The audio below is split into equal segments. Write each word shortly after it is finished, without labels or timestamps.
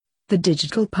The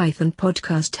Digital Python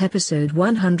Podcast, episode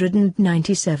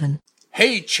 197.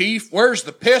 Hey, Chief, where's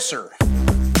the pisser?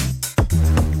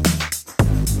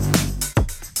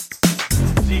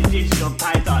 The Digital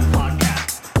Python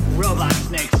Podcast. Robot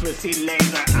snakes with the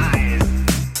laser eyes.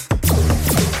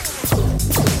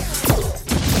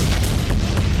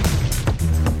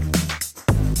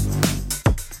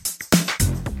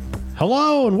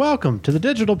 Hello and welcome to the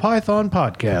Digital Python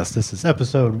Podcast. This is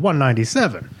episode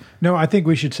 197. No, I think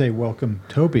we should say welcome,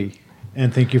 Toby,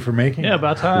 and thank you for making Yeah, it.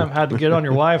 about time. Had to get on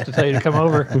your wife to tell you to come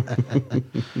over.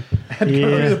 Had to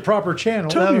go to the proper channel.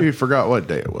 Tell you forgot what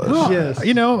day it was. Well, Yes.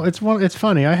 you know, it's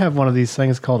funny. I have one of these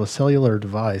things called a cellular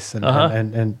device, and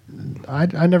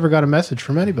I never got a message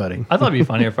from anybody. I thought it'd be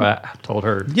funnier if I told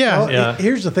her. Yeah, Well, Yeah.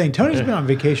 Here's the thing. Tony's been on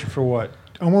vacation for what?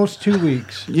 Almost 2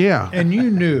 weeks. Yeah. And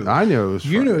you knew. I knew it was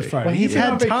You knew it was Friday. Friday. well, he's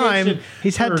You've been had on time. vacation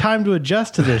He's had for- time to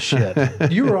adjust to this shit.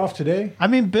 You were off today? I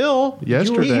mean, Bill,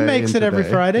 Yesterday he makes it and every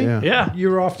today. Friday. Yeah. Yeah. You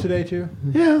were off today, too?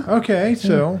 Yeah. Okay,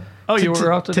 so... Oh, you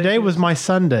were off Today was my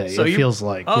Sunday. So it you- feels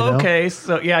like. Oh, you know? okay.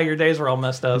 So yeah, your days were all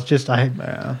messed up. It's just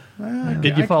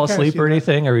Did you fall asleep or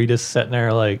anything, or were you just sitting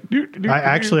there like?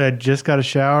 I just got a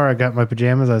shower. I got my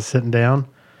pajamas. I was sitting down,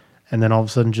 and then all of a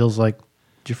sudden, Jill's like,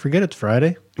 "Did you forget it's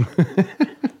Friday?" I'm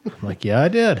like, "Yeah, I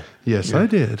did." Yes, I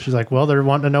did. She's like, "Well, they're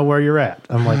wanting to know where you're at."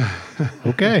 I'm like,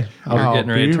 "Okay, You're I'll getting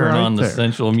ready to be turn right on the there.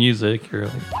 sensual music. You're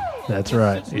like, that's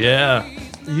right." yeah,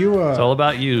 You, it's all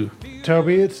about you.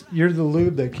 Toby, you're the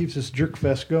lube that keeps this jerk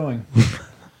fest going.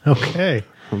 Okay,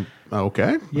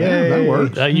 Okay. Yay. Yeah, that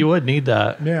works. You would need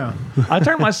that. Yeah. I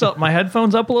turned my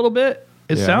headphones up a little bit.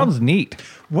 It Yeah. sounds neat.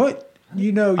 What,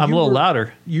 you know... I'm a little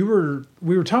louder. We were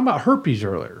talking about herpes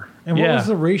earlier. And what Yeah. was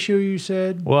the ratio you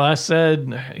said? Well, I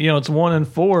said, it's 1 in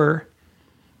 4.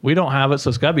 We don't have it, so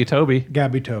it's got to be Toby.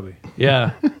 Gabby Toby.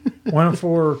 Yeah. 1 in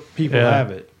 4 people Yeah.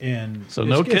 have it. And So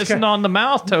no kissing on the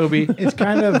mouth, Toby. It's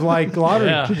kind of like lottery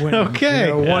Yeah. winnings. Okay. You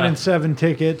know, 1 Yeah. in 7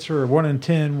 tickets or 1 in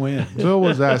 10 wins. Bill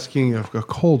was asking if a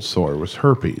cold sore was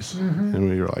herpes. And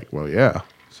we were like, well, yeah.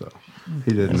 So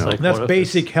he didn't know. like- That's What if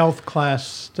basic health class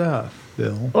stuff,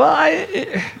 Bill. Well,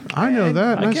 I know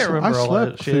that. I and can't I remember all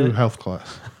slept that through shit. health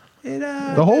class.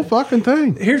 The whole fucking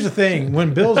thing. Here's the thing.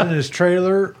 When Bill's in his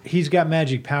trailer, he's got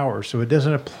magic powers, so it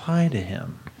doesn't apply to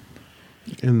him.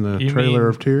 In the You trailer mean-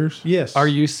 of tears. Yes. are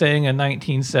you saying a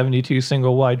 1972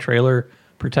 single wide trailer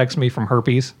protects me from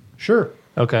herpes? Sure.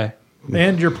 Okay.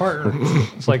 And your partner.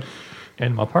 It's like,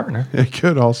 and my partner. It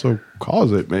could also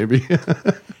cause it, maybe.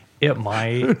 It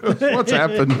might. What's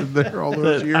happened there all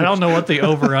those years? I don't know what the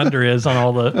over under is on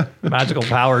all the magical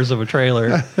powers of a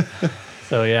trailer.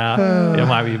 So yeah, it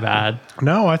might be bad.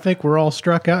 no, I think we're all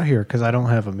struck out here because I don't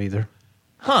have them either.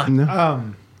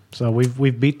 So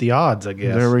we've beat the odds, I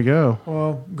guess. There we go.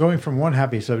 Well, going from one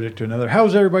happy subject to another. How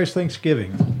was everybody's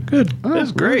Thanksgiving? Good.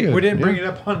 It's great. good. We didn't Yeah. bring it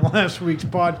up on last week's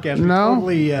podcast. We No.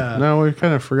 totally, No, we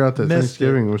kind of forgot that missed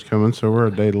Thanksgiving was coming, so we're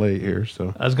a day late here.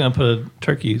 So I was gonna put a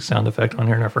turkey sound effect on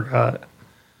here and I forgot.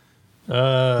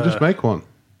 just make one.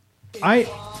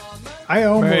 I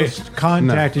almost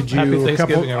contacted Happy you a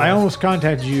couple. Thanksgiving, I everyone. almost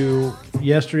contacted you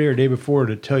yesterday or day before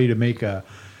to tell you to make a.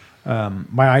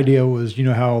 My idea was, you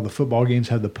know how the football games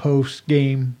have the post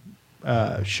game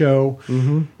show,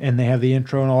 and they have the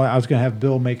intro and all that. I was going to have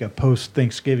Bill make a post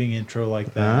Thanksgiving intro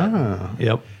like that, Ah,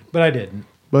 Yep. but I didn't.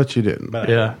 but you didn't. But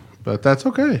Yeah. But that's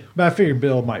okay. But I figured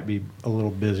Bill might be a little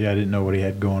busy. I didn't know what he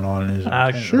had going on in his. I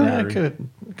itinerary. could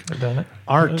have done it.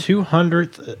 Our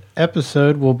 200th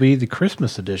episode will be the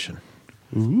Christmas edition.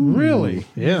 Really?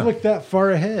 Yeah. You looked that far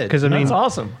ahead. Because I mean, That's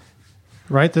awesome.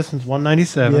 right? This is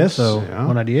 197. Yes. So Yeah.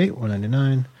 198,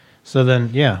 199. So then,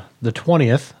 yeah, the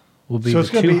 20th will be so it's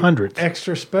the going to be 200th.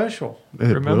 extra special. It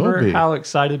will Remember be. how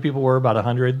excited people were about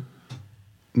 100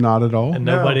 Not at all. and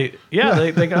No. nobody? Yeah,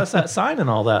 they got us that sign and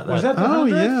all that. Was that the Oh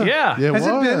 100th? yeah. Yeah. Has it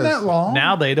been was. that long?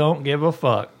 Now they don't give a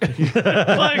fuck.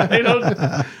 Like they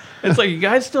don't. It's like, you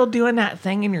guys still doing that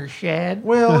thing in your shed?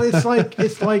 Well, it's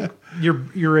like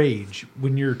your age.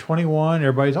 When you're 21,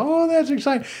 everybody's that's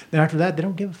exciting. Then after that, they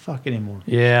don't give a fuck anymore.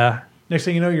 Yeah. Next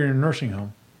thing you know, you're in a nursing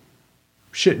home,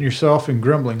 shitting yourself and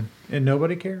grumbling, and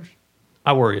nobody cares.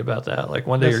 I worry about that. Like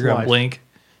one day That's you're going life. to blink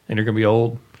and you're going to be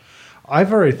old.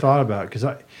 I've already thought about it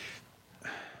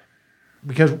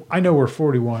because I know we're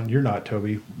 41. You're not,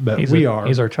 Toby, but we are.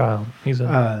 He's our child. He's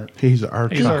our He's our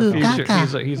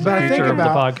future. He's But I the think future of the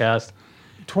about- podcast.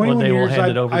 21 One day we'll years,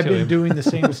 hand it over I've to been him. doing the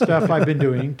same stuff I've been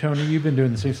doing. Tony, you've been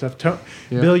doing the same stuff.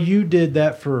 Yeah. Bill, you did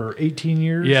that for 18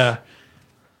 years. Yeah.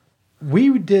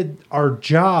 We did our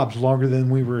jobs longer than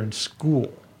we were in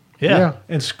school. Yeah.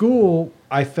 And school,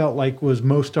 I felt like was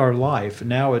most our life.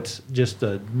 Now it's just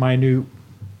a minute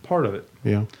part of it.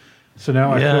 Yeah. So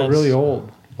now I feel Yes. really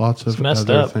old. Lots of messed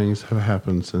other up. things have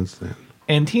happened since then.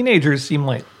 And teenagers seem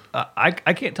like I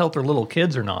can't tell if they're little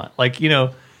kids or not. Like, you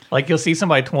know, like you'll see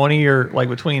somebody 20 or like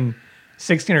between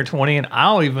 16 or 20, and I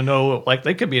don't even know. Like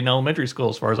they could be in elementary school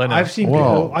as far as I know.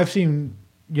 I've seen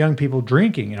young people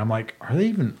drinking, and I'm like, are they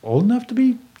even old enough to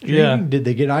be drinking? Yeah. Did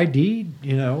they get ID'd?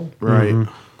 You know, Right.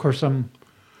 Of course, I'm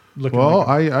looking. Well,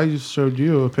 like, I just showed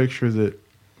you a picture that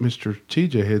Mr.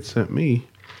 TJ had sent me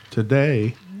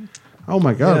today. Oh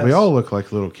my God, we Yes. all look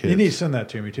like little kids. you need to send that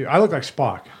to me too. I look like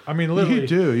Spock. I mean, literally, You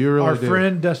do. You really our do.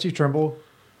 friend Dusty Trimble,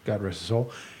 God rest his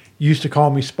soul, used to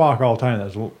call me Spock all the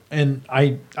time. And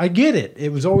I get it.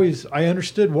 It was always I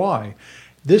understood why.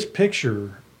 This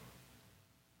picture,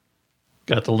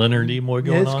 Got the Leonard Nimoy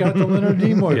going it's on. got the Leonard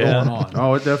Nimoy Yeah. going on.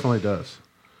 Oh, it definitely does.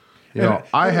 You And know,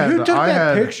 I had who took I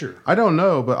that had picture? I don't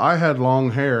know, but I had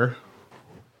long hair.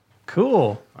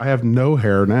 Cool. I have no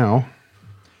hair now.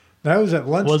 That was at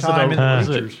Was lunchtime it, in the was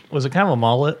bleachers. it kind of a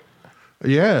mullet?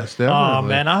 Yes, definitely. Oh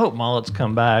man, I hope mullets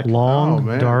come back. Long, Oh,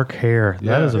 man. dark hair. That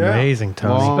Yeah. is Yeah. amazing,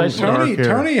 Tony. Long, Especially- dark Tony hair.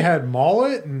 Tony had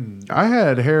mullet, and I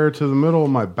had hair to the middle of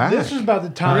my back. this is about the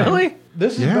time. Really?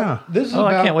 This is Yeah. about, this is Oh,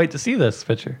 about. I can't wait to see this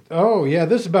picture. Oh yeah,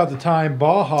 this is about the time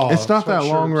Baja. It's not that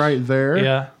long sweatshirts. right there.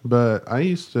 Yeah. But I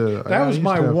used to. That I was used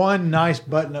my to have- one nice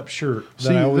button-up shirt that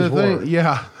See, I always the wore. thing,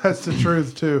 yeah, that's the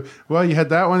truth too. Well, you had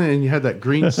that one, and you had that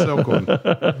green silk one.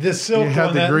 This silk You had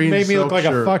one the that green made me look silk like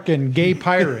shirt. a fucking gay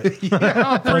pirate.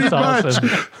 That's awesome.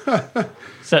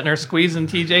 Sitting there squeezing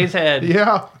TJ's head.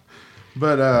 Yeah,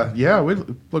 but yeah, we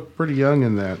looked pretty young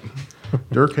in that.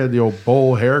 Dirk had the old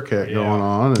bowl haircut going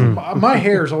on, and My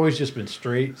hair's always just been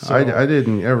straight. So I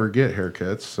didn't ever get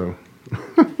haircuts, so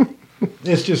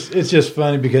it's just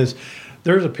funny because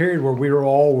there was a period where we were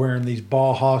all wearing these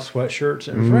Baja sweatshirts,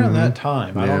 and it was around that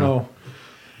time. I don't Yeah. know.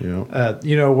 you know.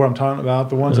 You know what I'm talking about?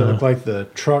 The ones that look like the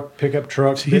pickup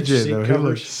trucks, bitch TJ seat though, he covers.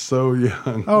 looks so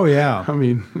young. Oh yeah, I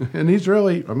mean, and he's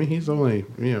really. I mean, he's only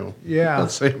Yeah. the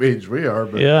same age we are,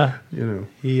 but Yeah.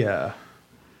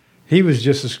 he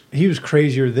was he was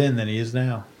crazier then than he is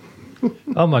now.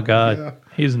 Oh my God. Yeah.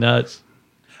 He's nuts.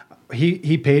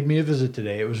 He paid me a visit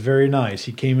today. It was very nice.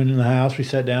 He came in the house. We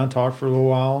sat down, talked for a little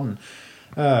while,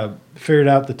 and figured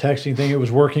out the texting thing. It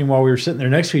was working while we were sitting there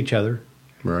next to each other.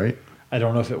 right. I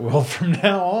don't know if it will from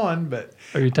now on, but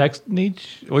Are you texting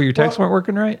each? Well, your texts weren't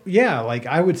working right? yeah, like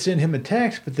I would send him a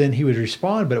text, but then he would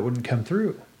respond, but it wouldn't come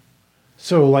through.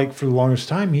 So like for the longest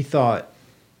time,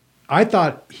 I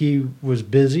thought he was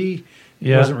busy,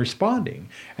 Yeah. wasn't responding.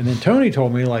 And then Tony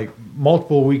told me like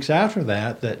multiple weeks after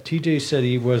that TJ said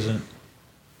he wasn't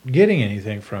getting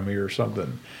anything from me or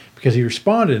something because he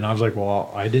responded. And I was like,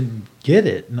 well, I didn't get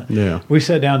it. And Yeah. we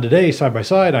sat down today side by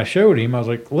side. I showed him. I was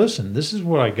like, listen, this is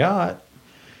what I got.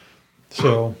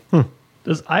 So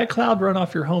Does iCloud run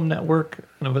off your home network?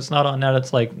 And if it's not on that,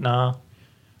 it's like, nah.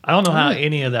 I don't know how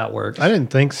any of that works. I didn't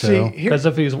think so. see, here, Because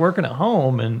if he's working at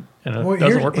home and it well,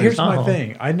 doesn't work when here's he's not my home.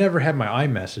 thing. I never had my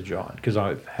iMessage on because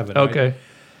I have an Okay.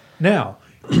 Now,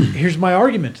 here's my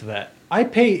argument to that. I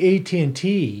pay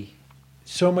AT&T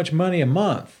so much money a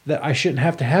month that I shouldn't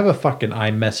have to have a fucking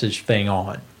iMessage thing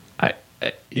on.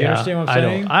 You understand what I'm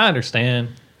saying? I understand.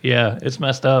 Yeah, it's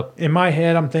messed up. In my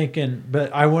head, I'm thinking,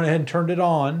 but I went ahead and turned it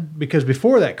on because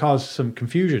before that caused some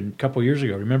confusion a couple years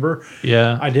ago. Remember?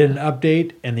 Yeah. I did an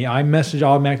update and the iMessage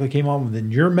automatically came on, and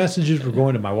then your messages were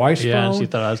going to my wife's Yeah, and phone. she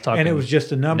thought I was talking and it was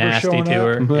just a number nasty showing to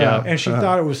up. her. Yeah. And she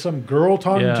thought it was some girl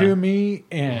talking Yeah. to me,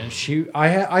 and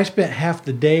I spent half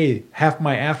the day, half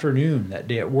my afternoon that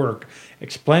day at work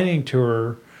explaining to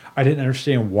her. I didn't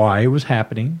understand why it was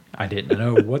happening. I didn't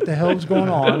know what the hell was going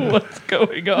on. What's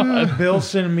going on? Bill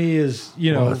sending me his,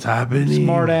 What's happening?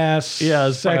 smart ass, Yeah,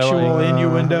 it's probably sexual like,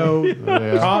 innuendo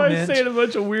I comments. saying a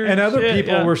bunch of weird And other shit,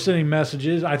 people yeah. were sending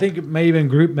messages. I think it may have been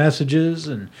group messages,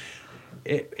 and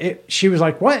she was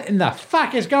like, "What in the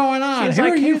fuck is going on? She's Who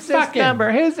like, are you who's this fucking?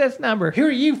 number? Who's this number? Who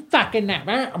are you fucking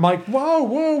number?" I'm like, "Whoa,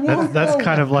 whoa, whoa!" That's whoa,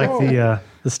 kind of like whoa.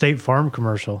 the State Farm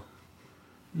commercial.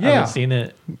 I yeah, haven't seen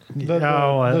it. the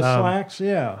Oh, slacks.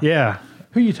 Yeah. Yeah,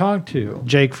 Who you talk to?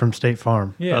 Jake from State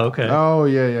Farm. Yeah. Oh, okay. Oh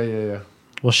yeah.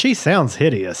 Well, she sounds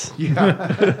hideous.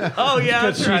 Oh, yeah,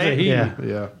 that's She's a right. he. Yeah.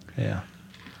 Yeah. Yeah.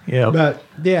 Yeah. But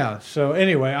yeah, so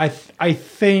anyway, I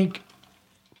think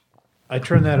I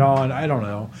turned that on. I don't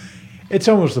know. It's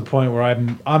almost the point where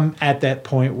I'm at that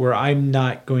point where I'm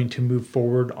not going to move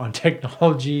forward on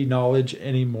technology knowledge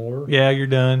anymore. Yeah, you're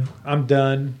done. I'm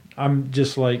done. I'm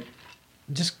just like,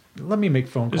 just let me make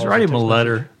phone calls. Just write and him a text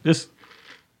letter.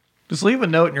 Just leave a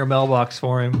note in your mailbox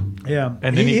for him. messages. Yeah,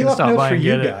 And then he can left stop notes by for and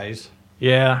you get it. guys.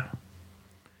 Yeah.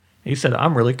 He said,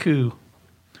 I'm really cool.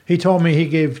 He told me he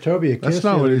gave Toby a kiss. That's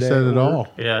not the what other he day said at work all.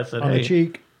 Yeah, I said, on hey. the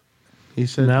cheek. He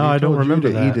said, No, I don't told you remember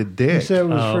to that. eat a dick. He said it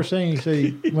was the first thing. He said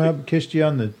he went up and kissed you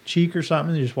on the cheek or something,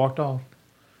 and he just walked off.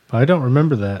 I don't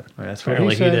remember that. That's what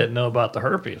Apparently, he he said. didn't know about the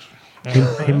herpes. He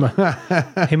mu-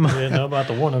 He didn't know about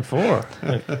the 1 and 4.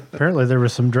 apparently, there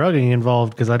was some drugging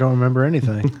involved because I don't remember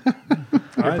anything.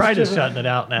 You're probably just shutting it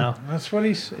out now. That's what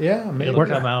he's. Yeah, maybe. It'll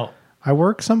come out. I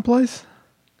work someplace.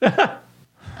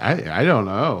 I don't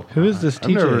know. Who is this I've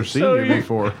never TJ? seen So you you-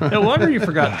 before. No wonder you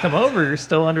forgot to come over. You're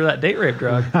still under that date rape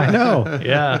drug. I know.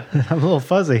 Yeah. I'm a little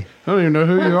fuzzy. I don't even know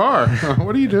who you are.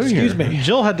 What are you doing Excuse here? me.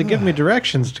 Jill had to give me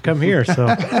directions to come here, so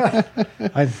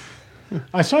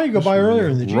I saw you go by earlier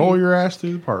in the Jeep. Roll your ass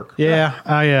through the park.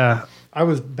 I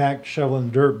was back shoveling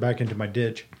dirt back into my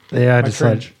ditch. I My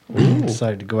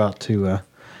decided to go out to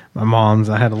my mom's.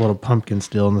 I had a little pumpkin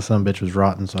still, and the son bitch was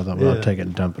rotten, so I thought, well, Yeah. I'll take it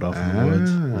and dump it off in the Ah,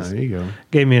 woods. there you go.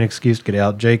 Gave me an excuse to get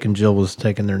out. Jake and Jill was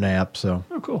taking their nap, so.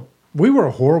 Oh, cool. We were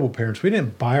horrible parents. We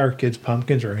didn't buy our kids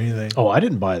pumpkins or anything Oh, I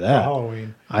didn't buy for that.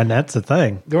 Halloween. And that's the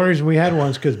thing. The only reason we had one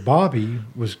is because Bobby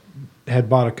had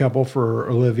bought a couple for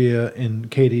Olivia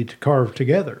and Katie to carve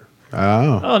together,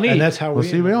 Oh. Oh, neat. and that's how Well, we.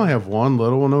 see, we only have one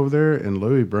little one over there, and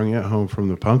Louie bring it home from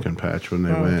the pumpkin patch when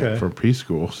they Oh, went okay. from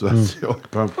preschool. So that's the only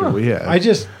pumpkin we had.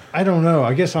 I don't know.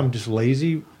 I guess I'm just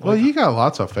lazy. well, you got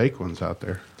lots of fake ones out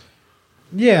there.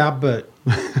 Yeah, but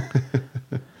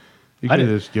You I could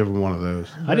didn't- just give them one of those.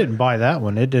 I didn't buy that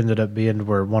one. It ended up being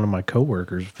where one of my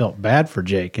coworkers felt bad for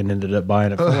Jake and ended up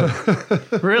buying it for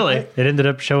him. Really? It ended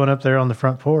up showing up there on the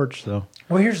front porch, so.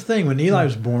 well, here's the thing. When Eli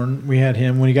was born, we had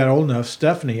him. When he got old enough,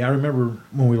 Stephanie, I remember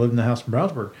when we lived in the house in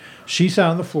Brownsburg, she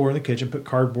sat on the floor in the kitchen, put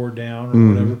cardboard down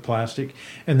or whatever, plastic,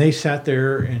 and they sat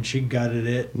there and she gutted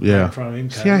it Yeah. in front of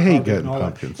him. See, cut I it, hate carved it, gutting and all that.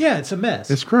 pumpkins. Yeah, it's a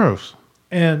mess. It's gross.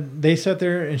 And they sat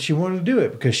there and she wanted to do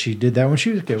it because she did that when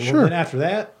she was a kid. Well, Sure. then after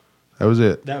that, That was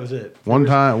it. that was it. One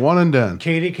time, one and done.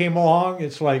 Katie came along.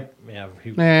 It's like, yeah,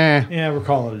 Nah. we're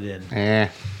calling it in. Eh.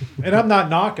 And I'm not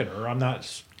knocking her. I'm not.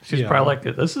 She's probably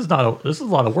like, this is a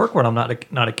lot of work when I'm not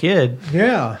a kid.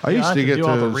 Yeah. I used I have to get do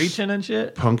all the those reaching and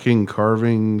shit. pumpkin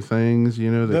carving things, the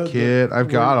The- kit. I've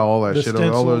got all that the shit,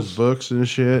 all those stencils. books and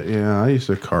shit. Yeah, I used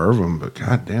to carve them, but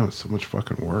god damn, it's so much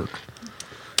fucking work.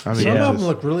 I mean, Some it's of them just-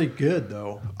 look really good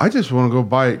though. I just want to go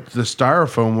buy the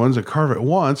styrofoam ones and carve it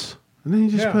once, and then you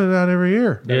just Yeah. put it out every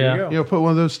year. There Yeah. you go. Put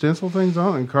one of those stencil things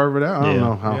on it and carve it out. I don't Yeah.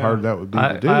 know how Yeah. hard that would be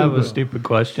I to do. have a but- stupid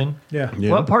question. Yeah.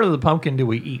 Yeah. What part of the pumpkin do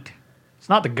we eat? It's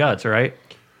not the guts, right?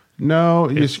 No,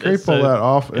 you It's- scrape it's all the- that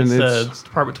off, and it's the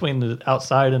part between the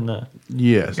outside and the.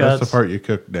 yes, that's guts. the part you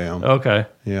cook down. Okay.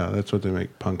 Yeah, that's what they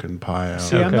make pumpkin pie out.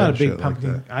 See, of I'm and not a shit big like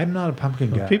pumpkin. that. I'm not a pumpkin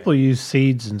guy. People use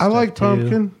seeds and I stuff like too.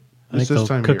 pumpkin. I It's think this they'll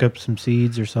time of cook year. up some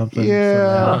seeds or something.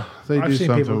 Yeah, they I've do seen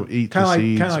something. people- Eat kinda the like-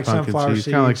 seeds, kinda like pumpkin sunflower seeds,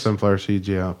 kind of like seeds. sunflower seeds.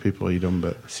 Yeah, people eat them,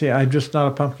 but See, I'm just not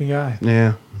a pumpkin guy.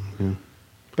 yeah.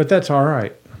 But that's all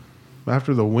right.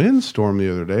 After the windstorm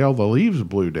the other day, all the leaves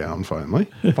blew down. Finally,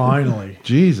 Finally.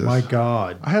 Jesus, My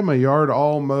God. I had my yard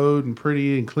all mowed and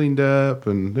pretty and cleaned up,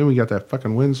 and then we got that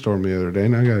fucking windstorm the other day,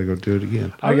 and I got to go do it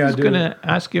again. I gotta was do going to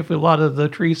ask you if a lot of the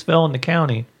trees fell in the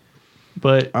county,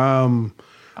 but I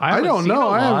haven't don't seen know.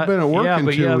 a I haven't lot. been at work yeah, in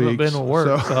but 2 you haven't weeks, been at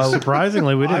work, so,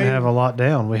 Surprisingly, we didn't have a lot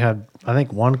down. We had, I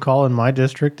think, one call in my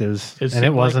district. And seemed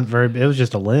it wasn't very. It was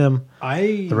just a limb.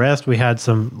 The rest we had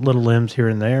some little limbs here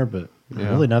and there, but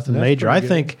really nothing That's major. pretty I good.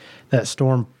 think that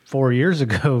storm 4 years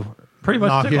ago pretty much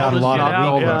knocked took all out a this lot shit of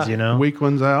out, weak yeah. ones. You know, weak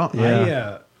ones out.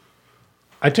 Yeah.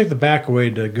 I took the back away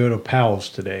to go to Powell's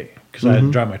today because I had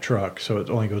to drive my truck. So it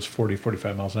only goes 40,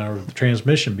 45 miles an hour with the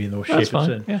transmission being the shape That's it's fine,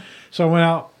 in. yeah. So I went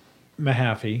out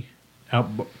Mahaffey, out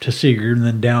to Seager, and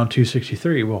then down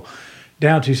 263. Well,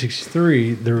 down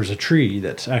 263, there was a tree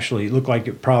that's actually looked like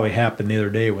it probably happened the other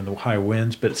day when the high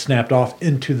winds, but it snapped off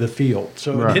into the field.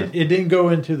 So Right. it didn't go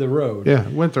into the road. Yeah,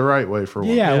 went the right way for one.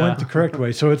 Yeah, I Yeah. went the correct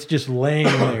way. So it's just laying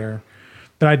there.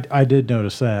 But I did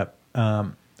notice that.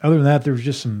 Other than that, there was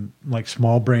just some like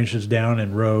small branches down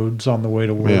in roads on the way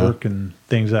to work and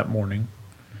things that morning.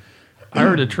 I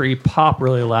heard a tree pop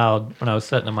really loud when I was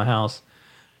sitting in my house,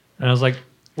 and I was like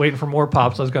waiting for more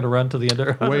pops. I was going to run to the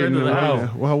other end Waiting of the house,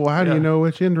 around. Well, how do you Yeah. know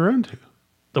which end to run to?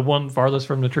 the one farthest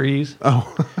from the trees.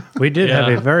 we did have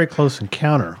Yeah. a very close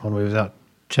encounter when we was out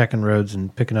checking roads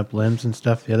and picking up limbs and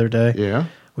stuff the other day. Yeah.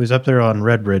 We was up there on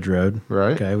Red Bridge Road.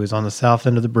 Right. Okay. We was on the south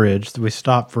end of the bridge. We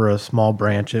stopped for a small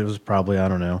branch. It was probably, I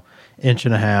don't know,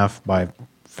 1.5 by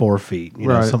 4 feet, you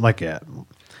know, Right. something like that.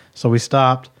 So we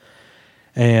stopped,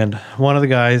 and one of the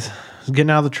guys was getting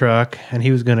out of the truck, and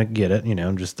he was going to get it, you know,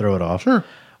 and just throw it off. Sure.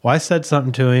 Well, I said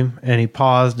something to him, and he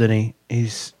paused, and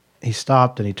he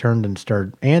stopped, and he turned and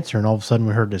started answering. All of a sudden,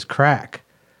 we heard this crack,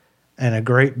 and a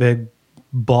great big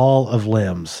ball of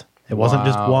limbs. It wasn't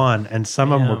just Wow. one, and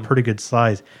some of them were Damn. pretty good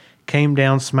size. came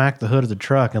down, smacked the hood of the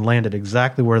truck, and landed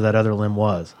exactly where that other limb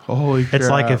was. Holy crap. It's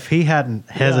like if he hadn't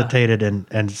hesitated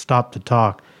and stopped to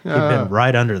talk, he'd been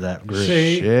right under that group.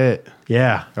 See? Shit.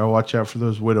 Yeah. Gotta watch out for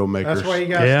those widow makers. That's why you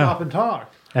got to Yeah. stop and talk.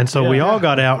 And so we all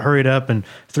got out, hurried up, and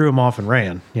threw him off and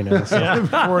ran. You know, so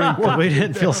but we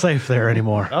didn't feel safe there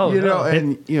anymore. Oh, You no. know,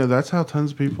 and that's how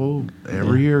tons of people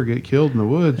every year get killed in the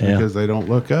woods Yeah. because they don't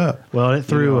look up. Well, it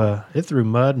threw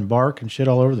mud and bark and shit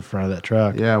all over the front of that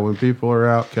truck. Yeah, when people are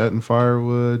out cutting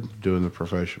firewood, doing the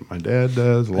profession my dad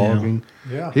does, logging.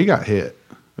 Yeah. He got hit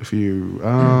a few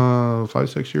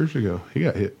 5-6 years ago. He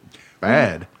got hit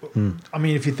bad. I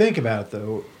mean, if you think about it,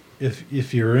 though,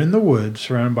 if you're in the woods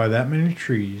surrounded by that many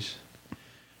trees,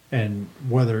 and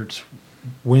whether it's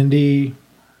windy,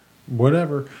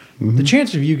 whatever, the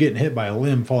chance of you getting hit by a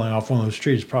limb falling off one of those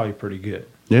trees is probably pretty good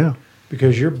Yeah.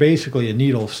 because you're basically a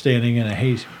needle standing in a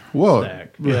haystack. Well,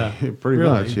 Yeah, pretty really.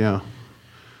 much, yeah.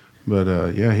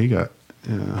 But yeah, he got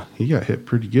hit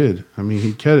pretty good. I mean,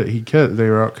 he cut it. They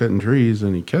were out cutting trees,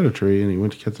 and he cut a tree, and he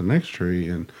went to cut the next tree,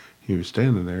 and he was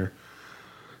standing there.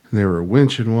 And they were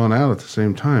winching one out at the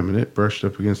same time, and it brushed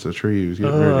up against the tree he was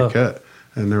getting ready to cut.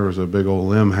 And there was a big old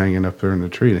limb hanging up there in the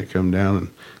tree, and it come down and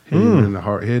hit him in the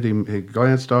heart. Hit him. It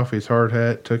glanced off his hard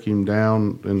hat, took him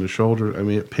down in the shoulder. I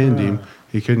mean, it pinned him.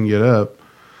 He couldn't get up.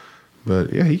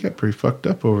 But yeah, he got pretty fucked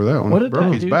up over that one. What did Broke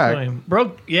that his do back. to him?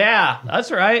 Yeah,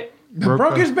 that's right.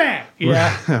 Broke his back.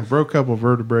 Yeah. Broke a couple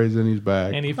vertebrae in his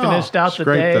back. And he finished out the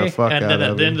scraped day, the fuck and out then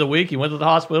of at the end him. of the week, he went to the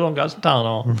hospital and got some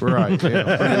Tylenol. Right. Yeah.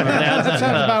 That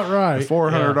sounds about right.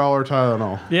 $400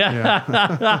 Tylenol.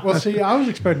 Yeah. Well, see, I was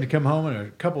expecting to come home and a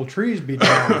couple of trees be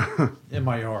down in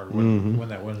my yard when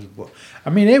that wind was blowing. I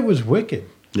mean, it was wicked.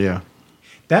 Yeah.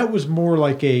 That was more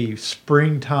like a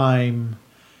springtime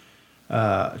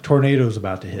tornado's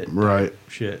about to hit. Right.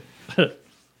 Shit.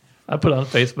 I put on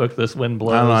Facebook this wind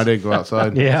blows. I don't know. I did go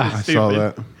outside. Yeah. I saw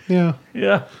Stupid. that. Yeah.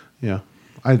 Yeah. Yeah.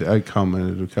 I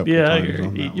commented a couple Yeah. times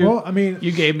on that. Well, I mean,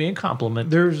 You gave me a compliment.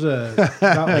 there's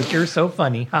about like You're so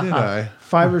funny. Ha, Did ha. I?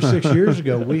 5 or 6 years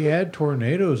ago, we had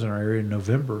tornadoes in our area in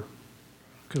November.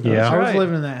 'Cause Yeah. I was Right.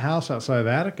 living in that house outside of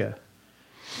Attica.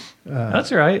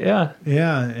 That's right. Yeah.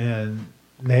 Yeah, and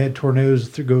they had tornadoes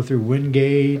go through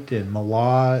Wingate and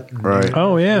Malott. And Right.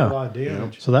 Oh, yeah. A lot of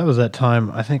damage. So that was that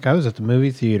time. I think I was at the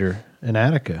movie theater in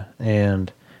Attica,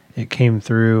 and it came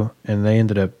through, and they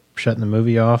ended up shutting the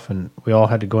movie off, and we all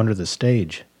had to go under the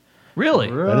stage. Really?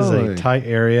 That is a Really? tight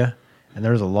area, and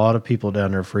there's a lot of people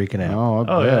down there freaking out. Oh,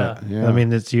 I Oh, bet. Yeah. I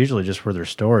mean, it's usually just where their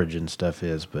storage and stuff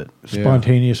is, but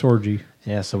Spontaneous orgy.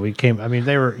 yeah. So we came. I mean,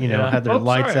 they were Yeah. had their Oh,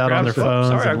 lights sorry, I out on their grabbed some. phones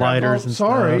Sorry, I and grabbed lighters some. and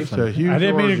Sorry. stuff. It's a and huge I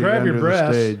didn't mean to orgy grab your under the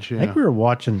breast. stage, I yeah. think we were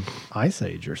watching Ice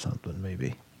Age or something,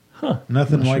 maybe.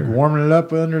 Nothing like warming it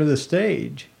up under the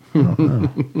stage.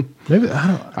 Maybe I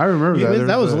don't. I remember that. There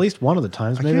That was a- at least one of the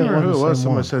times. I Maybe can't remember who it wasn't the was. same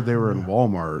Someone one. said they were in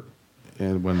Walmart,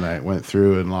 and when they went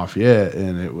through in Lafayette,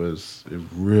 and it was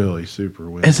really super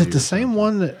windy. Is it the or same something.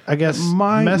 one that I guess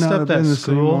Might messed not up have that been the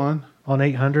same school one. on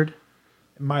 800? It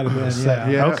might have been, yeah.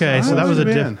 Yeah. Okay, so it that was might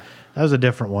a have been. that was a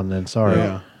different one then. Sorry.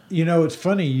 Yeah. You know, it's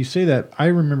funny you say that. I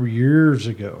remember years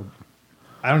ago,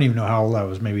 I don't even know how old I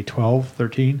was, maybe 12,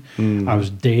 13. I was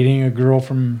dating a girl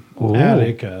from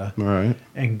Attica, All right.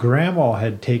 and Grandma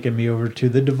had taken me over to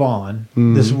the Devon.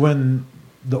 This is when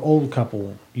the old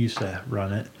couple used to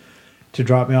run it, to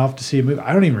drop me off to see a movie.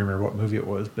 I don't even remember what movie it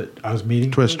was, but I was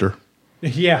meeting Twister.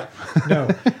 Yeah, no.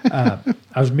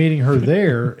 I was meeting her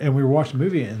there, and we were watching the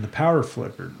movie, and the power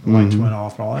flickered. The lights went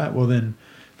off and all that. Well, then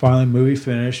finally, the movie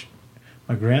finished.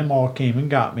 My grandma came and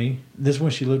got me. This is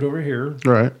when she lived over here.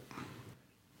 Right.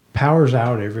 Power's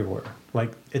out everywhere.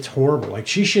 Like, it's horrible. Like,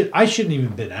 I shouldn't even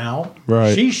been out.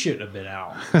 Right. She shouldn't have been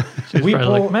out. Probably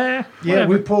like, meh. Yeah, whatever.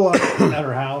 we pull up at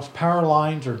her house. Power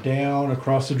lines are down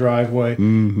across the driveway.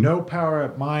 No power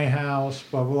at my house.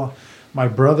 Blah blah blah. My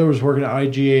brother was working at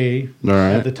IGA All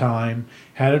right. at the time.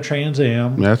 Had a Trans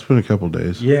Am. Yeah, it's been a couple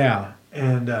days. Yeah,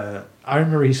 and I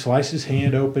remember he sliced his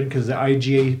hand open because the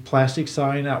IGA plastic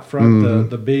sign out front,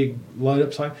 the big light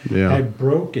up sign, Yeah. had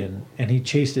broken, and he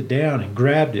chased it down and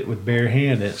grabbed it with bare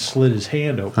hand and it slid his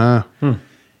hand open. Huh.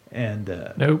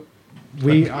 And Nope.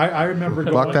 I remember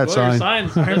going. Block that Well, your sign.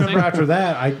 signs. I remember after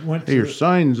that I went Hey, your to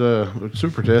sign's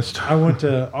super test. I went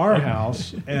to our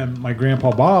house and my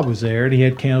grandpa Bob was there and he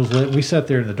had candles lit. We sat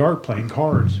there in the dark playing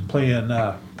cards, playing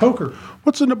poker.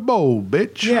 What's in the bowl,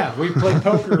 bitch? Yeah, we played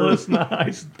poker. That's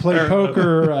nice. Played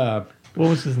poker. What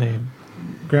was his name?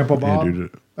 Grandpa Bob. Andrew,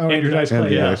 Andrew Dice Andrew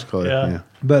Clay. Yeah. Dice Clay, Yeah.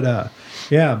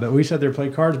 yeah. But we sat there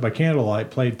played cards by candlelight,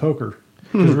 played poker.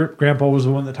 Because Grandpa was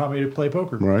the one that taught me to play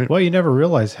poker. Right. Well, you never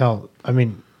realize how. I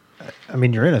mean,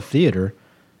 you're in a theater.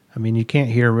 I mean, you can't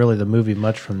hear really the movie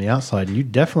much from the outside. You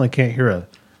definitely can't hear a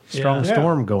strong Yeah.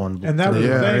 storm going. And that was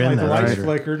Yeah. the thing, in like the there, lights right?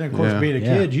 flickered. And of course, Yeah. being a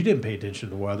Yeah. kid, you didn't pay attention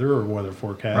to the weather or weather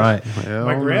forecast. Right. Hell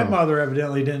My no. grandmother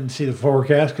evidently didn't see the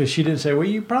forecast because she didn't say, "Well,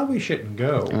 you probably shouldn't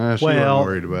go." She Well, wasn't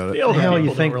worried about it. The older Hell, people you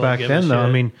don't think really back give a then, though. I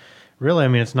shit. mean, really, I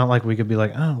mean, it's not like we could be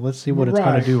like, oh, let's see what it's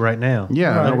going Right. to do right now.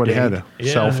 Yeah, Right. nobody had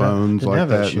Yeah. cell phones Didn't like have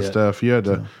that that and shit. stuff. You had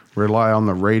to rely on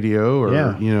the radio or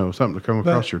Yeah. something to come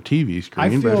across your TV I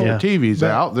screen. But if feel- your TV's but-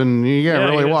 out, then you can't Yeah,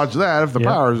 really you just- watch that if the Yeah.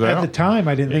 power's At out. the time,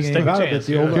 I didn't think Just anything take a about it. chance, But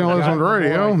the yeah. older You can't I listen to the got, the more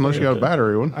radio I unless you got a think-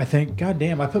 battery one. I think, God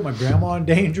damn, I put my grandma in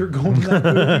danger going to that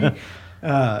movie.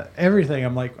 Everything.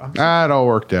 I'm like, It all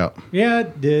worked out. yeah,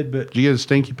 it did, but Did you get a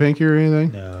stinky pinky or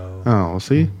anything? no. Oh, well,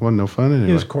 see, wasn't no fun anyway.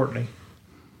 It was Courtney.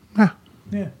 Ah.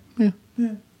 Yeah. Yeah. Yeah.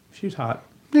 She's hot.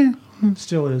 Yeah.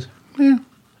 Still is. Yeah.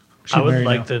 She's I would married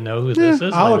like now. to know who this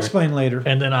is. I'll later. explain later.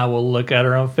 And then I will look at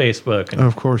her on Facebook and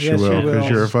Of course Yes, you will, you will. because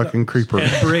you're a fucking creeper.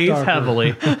 breathe Stalker.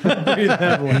 heavily. Breathe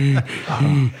heavily.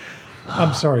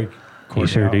 I'm sorry. You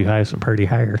sure do have some pretty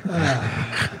hair.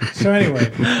 So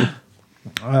anyway,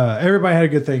 everybody had a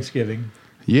good Thanksgiving.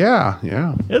 Yeah,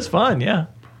 yeah. It's fun, yeah.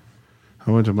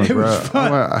 I went to my It was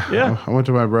fun. Yeah. I went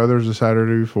to my brother's the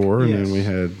Saturday before, and Yes. then we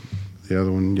had the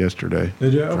other one yesterday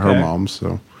Did you? for her Okay. mom's.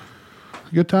 So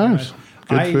good times,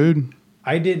 good I- food.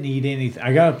 I didn't eat anything.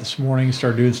 I got up this morning,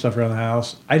 started doing stuff around the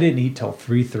house. I didn't eat till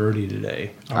 3:30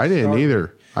 today. I didn't starving.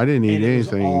 either. I didn't eat And it was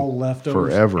anything all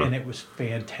leftovers, forever. and it was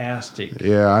fantastic.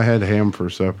 Yeah, I had ham for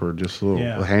supper, just a little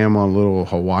Yeah. ham on little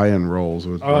Hawaiian rolls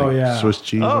with Oh, like yeah. Swiss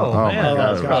cheese. Oh, on. man, my God, that's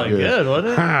it was probably good, wasn't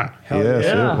it? Ha! Hell Yes,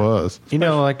 yeah. it was. You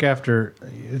know, like after,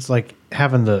 it's like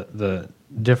having the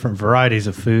different varieties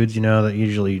of foods, that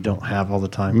usually you don't have all the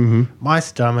time. My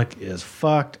stomach is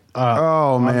fucked up.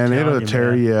 Oh I'm man, it'll telling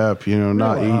tear man. you up.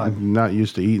 Not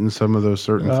used to eating some of those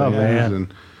certain Oh, things, man.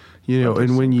 and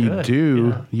and when you good, do,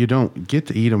 yeah. you don't get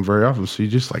to eat them very often. So you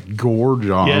just like gorge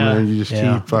on Yeah. them, and you just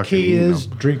Yeah. keep fucking. Key eating is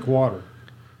them. drink water.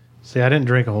 See, I didn't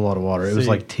drink a whole lot of water. It was See.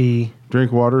 like tea.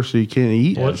 Drink water so you can't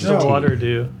eat. What's No. the water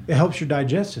do? It helps your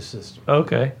digestive system.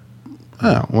 Okay.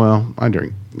 Oh well, I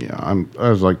drink. Yeah, I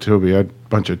was like Toby. I had a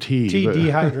bunch of tea. Tea but-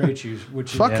 dehydrates you,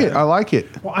 which Fuck is, it, I like it.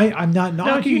 Well, I'm not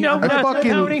knocking. you know I'm what not, I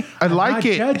said, Tony? I I'm like not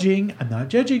it. Judging. I'm not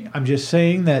judging. I'm just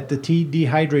saying that the tea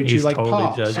dehydrates He's you like totally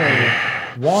pop. judging. So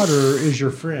water is your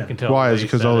I can friend. tell Why the is way it you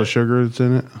because said all the it. sugar that's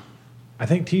in it? I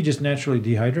think tea just naturally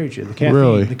dehydrates you. The caffeine.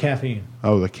 Really? The caffeine.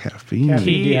 Oh, the caffeine. Caffeine.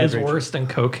 Tea is dehydrates you. worse than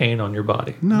cocaine on your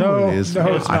body. No, it is. no,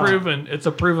 not. it's not. Proven. It's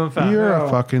a proven fact. You're No. a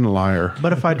fucking liar.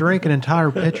 But if I drink an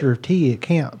entire pitcher of tea, it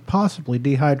can't possibly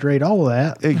dehydrate all of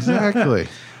that. Exactly.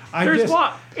 I There's just,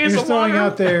 what? Is you're there throwing water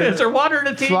out there. Is there water in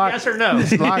the tea? like- Yes or no?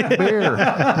 It's like beer.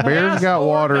 Beer's Yes got or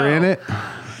water no? in it.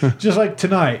 Just like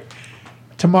tonight.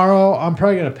 Tomorrow, I'm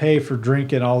probably going to pay for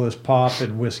drinking all this pop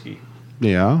and whiskey.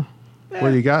 Yeah.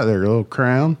 What do you got there? A little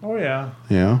Crown? Oh yeah,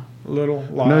 Yeah. a little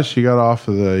lot. Notice you got off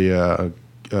of the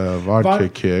vodka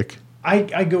Vod- kick.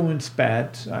 I go in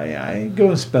spats. I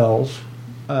go in spells.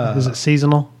 Is it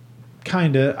seasonal?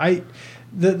 Kinda.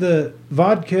 The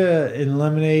vodka and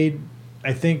lemonade.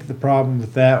 I think the problem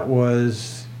with that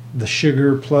was the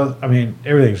sugar plus. I mean,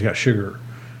 everything's got sugar,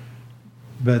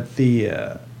 but the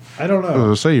I don't I was know. going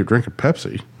to say you're drinking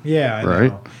Pepsi. Yeah, I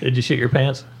Right. know. Did you shit your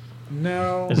pants?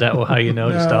 No. Is that how you know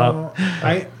to stop?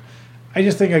 I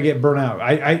just think I get burnt out.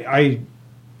 I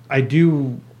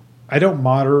don't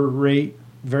moderate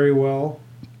very well,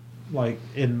 like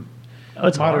in Oh,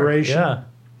 it's hard. moderation. Yeah.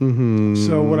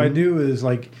 So what I do is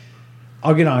like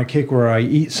I'll get on a kick where I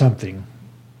eat something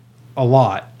a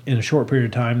lot in a short period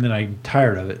of time, then I'm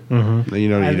tired of it. You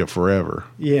don't I- eat it forever.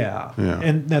 Yeah. Yeah.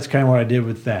 And that's kind of what I did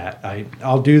with that.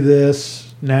 I'll do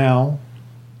this now.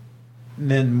 And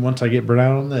then once I get burnt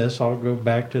out on this, I'll go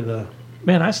back to the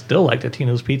Man, I still like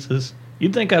Totino's pizzas.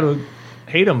 You'd think I would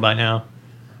hate them by now.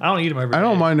 I don't eat them every day. I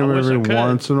don't mind them wish I every could.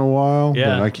 once in a while,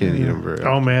 Yeah. but I can't eat them very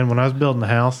Oh often. man, when I was building the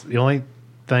house, the only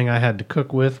thing I had to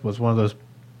cook with was one of those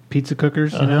pizza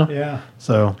cookers, you know. yeah.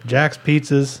 So Jack's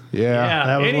Pizzas, Yeah.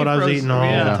 that was any what I was frozen- eating all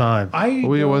yeah. the time. I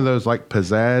We had one of those like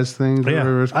pizzazz things. or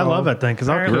whatever Yeah, it's I love called. that thing because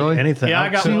I'll cook Really? anything. Yeah, I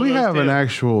got See, one of we those have an too.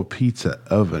 actual pizza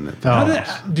oven at the Oh. How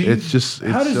house. do you- It's just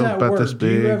it's how does still that about work? this Do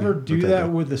you big, ever but do they that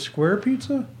do. with the square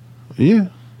pizza? Yeah.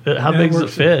 How And big does it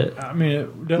works- fit? I mean,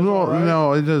 it does No, all right?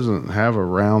 no, it doesn't have a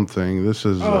round thing. This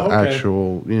is Oh, an okay.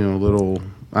 actual, little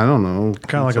I don't know.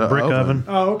 Kind of like a pizza brick oven.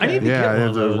 Oh, okay. I need to get one Yeah,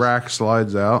 of the those. rack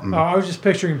slides out. And, Oh, I was just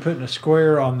picturing putting a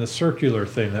square on the circular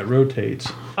thing that rotates.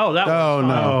 Oh, that oh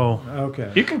one's fine. no. Oh, Okay.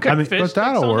 You can cook I mean, fish but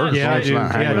that'll sticks on work. that yeah, shit. It's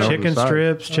not hanging over chicken the side.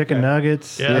 strips, chicken Okay.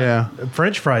 nuggets. Yeah. Yeah.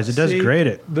 French fries. It does See, great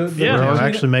at The Yeah. We're Totino's-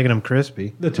 actually making them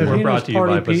crispy. the We're Totino's brought to you by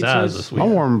party Pizzazz pizzas. this I week.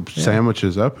 warm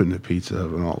sandwiches up in the pizza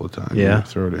oven all the time. Yeah.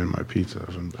 Throw it in my pizza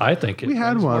oven. I think it We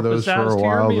had brings one of more those for pizzazz a to your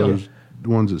while. meal. Those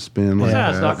ones that spin like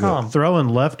Pizzazz.com. Throwing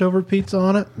leftover pizza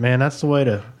on it, man, that's the way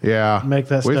to. Yeah. Make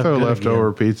that We stuff throw good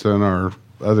leftover pizza in our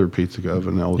other pizza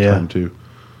oven all the Yeah. time too.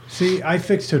 See, I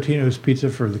fix Totino's pizza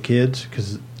for the kids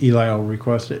because Eli will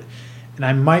request it. And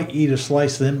I might eat a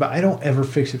slice then, but I don't ever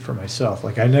fix it for myself.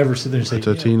 Like, I never sit there and say,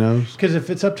 Totino's? Because if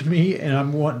it's up to me and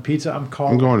I'm wanting pizza, I'm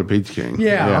calling. I'm going to Pizza King.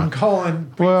 Yeah, I'm calling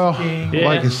Pizza Well, King. Yeah.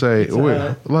 like I say, Pizza we,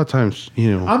 Hut. a lot of times,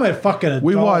 you know, I'm a fucking adult.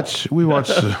 we watch.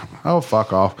 Oh,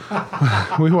 fuck off.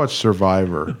 We watch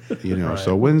Survivor. You know,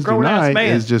 so Wednesday Grown-ass night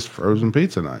man. is just frozen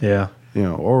pizza night. Yeah. You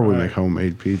know, or we Right. make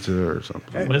homemade pizza or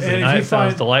something. Wednesday And if night you sounds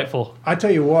find- delightful. I tell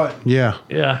you what, Yeah.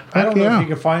 Yeah. I don't know yeah. if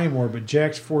you can find anymore, but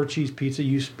Jack's 4-cheese pizza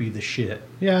used to be the shit.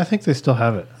 Yeah, I think they still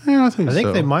have it. Yeah, I think I think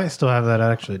so. they might still have that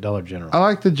actually at Dollar General. I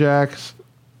like the Jacks.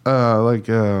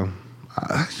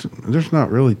 There's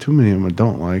not really too many of them I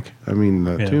don't like. I mean,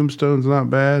 the Yeah. Tombstone's not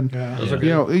bad. Yeah. Those are You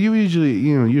know,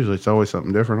 usually it's always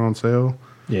something different on sale.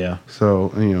 Yeah.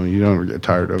 So, you know, you don't ever get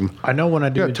tired of them. I know when I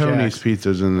do Got at Tony's Jack's,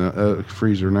 pizzas in the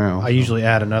freezer now. I usually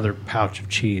add another pouch of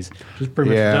cheese. Just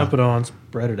pretty much Yeah. dump it on,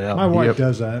 spread it out. My wife Yep.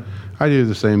 does that. I do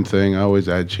the same thing. I always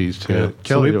add cheese to Yeah. it.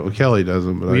 So Kelly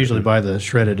doesn't, but we I usually do. buy the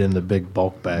shredded in the big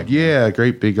bulk bag. Yeah,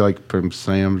 great big like from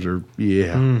Sam's or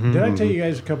yeah. Did I tell you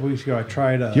guys a couple weeks ago I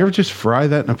tried You ever just fry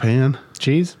that in a pan?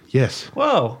 Cheese? Yes.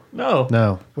 Whoa. No.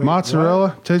 No.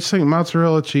 Mozzarella. Just take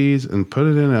mozzarella cheese and put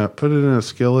it in a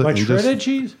skillet. like and shredded just,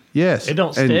 cheese? Yes. It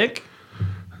don't And- stick.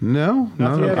 No,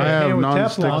 Not if you no. have a I have pan with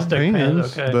non-stick Teflon. Stick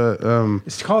pans, pans, okay. but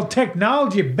It's called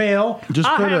technology, Bill. just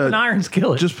I put have an a iron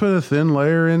skillet. just put a thin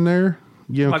layer in there.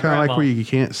 You know, My kind of like grandma. where you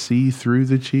can't see through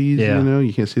the cheese. Yeah. You know,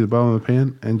 you can't see the bottom of the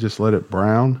pan, and just let it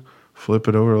brown. Flip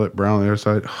it over, let it brown on the other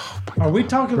side. Oh, my- Are we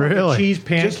talking like Really? a cheese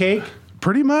pancake?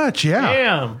 pretty much, yeah.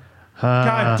 Damn.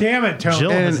 God damn it, Tony. Jill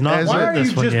has And not as Why learned are you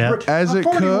this one just yet. As I'm it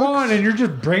 41 cooks- and you're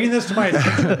just bringing this to my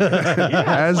attention?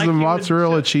 As like the you would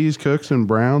mozzarella cheese cooks and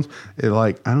browns, it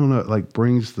like I don't know, it like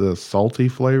brings the salty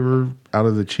flavor out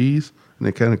of the cheese, and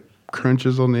it kind of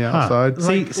crunches on the outside.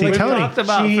 See, Like We've Tony. talked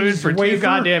about food cheese for 2 wafer?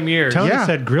 goddamn years. Tony Yeah.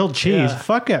 said grilled cheese. Yeah.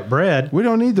 Fuck that bread. We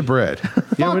don't need the bread.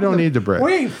 Yeah, we don't need the bread.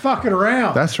 We ain't fucking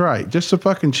around. That's right, just the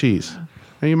fucking cheese.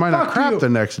 And you might not Fuck crap you. the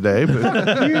next day, but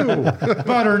Fuck you,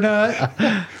 butternut.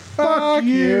 Fuck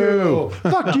you.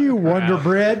 Fuck you, Wonder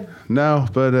Bread. no.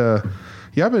 But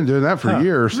yeah, I've been doing that for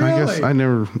years. I guess really? I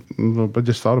never, but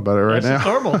just thought about it right That's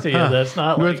now. normal to you. That's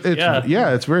not like, But it's,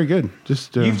 yeah. it's very good.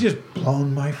 Just You've just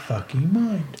blown my fucking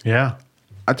mind. Yeah.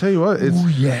 I tell you what, it's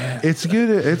yeah. it's good.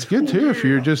 It's good too if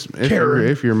you're just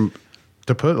if you're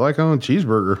to put like on a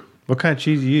cheeseburger. What kind of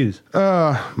cheese you use?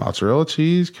 Mozzarella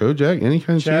cheese, Kojak, any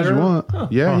kind of cheese Cheddar? you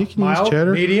want. Yeah, you can Mild, use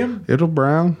cheddar. medium? It'll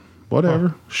brown,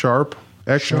 whatever. Sharp,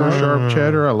 extra sharp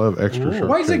cheddar. I love extra sharp.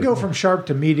 Why does it cheddar. go from sharp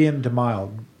to medium to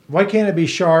mild? Why can't it be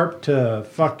sharp to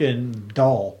fucking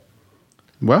dull?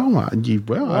 Well, I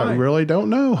Why? really don't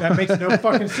know. That makes no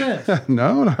fucking sense.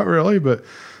 No, not really. But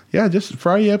yeah, just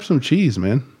fry you up some cheese,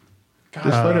 man. Just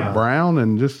let it brown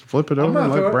and just flip it I'm over and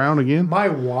gonna let throw it it- brown again. My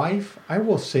wife, I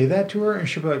will say that to her, and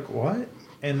she'll be like, "What?"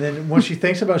 And then when she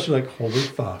thinks about it, she's like, "Holy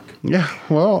fuck!" Yeah,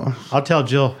 well, I'll tell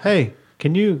Jill, hey,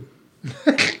 can you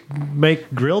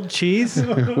make grilled cheese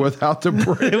without the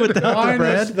bread. Minus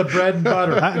bread? the bread and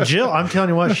butter. Jill, I'm telling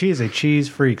you what, she is a cheese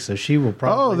freak, so she will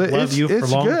probably love it's, you for a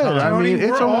it's long good. time. I Tony, mean,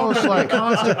 it's we're all almost gonna be like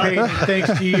constipated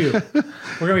thanks to you.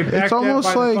 We're gonna be backed it's up almost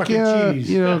by the like fucking cheese.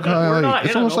 you know, We're kind not of like in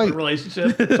it's an almost open like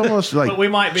relationship. it's almost like But we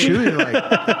might be. chewing like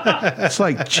it's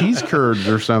like cheese curds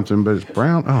or something, but it's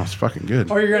brown. Oh, it's fucking good.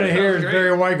 All you're gonna hear is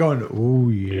Barry White going, "Oh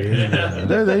yeah."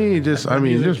 They need to just, I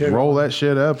mean, music just too. roll that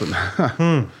shit up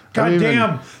and God even-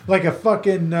 damn, like a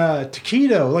fucking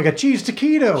taquito, like a cheese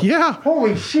taquito. Yeah.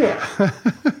 Holy shit.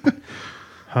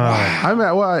 I'm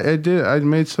at. Well, I did. I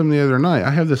made some the other night.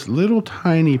 I have this little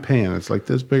tiny pan. It's like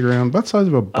this big around, about the size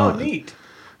of a Oh, bun. neat.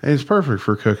 And it's perfect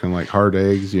for cooking like hard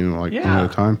eggs. You know, like one Yeah.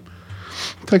 at a time.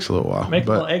 It takes a little while, Make a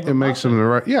but little egg it makes them the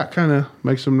right. Yeah, kind of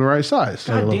makes them the right size.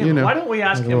 God damn you it. know, Why don't we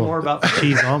ask him more about food?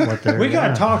 cheese omelet there. We gotta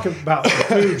yeah. talk about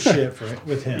food shit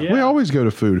with him. Yeah. we always go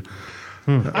to food.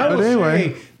 I will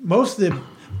anyway. say most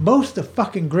of the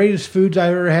fucking greatest foods I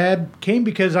ever had came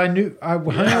because I hung out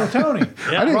with Tony.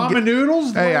 I didn't Ramen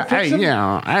noodles. Hey, wanna fix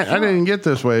them? I didn't get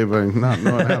this way, but not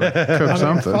knowing how to cook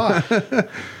something. Fuck.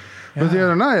 But the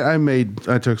other night,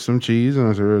 I took some cheese and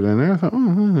I threw it in there. I thought,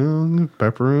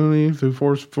 pepperoni, threw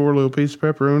four little pieces of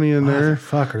pepperoni in there.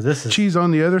 Fucker, this is Cheese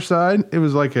on the other side. It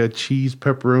was like a cheese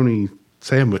pepperoni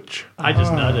sandwich. I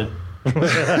just nutted.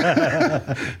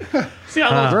 See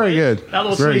how little Very switch- good. That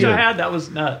little Very switch I good. had, that was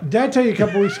nut. Did I tell you a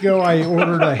couple weeks ago I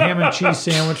ordered a ham and cheese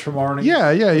sandwich from Arnie's?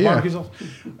 Yeah. Barbecue sauce.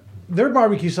 Their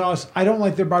barbecue sauce, I don't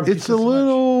like their barbecue It's sauce. a so much.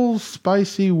 little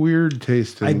spicy, weird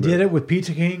tasting. I but- did it with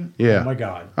Pizza King. Yeah. Oh my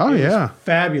God. Oh, It was yeah.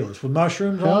 fabulous with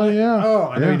mushrooms Hell on it. yeah. Oh,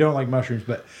 I know Yeah. you don't like mushrooms,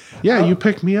 but Yeah, you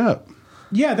picked me up.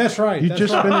 yeah, that's right. You that's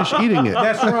just right. finished eating it.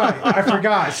 That's right. I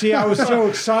forgot. See, I was so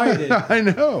excited. I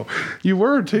know. You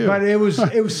were too. But it was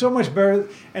so much better.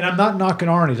 And I'm not knocking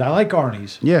Arnie's. I like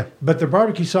Arnie's. Yeah. But their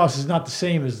barbecue sauce is not the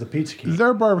same as the Pizza King.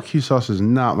 Their barbecue sauce is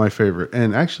not my favorite.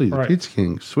 And actually, the Right. Pizza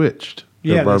King switched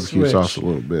Yeah, their they barbecue switched. sauce a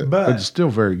little bit. But- But it's still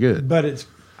very good. But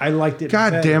I liked it.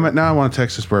 God better. damn it. Now I want a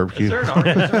Texas barbecue. Is there an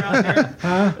Arnie's around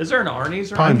here? Is there an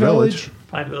Arnie's Pine around here? Village.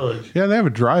 Pine Village. Yeah, they have a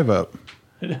drive up.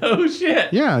 Oh,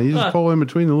 shit. Yeah, you just pull in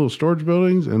between the little storage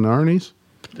buildings and Arnie's.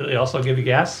 Do they also give you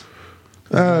gas?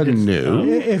 No.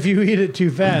 If you eat it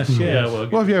too fast, Yeah, yeah. well,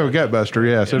 Well, if you have a gut buster,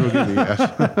 yes, it'll give you gas.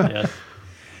 yeah.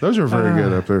 Those are very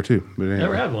good up there too. But anyway.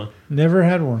 Never had one. Never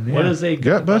had one. Yeah. What is a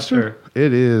Gut buster?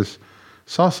 It is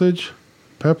sausage,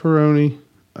 pepperoni,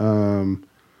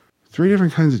 3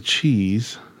 different kinds of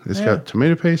cheese. It's Yeah. got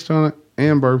tomato paste on it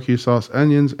and barbecue sauce,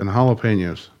 onions, and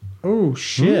jalapenos. Oh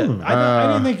shit! I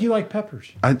didn't think you liked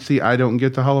peppers. I don't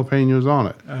get the jalapenos on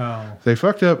it. Oh, They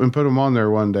fucked up and put them on there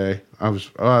one day. I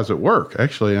was at work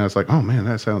actually, and I was like, "Oh man,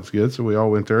 that sounds good." So we all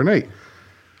went there and ate.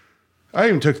 I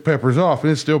even took the peppers off,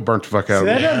 and it still burnt the fuck out so of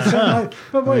that me. doesn't sound like.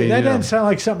 But wait, mean, that you know. doesn't sound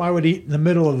like something I would eat in the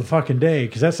middle of the fucking day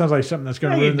because that sounds like something that's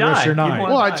going to Yeah, ruin you the rest of your die. You night.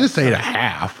 want- Well, I just ate a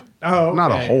half. Oh, okay. Not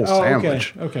a whole Oh,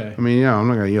 sandwich. Okay. I mean, yeah, I'm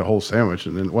not gonna eat a whole sandwich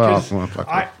and then. Well, 'Cause fuck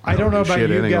I it. don't know do about shit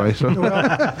you anyway. guys. So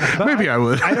Well, maybe I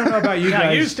would. I don't know about you Yeah,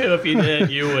 guys. used to. If you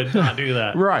did, you would not do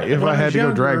that. Right. If When I I had was to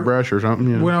go drag younger- brush or something,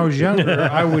 you know. When I was younger,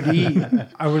 I would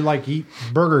eat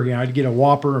Burger King. I'd get a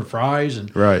Whopper and fries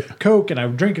and Right. Coke, and I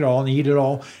would drink it all and eat it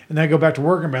all, and then I'd go back to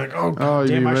work and be like, "Oh, Oh, God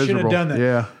damn, you I should have miserable. done that."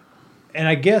 Yeah. And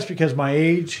I guess because my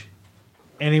age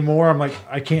anymore, I'm like,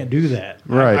 I can't do that.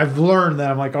 Right. I've learned that.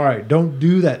 I'm like, all right, don't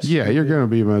do that. Yeah, you're gonna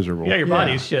be miserable. Yeah, your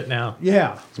body's shit now.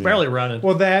 Yeah. It's barely running.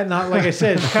 Well, that not like I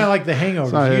said, it's kind of like the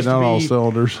hangover. I It hit used on all to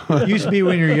cylinders. be, used to be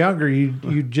when you're younger, you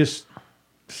just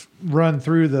run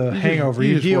through the hangover. you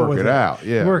You just deal work with it out.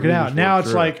 Yeah, work it you out. just Now work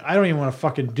it's through like I don't even want to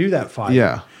fucking do that fight.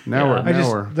 Yeah. Now Yeah. we're I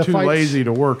just- we're the too fights- lazy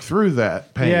to work through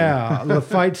that pain. Yeah, the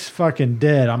fight's fucking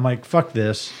dead. I'm like, fuck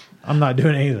this. I'm not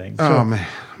doing anything. So, Oh man,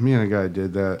 me and a guy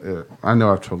did that. I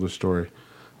know I've told this story.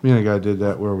 Me and a guy did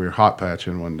that where we were hot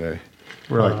patching one day.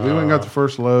 We're like, we went and got the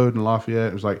first load in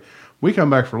Lafayette. It was like, we come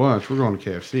back for lunch. We're going to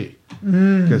KFC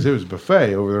because it was a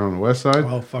buffet over there on the west side.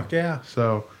 well, fuck yeah.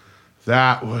 So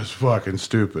that was fucking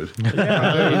stupid. It was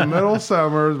the middle of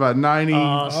summer, it was about 90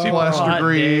 super plus hot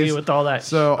degrees. day with all that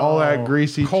So all that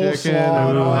greasy Coleslaw chicken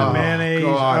and all that oh, mayonnaise.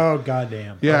 God. Oh,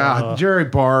 goddamn. Yeah, Jerry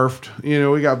barfed. You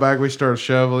know, we got back, we started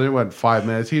shoveling. It wasn't 5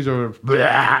 minutes. He's over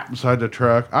beside the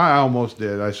truck. I almost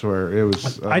did, I swear. It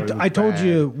was. It was I told bad.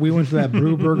 you we went to that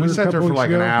Brew Burger. We sat there a couple for like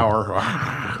weeks an ago. hour.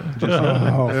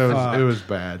 Oh, it was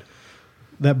bad.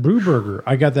 that Brew Burger.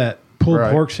 I got that pulled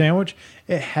Right. pork sandwich.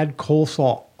 It had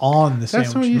coleslaw on the sandwich.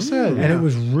 That's what you said. And it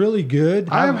was really good.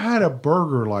 I've had a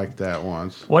burger like that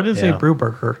once. What is Yeah. a brew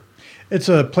burger? It's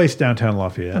a place downtown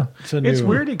Lafayette. It's, a It's new-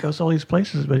 weird he goes all these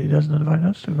places, but he doesn't invite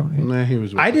us to go. Nah, he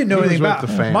was. With, I didn't know he was anything with about the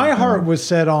family. My heart was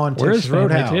set on We're Texas his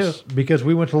family, Roadhouse because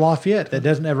we went to Lafayette. That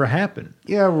doesn't ever happen.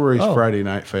 Yeah, we're his Oh. Friday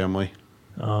night family.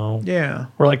 Oh, Yeah.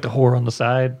 we're like the whore on the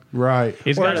side. Right.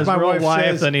 He's Or got as his my real wife wife,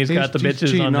 says, and he's got the He's bitches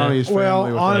cheating on his the. Well,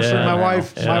 family with honestly, Yeah, my I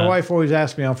wife, know. my Yeah. wife always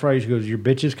asks me on Friday. She goes, "Your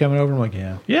bitches coming over?" I'm like,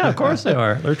 "Yeah." Yeah, of course they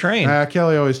are. They're trained.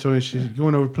 Kelly always told me she's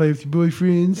going over to play with your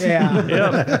boyfriends. Yeah.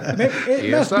 Yep. It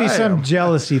Yes, must be I some am.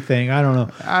 jealousy thing. I don't know.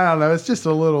 I don't know. It's just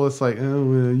a little. It's like, oh,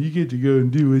 well, you get to go and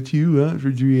do what you want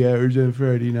for 3 hours on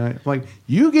Friday night. I'm like,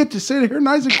 you get to sit here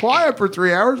nice and quiet for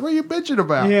 3 hours. What are you bitching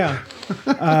about? Yeah.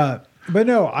 But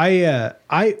no, I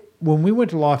when we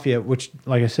went to Lafayette, which,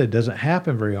 like I said, doesn't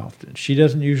happen very often. She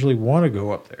doesn't usually want to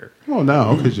go up there. Well,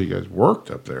 no, because you guys worked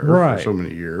up there Right. for so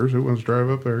many years. Who wants to drive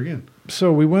up there again?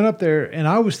 So we went up there, and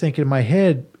I was thinking in my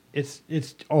head, it's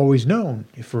always known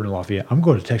if we're in Lafayette, I'm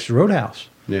going to Texas Roadhouse.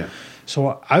 Yeah.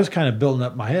 So I was kind of building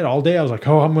up my head all day. I was like,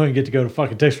 oh, I'm going to get to go to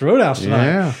fucking Texas Roadhouse tonight.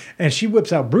 Yeah. And she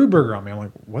whips out Brew Burger on me. I'm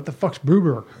like, what the fuck's Brew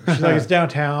Burger? She's like, it's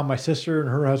downtown. My sister and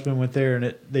her husband went there,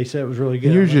 and they said it was really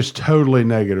good. You're I'm like, just totally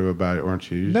negative about it,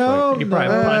 weren't you? You're just No, like, He probably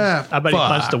no. punched. I bet he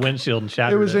punched the fuck. windshield and it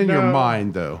shattered was in your No.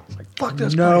 mind, though. Fuck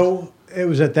this place. No, it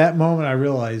was at that moment I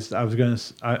realized I was going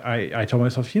to. I told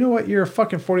myself, you know what? You're a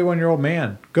fucking 41-year-old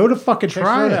man. Go to fucking Texas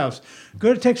Try it. Roadhouse.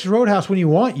 Go to Texas Roadhouse when you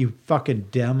want. You fucking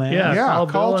dumbass. Yeah. Yeah, Call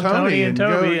Bill and Tony and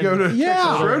Toby go to Yeah.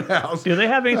 Texas Roadhouse. Do they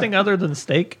have anything other than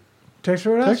steak? Texas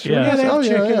Roadhouse. Yeah. Yeah, they have Oh, yeah,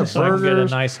 chicken. yeah. So I can get a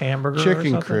Burgers, nice hamburger or chicken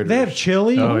something? critters. They have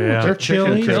chili. Oh, yeah. Their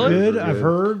chili is Chicken good. critters are I've good.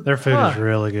 heard. Their food Huh. is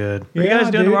really good. What are you guys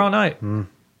doing dude. tomorrow night?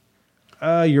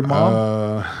 Your mom.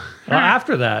 Well,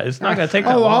 after that, it's not going to take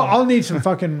that Oh, long. I'll need some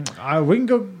fucking. We can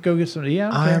go get some. Yeah.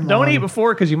 Okay. I'm Don't on, eat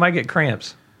before because you might get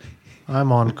cramps.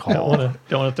 I'm on Don't call. want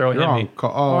to throw it You're in on me.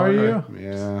 call. Oh, Are okay. you?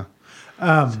 Yeah.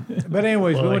 But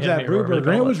anyways, Well, we went to yeah, that yeah, Brew whatever they Burger,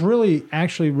 and it call was really,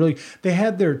 actually, really. They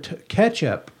had their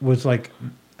ketchup was like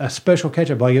a special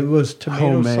ketchup, like it was tomato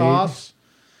Homemade. sauce.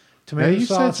 Yeah, Tomato you said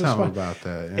sauce. and something spice. about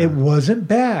that. Yeah. It wasn't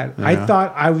bad. I Yeah.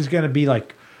 thought I was gonna be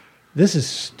like, this is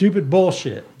stupid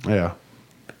bullshit. Yeah.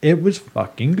 It was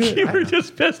fucking good. You were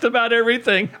just pissed about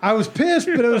everything. I was pissed,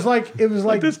 but it was like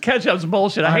Like this ketchup's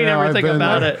bullshit. I hate know, I've everything been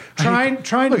about there. it.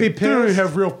 trying to be They don't even pissed.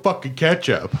 have real fucking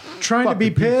ketchup. Trying to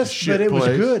be fucking piece of pissed, shit but it was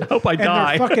place. good. Hope I And their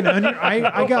die. fucking onion. I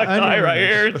got My onion guy right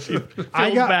rings. here. It feels I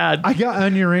got bad. I got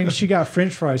onion rings. She got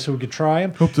French fries, so we could try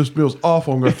them. Hope this meal's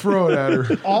awful. I'm gonna throw it at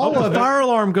her. All of The it. fire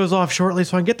alarm goes off shortly,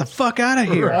 so I can get the fuck out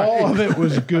of here. All of it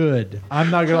was good. I'm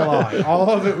not gonna lie.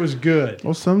 All of it was good.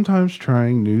 Well, sometimes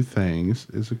trying new things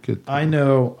is a good thing. I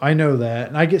know that,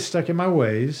 and I get stuck in my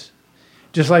ways.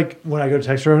 Just like when I go to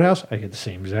Texas Roadhouse, I get the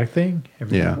same exact thing.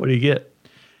 every Yeah. time. What do you get?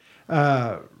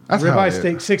 That's how Ribeye it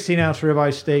steak, is. 16-ounce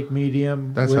ribeye steak,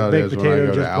 medium That's with how it baked is when I potato,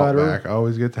 go to just butter. Outback. I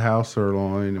always get the house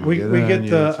sirloin. And We get get onions.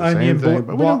 the It's same onion, thing,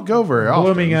 but we don't go very often.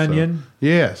 blooming so- onion,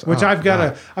 Yes, which Oh, I've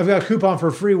got God. a coupon for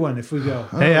a free one if we go.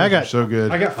 Hey, I got so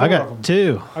good. I got four I of them. got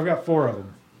two. I've got four of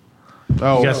them.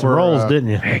 oh, You got some for, rolls, didn't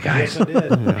you? Hey guys. Yes, I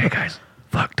did. Hey guys.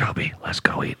 Fuck Toby. Let's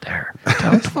go eat there.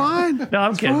 That's fine. No,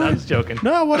 I'm kidding. I'm just joking.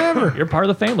 No, whatever. You're part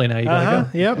of the family now. You gotta Uh-huh.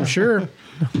 go. Yep, sure.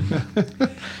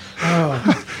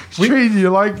 Treating you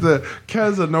like the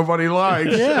cousin nobody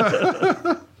likes.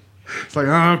 Yeah. It's like,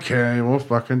 okay, we'll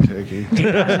fucking take you. Need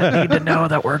to know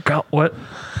that we're what?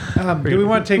 Do we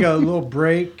want to take a little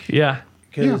break? Yeah.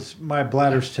 Because my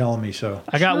bladder's telling me so.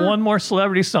 I got one more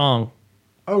celebrity song.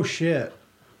 Oh shit!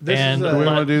 This And is Do we a,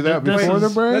 want to do that This before is- the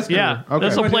break? let's go. Yeah. Okay.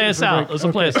 This will Wait, play wait us for out. break. This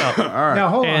will play us out. now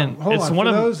hold And on. Hold it's on. one For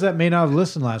of- those that may not have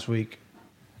listened last week,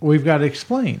 we've got to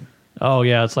explain Oh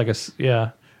yeah, it's like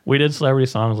yeah. We did celebrity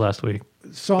songs last week.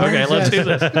 songs. Okay, let's do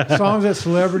this. Songs that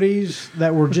celebrities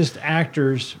that were just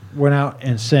actors went out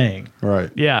and sang. Right.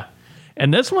 Yeah.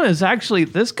 And this one is actually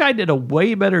this guy did a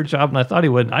way better job than I thought he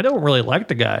would. I don't really like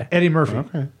the guy. Eddie Murphy.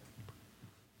 Okay.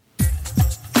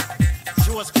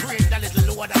 She was created a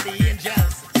little lower than the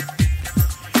angels.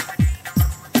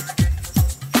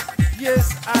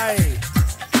 Yes, I.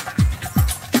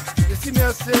 You see me,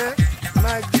 I say,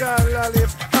 my girl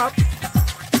lollipop.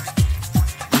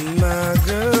 My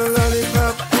girl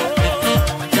lollipop.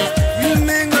 You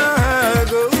make my heart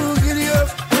go giddy up.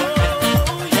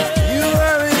 You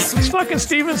are a It's sweet. fucking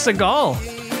Steven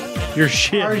Seagal. You're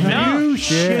shit. Are No. you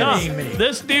shitting No, me?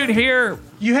 this dude here,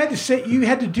 You had to say. You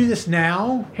had to do this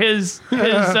now. his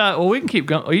well, we can keep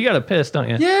going. Oh, you got to piss, don't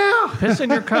you? Yeah. Piss in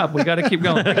your cup. We got to keep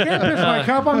going. Can't piss my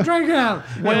cup. I'm drinking out.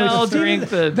 Well, drink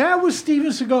the- That was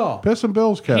Steven Seagal. Piss and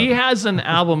Bill's cup. He has an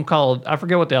album called I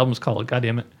forget what the album's called. God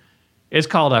damn it, it's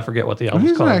called I forget what the album's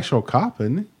He's an called. actual cop,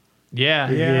 isn't he? Yeah,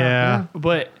 Yeah.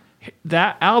 But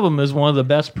that album is one of the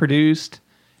best produced,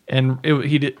 and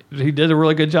he did a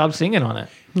really good job singing on it.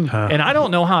 And I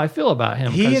don't know how I feel about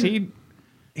him He because and- he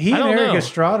He I and don't Eric know.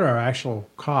 Estrada are actual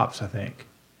cops. I think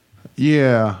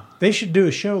Yeah. they should do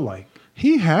a show like.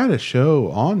 He had a show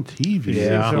on TV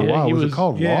Yeah. for a Yeah, while. he Was was- it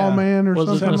called yeah. Lawman or Was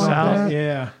it something in the like South? that?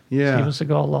 Yeah. Yeah. Steven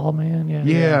Seagal, Lawman, yeah.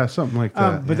 Yeah, something like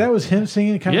that. But that was him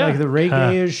singing kind of Yeah. like the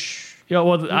reggae-ish. Yeah,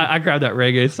 well, I grabbed that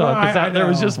reggae song Well, because I there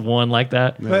was know. just one like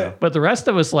that. But- But the rest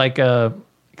of us like kind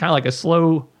of like a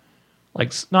slow,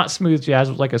 like not smooth jazz,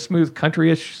 but like a smooth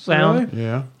country-ish sound. Really?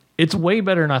 yeah. It's way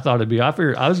better than I thought it'd be. I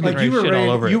figured I was getting Like you ready to were shit all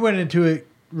ready, over you it. went into it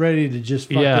ready to just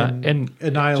fucking Yeah, and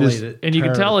annihilate just- it. And you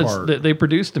can tear it tell it's apart. that they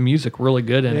produced the music really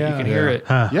good in it. Yeah. You can hear it.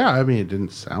 Yeah, I mean, it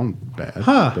didn't sound bad.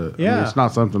 Huh, But, I mean, yeah. it's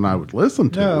not something I would listen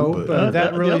to. No, but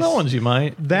that the really other ones you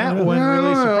might. that one really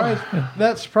Yeah. surprised.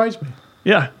 That surprised me.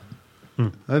 Yeah. I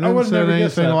didn't would've say never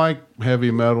guessed anything that. like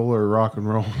heavy metal or rock and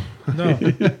roll. No.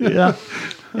 Yeah.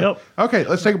 Yep. Okay,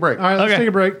 let's take a break. All right, let's Okay. take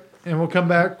a break, and we'll come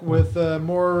back with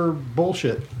more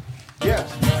bullshit.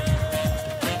 Yes.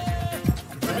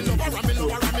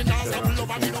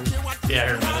 Yeah,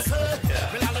 here in a minute.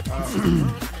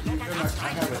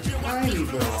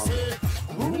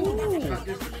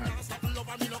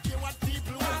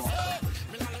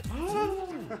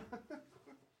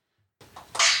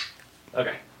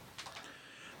 Okay.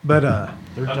 But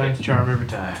Third time's charm every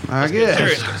time. I guess.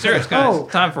 Serious guys. Oh.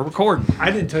 Time for recording.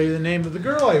 I didn't tell you the name of the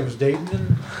girl I was dating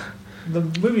in the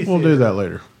movie theater. We'll do that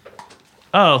later.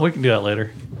 Oh, we can do that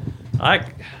later.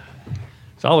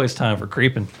 It's always time for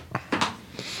creeping.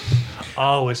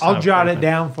 Always. I'll time jot for it creeping.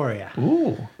 down for you.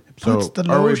 Ooh. So,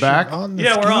 are we back?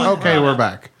 Yeah, we're on. Okay, we're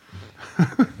back.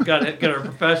 Got to get our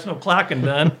professional clacking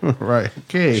done. Right.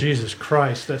 Okay. Jesus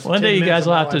Christ. That's One 10 day you minutes guys of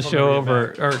will my have to life on show the way over,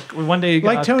 back. or one day you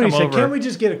guys Like Tony come said, over. can't we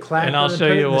just get a clacker and I'll and show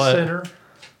put it you in the what- center?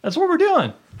 That's what we're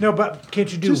doing. No, but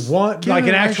can't you do Just one, get like an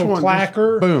an actual actual one, just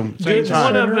clacker? boom, Do same it in the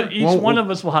time. center? Each Won't- one of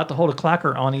us will have to hold a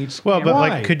clacker on each. Well, but Why?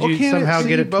 like, could Well, you can't it somehow see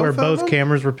get it to where both of both them?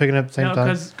 cameras were picking up at the same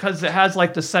time? because it has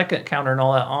like the second counter and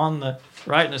all that on the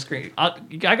right in the screen. I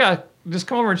got just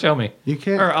come over and show me. You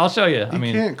can't- Or I'll show you. You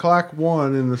can't clack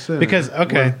one in the center. Because,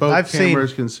 okay, where both I've seen-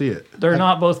 cameras can see it. They're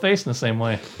not both facing the same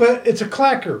way. But it's a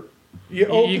clacker. You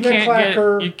open the can't get-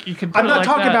 clacker. you can put I'm it not like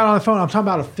talking that. about on the phone. I'm talking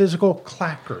about a physical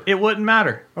clacker. It wouldn't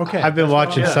matter. Okay. I've been that's what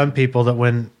watching I'm- some people that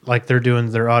when like they're doing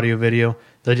their audio video,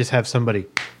 they just have somebody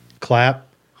clap,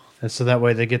 and so that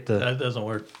way they get the. That doesn't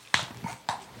work.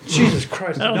 Jesus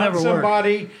Christ. That'll Did not never work.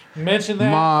 somebody mention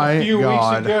that My a few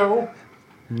God. weeks ago?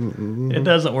 It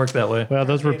doesn't work that way. Well,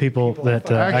 those were people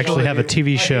that Actually- actually have a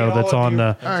TV show all that's of on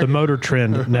you. the Motor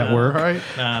Trend Network. Right?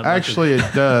 Nah, but Actually,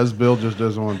 it does. Bill just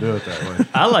doesn't want to do it that way.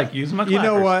 I like using my. You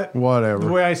know clappers. what? The Whatever.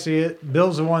 way I see it,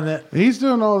 Bill's the one that He's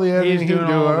doing all the editing. he's He doing can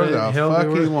do all of whatever it. the He'll fuck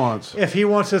do he it. wants. If he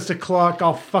wants us to cluck,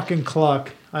 I'll fucking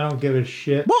cluck. I don't give a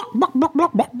shit.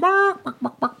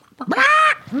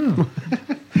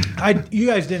 You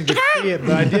guys didn't get to see it,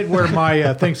 but I did wear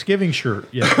my Thanksgiving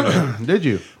shirt yesterday. Did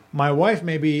you? My wife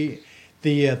made me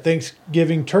the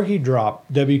Thanksgiving turkey drop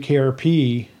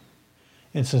WKRP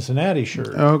in Cincinnati shirt.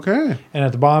 Okay. And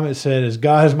at the bottom it said, "As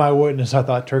God is my witness, I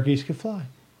thought turkeys could fly."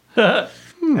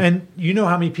 And you know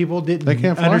how many people They didn't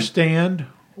can't fly? understand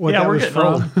what Yeah, that we're was getting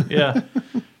from? old. Yeah.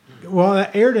 Well,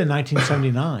 that aired in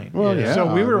 1979. Well, yeah,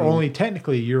 So we were I mean, only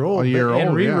technically a year old. a year but in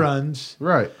old, yeah. reruns.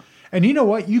 Right. And you know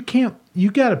what? You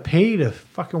got to pay to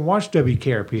fucking watch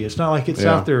WKRP. It's not like it's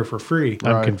Yeah. out there for free.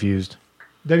 I'm Right. confused.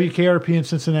 WKRP in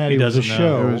Cincinnati He was a doesn't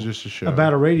know. show. It was just a show.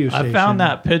 about a radio station. I found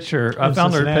that picture. I in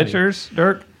found their Cincinnati. pictures,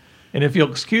 Dirk. And if you'll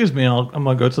excuse me, I'm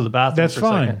going to go to the bathroom. That's for a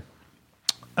fine. second.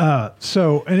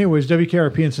 So, anyways,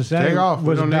 WKRP in Cincinnati Take off. We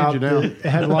was don't need about you now. it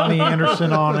had Lonnie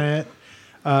Anderson on it.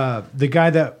 The guy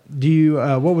that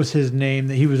what was his name?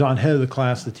 That he was on head of the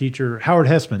class, the teacher Howard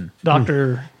Hessman,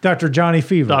 Dr. Johnny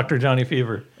Fever, Dr. Johnny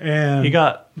Fever. and He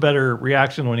got better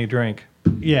reaction when he drank.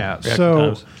 yeah. Reaction So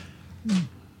times.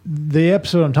 the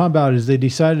episode I'm talking about is they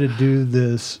decided to do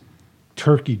this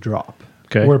turkey drop,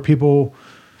 Okay. where people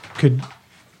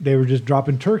they were just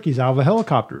dropping turkeys out of a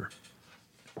helicopter.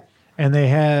 And they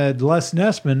had Les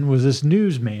Nessman was this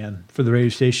newsman for the radio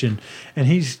station, and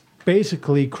he's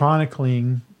basically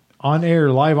chronicling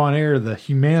live on air, the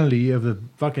humanity of the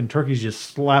fucking turkeys just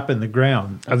slapping the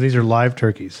ground. Oh, these are live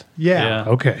turkeys. Yeah.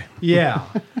 Okay. Yeah.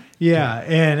 Yeah.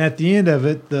 And at the end of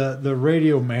it, the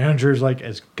radio manager's like,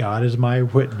 "As God is my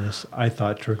witness, I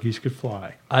thought turkeys could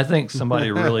fly." I think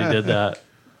somebody really did that.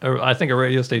 Or I think a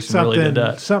radio station really did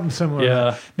that. Something similar.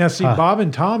 Yeah. Now, see, Bob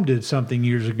and Tom did something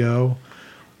years ago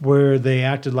where they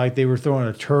acted like they were throwing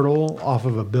a turtle off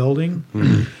of a building.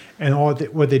 And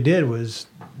what they did was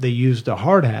they used a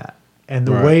hard hat. And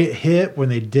the Right. way it hit when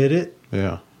they did it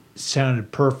Yeah.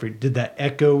 sounded perfect. Did that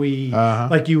echoey, Uh-huh.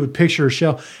 like you would picture a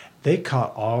shell. They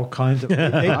caught all kinds of.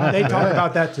 They talk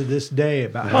about that to this day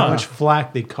about how much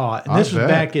flack they caught. And I this was bet.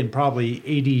 back in probably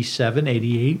 87,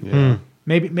 88. Yeah.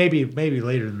 Maybe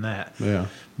later than that. Yeah.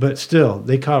 But still,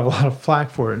 they caught a lot of flack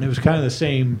for it, and it was kind of the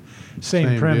same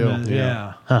Same premise. deal,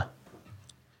 Yeah. yeah.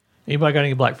 Anybody got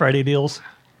any Black Friday deals?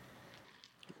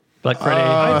 Black Friday.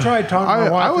 I tried talking to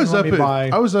my wife. I was and let up me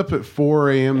buy. at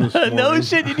 4 a.m. this morning. no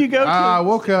shit, did you go to? I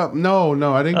woke up. No,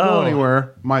 I didn't go Oh.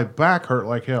 anywhere. My back hurt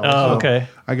like hell. Oh, okay.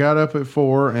 I got up at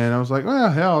 4 and I was like,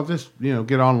 well, hell, I'll just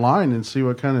get online and see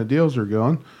what kind of deals are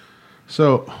going.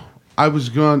 So I was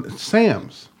going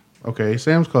Sam's. Okay,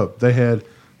 Sam's Club. They had a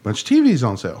bunch of TVs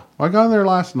on sale. Well, I got in there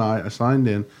last night. I signed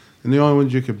in, and the only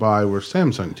ones you could buy were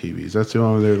Samsung TVs. That's the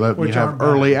only one they let me Which have aren't bad.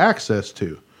 early access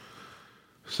to.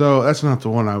 So that's not the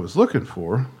one I was looking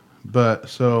for. But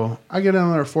so I get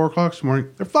in there at 4 o'clock this morning.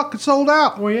 They're fucking sold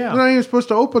out. Well, yeah. They're not even supposed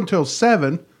to open until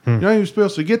 7. You're not even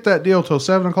supposed to get that deal till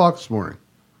 7 o'clock this morning.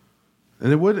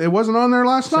 And it wasn't on there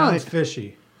last Sounds night.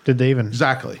 fishy. Did they even?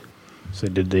 Exactly. So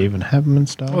did they even have them in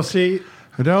stock? Well, see,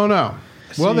 I don't know.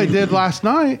 Well, they did last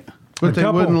night, but they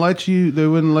couple. wouldn't let you. They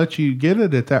wouldn't let you get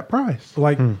it at that price.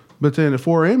 like But then at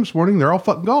 4 a.m. this morning, they're all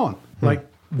fucking gone. like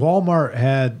Walmart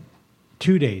had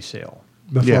 2-day sale.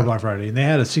 before Yeah. Black Friday, and they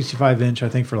had a 65-inch, I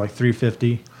think, for like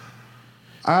 $350.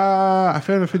 I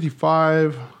found a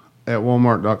 55 at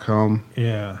Walmart.com,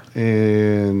 Yeah.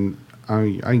 and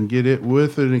I can get it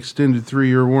with an extended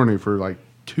 3-year warranty for like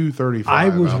 $235. I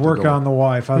was out the working door. on the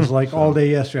wife. I was like all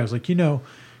day yesterday. I was like,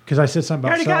 because I said something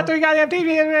about selling. goddamn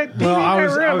TV. Well,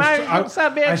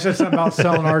 I said something about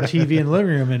selling our TV in the living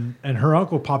room, and her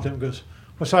uncle popped in and goes,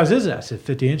 "What size is it?" I said,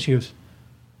 50-inch. He goes,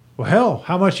 "Well, hell,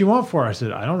 how much you want for it?" I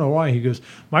said, "I don't know why." He goes,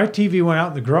 "My TV went out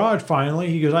in the garage finally."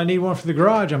 He goes, "I need one for the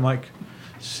garage." I'm like,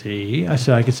 "See," I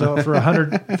said, "I could sell it for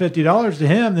 $150 to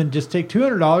him, then just take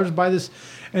 $200 and buy this."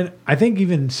 And I think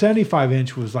even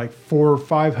 75-inch was like $400 or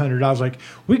 $500. I was like,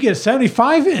 "We get a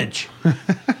 75-inch."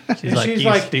 She's like,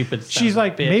 "You stupid son she's of a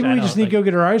like, bitch." "Maybe I we know, just need to go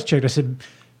get our eyes checked." I said,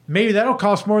 "Maybe that'll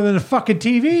cost more than a fucking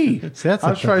TV See, that's I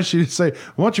the was trying to say,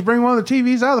 why don't you bring one of the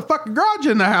TVs out of the fucking garage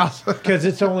in the house? because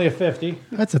it's only a 50."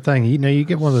 That's the thing. You know, you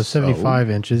get one of those 75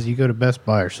 inches, you go to Best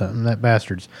Buy or something, that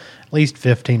bastard's at least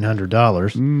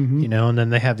 $1,500, you know, and then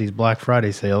they have these Black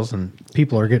Friday sales, and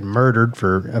people are getting murdered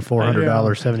for a $400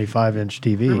 75-inch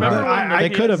TV. Remember when They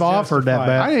could have offered that justified.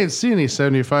 back. I didn't see any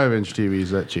 75-inch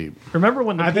TVs that cheap. Remember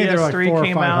when the I think they're like $400 PS3 or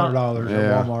came out? $500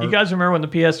 Yeah. at Walmart. You guys remember when the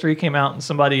PS3 came out and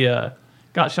somebody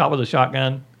got shot with a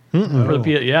shotgun for the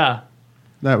PS? Yeah.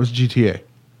 That was GTA.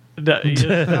 That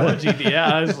was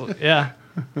GTA. Yeah.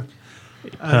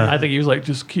 I think he was like,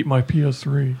 "Just keep my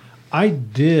PS3." I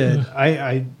did.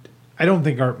 I don't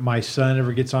think my son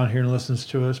ever gets on here and listens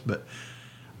to us, but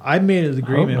I made an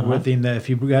agreement not. with him that if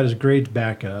he got his grades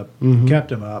back up,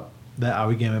 kept him up, that I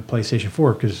would give him a PlayStation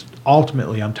 4 because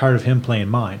ultimately I'm tired of him playing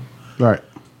mine. Right.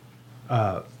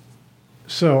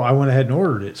 So I went ahead and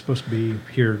ordered it. It's supposed to be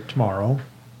here tomorrow.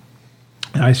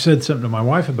 And I said something to my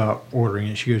wife about ordering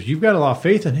it. She goes, "You've got a lot of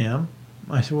faith in him."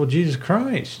 I said, "Well, Jesus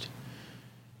Christ.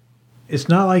 It's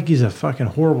not like he's a fucking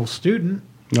horrible student."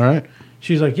 All right.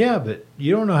 She's like, "Yeah, but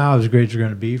you don't know how his grades are going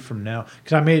to be from now."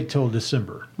 Because I made it till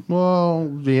December. Well,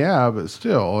 yeah, but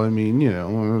still, I mean, you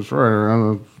know, it's right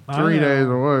around the 3 know. days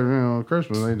away, you know,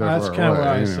 Christmas. Ain't that That's far kind of what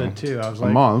away, I you said know. too. I was A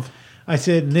like, month. I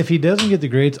said, and if he doesn't get the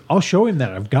grades, I'll show him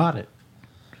that I've got it.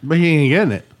 But he ain't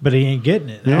getting it. But he ain't getting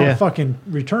it. And Yeah. I'll fucking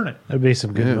return it. That'd be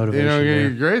some good You motivation. know, get there.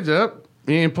 your grades up.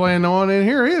 He ain't playing no one in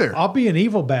here either. I'll be an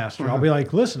evil bastard. I'll be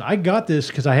like, "Listen, I got this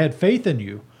because I had faith in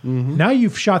you. Now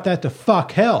you've shot that to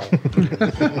fuck hell.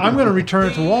 I'm going to return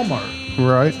it to Walmart."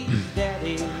 Right.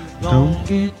 Don't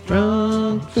get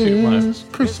drunk This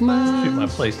Christmas. Shoot my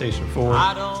PlayStation 4.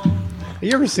 Have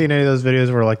you ever seen any of those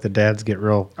videos where like the dads get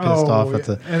real pissed off at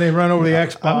the and they run over the Oh,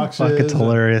 Xboxes. fuck, it's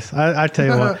hilarious. I tell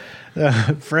you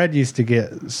what, Fred used to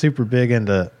get super big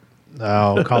into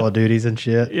Call of Duties and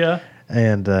shit. Yeah.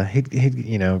 And he'd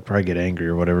you know, probably get angry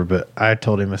or whatever. But I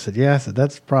told him, I said, "Yeah, I said,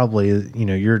 that's probably, you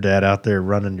know, your dad out there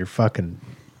running your fucking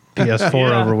PS4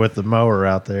 Yeah. over with the mower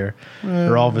out there,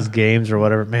 or all of his games or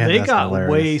whatever." Man, They that's got hilarious.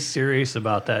 way serious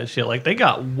about that shit. Like they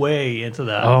got way into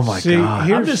that. Oh my See, god!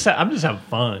 here- I'm just having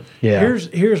fun. Yeah,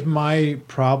 Here's my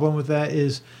problem with that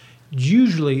is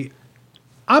usually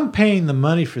I'm paying the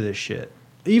money for this shit.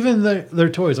 Even their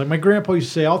toys. Like my grandpa used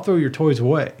to say, "I'll throw your toys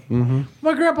away." Mm-hmm.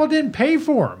 My grandpa didn't pay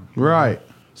for them. Right.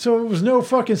 So it was no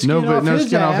fucking skin off No his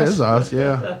skin off ass. his ass.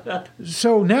 Yeah.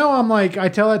 So now I'm like, I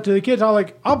tell that to the kids.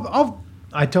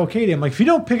 I tell Katie, I'm like, if you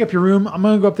don't pick up your room, I'm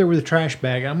going to go up there with a trash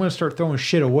bag and I'm going to start throwing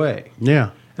shit away.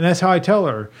 Yeah. And that's how I tell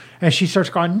her. And she starts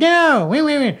going, "No,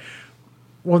 wait.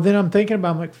 Well, then I'm thinking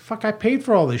about, I'm like, fuck, I paid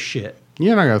for all this shit.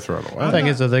 You're not gonna throw it away. the thing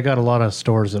is that they got a lot of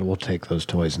stores that will take those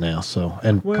toys now, so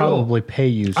and Well, probably pay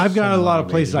you. I've got a some lot of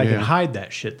money, places I yeah. can hide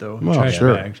that shit, though. Well, trash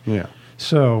sure. bags. Yeah.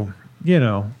 So, you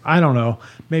know, I don't know.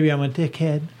 Maybe I'm a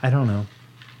dickhead. I don't know.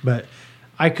 But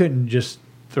I couldn't just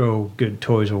throw good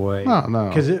toys away. No.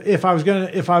 Because if I was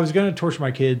gonna torture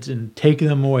my kids and take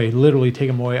them away, literally take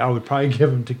them away, I would probably give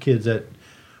them to kids that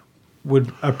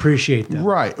would appreciate them.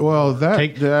 Right. Well,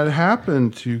 that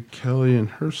happened to Kelly and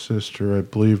her sister, I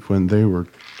believe, when they were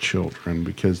children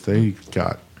because they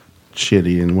got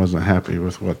shitty and wasn't happy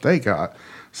with what they got.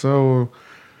 So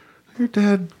your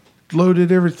dad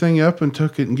loaded everything up and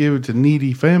took it and gave it to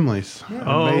needy families. And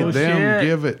Oh, made them shit.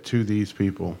 give it to these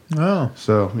people. Oh.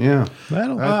 So, yeah.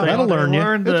 That'll learn you.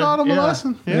 It taught them a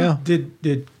lesson. Yeah.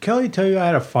 Did Kelly tell you I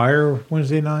had a fire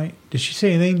Wednesday night? Did she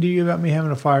say anything to you about me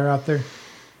having a fire out there?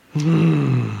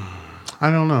 I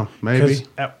don't know. Maybe. Because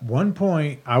at one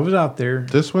point I was out there.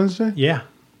 This Wednesday? Yeah.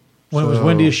 When it was So-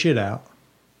 windy as shit out.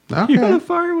 Okay. You had a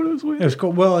fire when it was It windy. was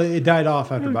cold. Well, it died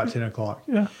off after about 10 o'clock.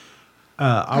 Yeah.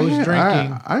 I was Yeah,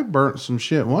 drinking. I burnt some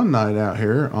shit one night out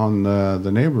here on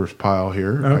the neighbor's pile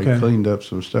here. Okay. I cleaned up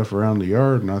some stuff around the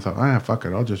yard, and I thought, fuck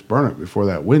it, I'll just burn it before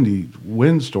that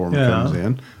windstorm Yeah. comes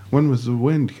in. When was the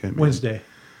wind coming? Wednesday.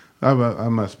 I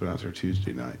must have been out there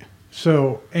Tuesday night.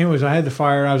 So, anyways, I had the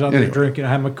fire. I was out there Anyway. drinking. I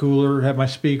had my cooler, had my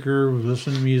speaker, was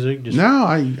listening to music, just No,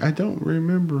 I don't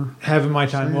remember. having my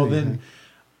time. Well, then anything.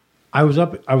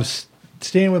 I was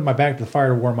standing with my back to the fire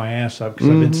to warm my ass up because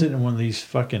I've been sitting in one of these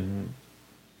fucking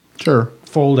Sure.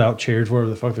 fold-out chairs, whatever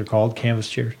the fuck they're called, canvas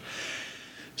chairs.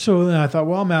 So then I thought,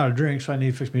 well, I'm out of drinks, so I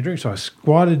need to fix me a drink. So I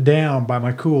squatted down by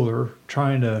my cooler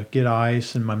trying to get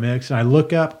ice in my mix, and I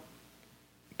look up.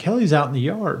 Kelly's out in the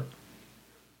yard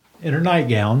in her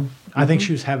nightgown. I think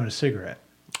she was having a cigarette.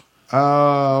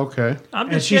 Okay. I'm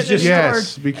And just she's getting just-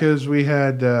 Yes, because we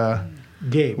had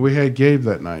Gabe. Gabe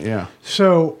that night. Yeah.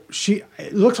 So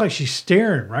it looks like she's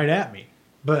staring right at me,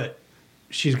 but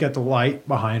she's got the light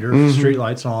behind her, street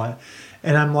lights and all that.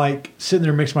 And I'm like sitting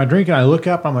there mixing my drink, and I look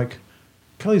up, I'm like,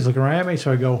 Kelly's looking right at me.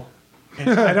 So I go, and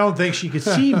I don't think she could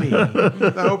see me.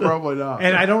 No, probably not.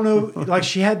 And I don't know, like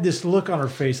she had this look on her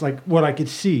face, like what I could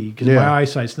see, because Yeah. my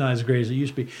eyesight's not as great as it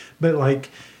used to be. But like,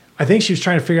 I think she was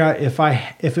trying to figure out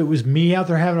if it was me out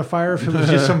there having a fire, if it was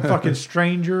just some fucking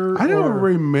stranger. I don't or-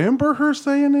 remember her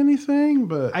saying anything,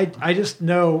 but I just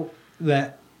know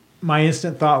that my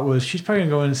instant thought was she's probably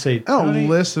gonna go in and say, I don't "Tony,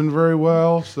 listen very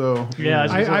well, so Yeah,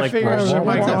 it's I- just I like, figured "Whoa, I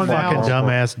might whoa, go whoa, on whoa." the Fucking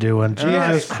dumbass doing.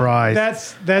 Jesus Christ.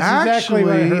 That's exactly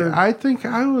what I actually, heard. I think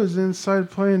I was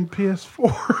inside playing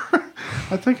PS4.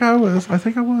 I think I was.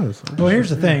 Well,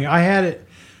 here's the thing. I had it.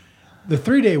 The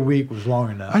 3-day week was long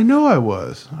enough. I know I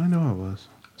was.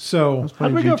 So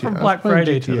How'd we go from Black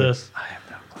Friday to this?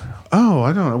 Oh,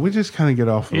 I don't know. We just kind of get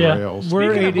off the Yeah. rails.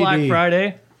 We're Speaking of Black ADD.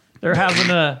 Friday, they're having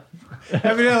a.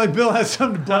 evidently Bill has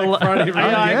something to Black Friday.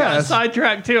 Yeah, I got guess.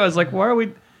 sidetracked too. I was like, why are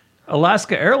we?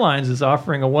 Alaska Airlines is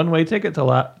offering a one-way ticket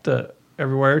to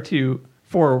everywhere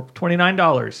for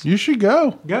 $29. You should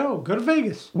go. Go to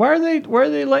Vegas. Why are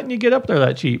they letting you get up there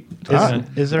that cheap?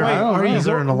 Is there Wait, are you is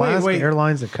there an go- wait, Alaska wait.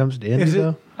 Airlines that comes to Indy Is it-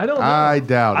 though? I don't know. I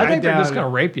doubt I it. think they're doubt just it. going to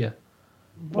rape you.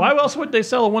 Why else would they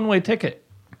sell a one-way ticket?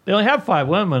 They only have 5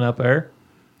 women up there.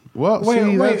 Well, Wait,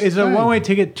 see, that's is it the a thing. one-way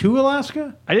ticket to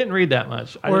Alaska, I didn't read that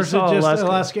much. I or just is it saw just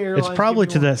Alaska Airlines? It's probably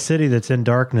to keep going? that city that's in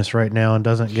darkness right now and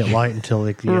doesn't get light until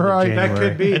like the end Right, of that January. That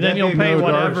could be. And then you'll pay no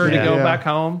whatever dark, to go yeah. back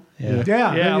home. Yeah.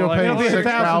 Yeah, Yeah, You'll like, pay it'll be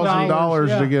 $6,000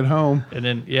 yeah. to get home. And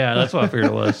then, yeah, that's what I figured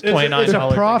it was. $29. It's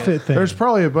a profit ticket. thing. There's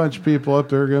probably a bunch of people up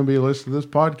there going to be listening to this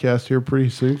podcast here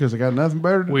pretty soon because they got nothing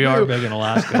better to do. We are big in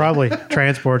Alaska. Probably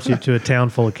transports you to a town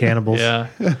full of cannibals. Yeah.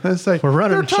 It's like, We're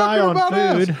running "They're shy talking on about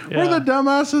us. food." We're Yeah. the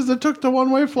dumbasses that took the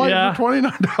one-way flight Yeah. for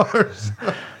 $29.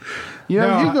 You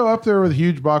know, No, you go up there with a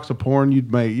huge box of porn,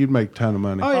 you'd make a ton of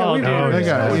money. Oh yeah, Oh, we dude. did. They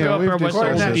got- Let's you know, go up we've there with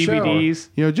discussed some that show. DVDs.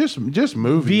 You know, just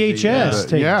movies. VHS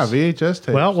tapes. Yeah, VHS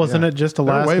tapes. Well, wasn't yeah. it just They're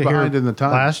Alaska way here behind in the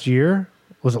time. last year?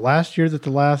 Was it last year that the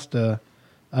last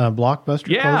Blockbuster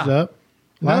Yeah. closed up?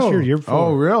 Last No. year, year before.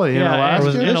 Oh, really? In Yeah, Alaska?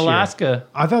 in this year? Alaska.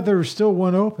 I thought there was still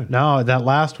one open. No, that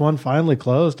last one finally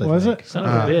closed. I Was think. it? Son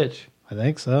of a bitch. I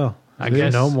think so. I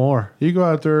guess. no more. You go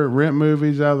out there, rent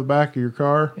movies out of the back of your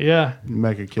car, Yeah. and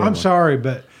make a killing. I'm sorry,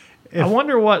 but I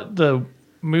wonder what the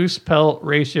moose pelt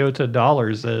ratio to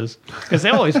dollars is. Because they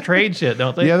always trade shit,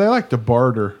 don't they? Yeah, they like to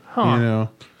barter. Huh. You know.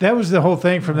 that was the whole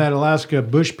thing from that Alaska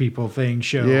Bush People thing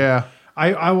show. Yeah.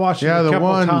 I watched it Yeah, a the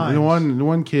couple times.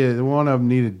 one kid, one of them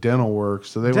needed dental work,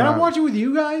 so they Did went I out- watch it with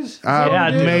you guys? Is that what Yeah,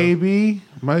 we did? maybe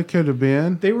might could have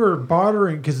been. They were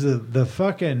bartering because the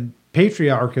fucking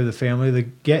patriarch of the family, the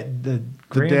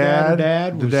granddad,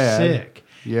 dad- was the dad. sick.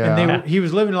 Yeah. And he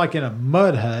was living like in a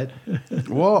mud hut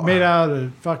Well, made out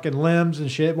of fucking limbs and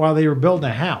shit while they were building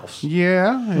a house.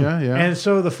 yeah. And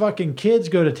so the fucking kids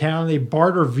go to town and they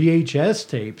barter VHS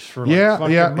tapes for like yeah,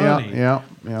 fucking yeah, money. yeah.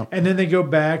 And then they go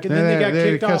back and then they got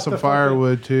kicked cut off some the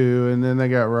firewood too, and then they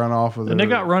got run off of. And they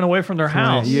got run away from their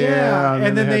house. Yeah,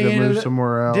 and then they had to ended move up-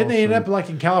 somewhere else. Didn't they end and- up like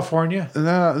in California?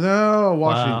 No,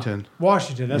 Washington.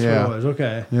 Washington, that's Yeah. what it was.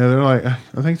 Okay. Yeah, they're like,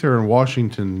 I think they're in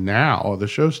Washington now. The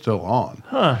show's still on,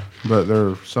 but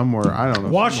they're somewhere. I don't know.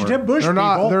 Washington somewhere. Bush They're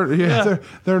not. people.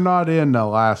 They're not in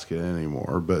Alaska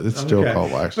anymore, but it's still Okay.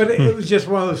 called Alaska. But it was just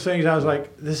one of those things I was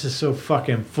like, this is so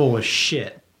fucking full of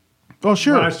shit. Oh,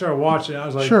 sure, When I started watching it, I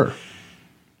was like, sure.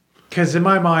 Because in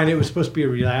my mind, it was supposed to be a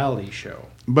reality show.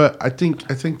 But I think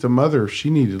the mother, she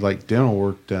needed like dental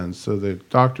work done, so the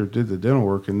doctor did the dental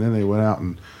work, and then they went out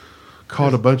and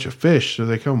caught a bunch of fish. So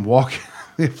they come walking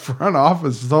in the front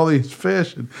office with all these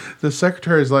fish, and the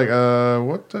secretary's like,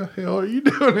 "What the hell are you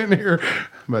doing in here?"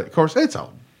 But of course, it's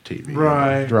all TV,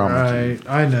 drama. TV.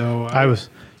 I know. I was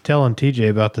telling TJ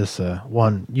about this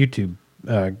one YouTube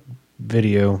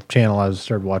video channel I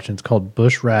started watching. It's called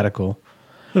Bush Radical,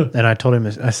 And I told him,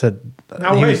 I said,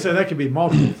 Now, he wait a was- second, that could be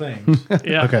multiple things.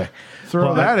 Yeah. okay.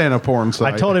 Throw that in a porn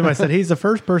site. I told him, I said, he's the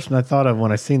first person I thought of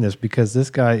when I seen this because this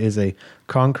guy is a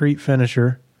concrete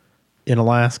finisher in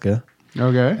Alaska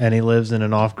Okay. and he lives in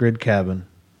an off-grid cabin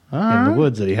in the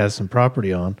woods that he has some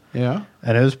property on. Yeah.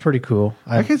 And it was pretty cool.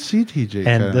 I could see TJ.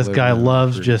 and kinda this living guy in a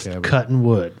loves concrete just cabin. cutting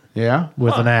wood Yeah.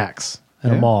 with an axe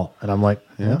and a Yeah. maul. And I'm like,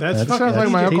 yeah, That's fucking sounds like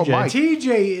my TJ. Uncle Mike.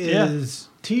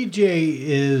 TJ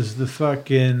is the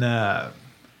fucking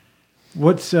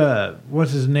what's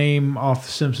his name off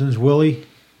The Simpsons? Willie,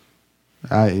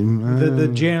 the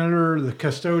janitor, the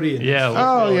custodian. Yeah.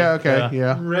 Oh yeah. Okay.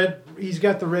 Yeah. Red. He's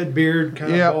got the red beard,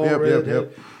 kind Yep, of bald yep, red yep, head.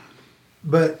 yep.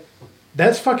 But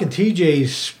that's fucking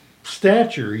TJ's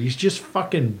stature. He's just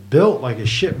fucking built like a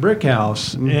shit brick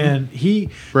house, and he.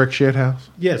 Brick shit house.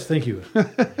 Yes, thank you.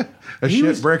 A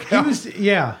shit brick house.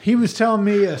 He was telling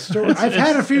me a story. I've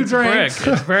had a few It's drinks.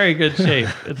 brick. It's very good shape.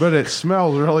 It's, But it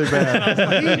smells really bad.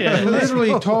 He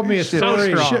literally told me a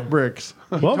story. strong. Shit bricks.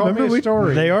 well, told me remember a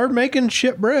story. they are making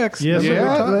shit bricks. Yes,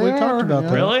 Remember Yeah, we they talked are, about yeah.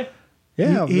 that. really?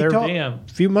 Yeah, He they're- told- Damn. a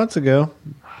few months ago.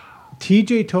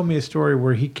 TJ told me a story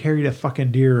where he carried a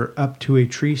fucking deer up to a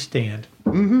tree stand.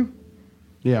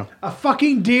 Yeah. A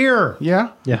fucking deer Yeah.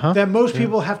 Yeah, huh? that most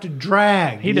people have to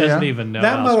drag. He doesn't Yeah. even know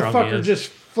that how strong he motherfucker is. just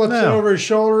flips it No. over his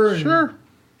shoulder. And, Sure.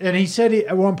 And he said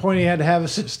at one point he had to have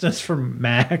assistance from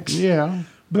Max. Yeah.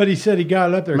 But he said he got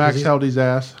it up there. 'cause Max he's- held his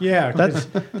ass. Yeah. That's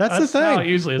the That's how thing. it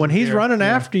usually is When with he's deer. running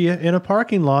after you in a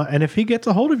parking lot, and if he gets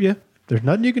a hold of you, there's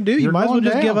nothing you can do. You You're might as well going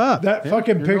just down. give up. that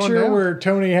fucking you're going picture down. where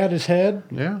Tony had his head,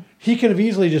 Yeah. he could have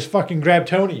easily just fucking grabbed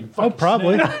Tony. And Oh, fucking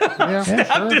probably.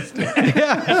 Yeah.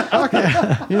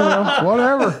 You know,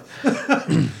 whatever.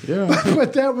 Yeah.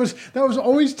 but that was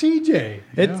always TJ.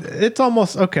 It's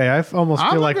almost okay. I almost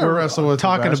I'm feel not like gonna we're wrestle with the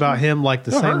talking bastard. about him like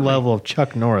the He'll hurt same me. level of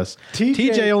Chuck Norris. TJ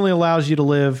TJ only allows you to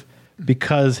live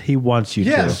because he wants you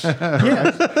Yes. to.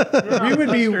 yes.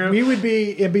 we would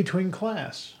be in between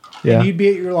class. Yeah. And you'd be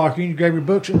at your locker and you'd grab your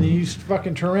books and then you'd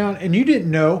fucking turn around and you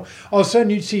didn't know. All of a sudden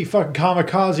you'd see fucking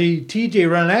kamikaze TJ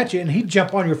running at you and he'd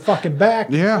jump on your fucking back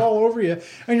and Yeah. fall over you.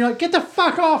 And you're like, get the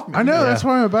fuck off me. I know. That's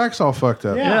why my back's all fucked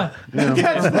up. Yeah. You know,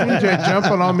 TJ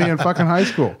jumping on me in fucking high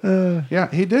school. Yeah,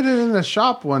 he did it in the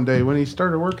shop one day when he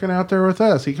started working out there with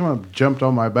us. He come up, jumped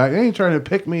on my back, and he trying to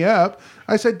pick me up.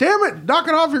 I said, "Damn it, knock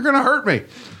it off! You're gonna hurt me."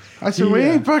 I said, "We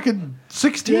Yeah. ain't fucking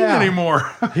 16 Yeah. anymore."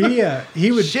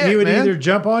 He would Shit, man. either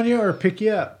jump on you or pick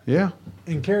you up Yeah,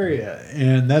 and carry you.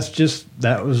 And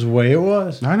that was the way it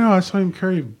was. I know. I saw him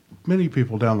carry many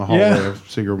people down the hallway Yeah. of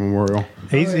Seeger Memorial.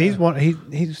 He's one. He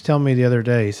was telling me the other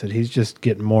day. He said he's just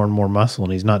getting more and more muscle,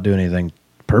 and he's not doing anything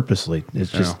purposely.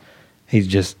 It's just he's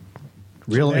just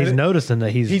real. He's noticing that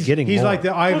he's getting. He's more. like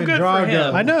the Ivan good for Drago.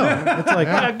 him. I know. It's like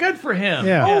Yeah, good for him.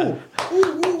 yeah.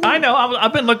 I know.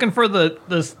 I've been looking for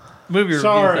this movie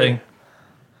Sorry. review thing.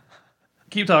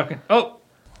 Keep talking. Oh,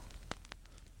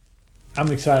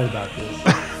 I'm excited about this.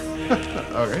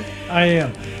 Okay. I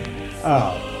am.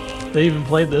 they even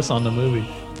played this on the movie.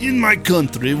 In my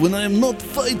country, when I am not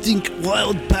fighting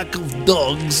wild pack of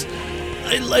dogs,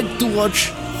 I like to watch,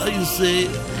 how you say,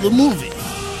 the movie.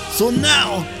 So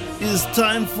now is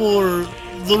time for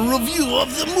the review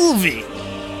of the movie.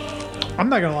 I'm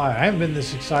not gonna lie. I haven't been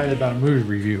this excited about a movie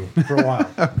review for a while.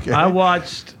 I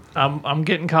watched. I'm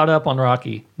getting caught up on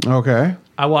Rocky. Okay.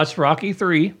 I watched Rocky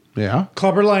 3. Yeah.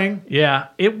 Clubber Lang. Yeah,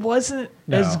 it wasn't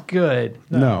as good.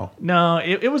 No. No,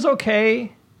 it was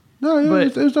okay. No,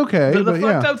 it was okay. The but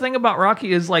fucked yeah. up thing about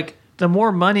Rocky is like the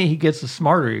more money he gets, the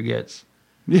smarter he gets.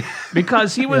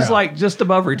 Because he was Yeah. like just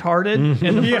above retarded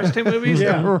in the first two movies.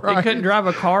 Yeah. He couldn't drive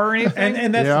a car or anything.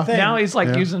 And that's Yeah. the thing. now he's like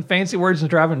Yeah. using fancy words and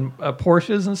driving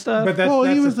Porsches and stuff. But that's, Well,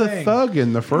 that's he was the the thing. thug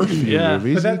in the first few Yeah.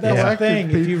 movies. But that's the thing,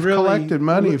 if He you really collected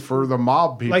money look- for the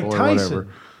mob people like or Tyson. whatever.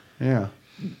 Yeah.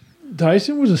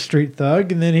 Tyson was a street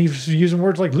thug, and then he was using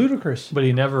words like ludicrous. But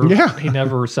he never Yeah. he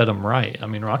never said them right. I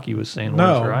mean, Rocky was saying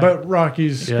No, words right. but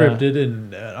Rocky's Yeah. scripted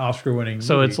and Oscar-winning.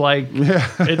 So movie. it's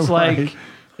like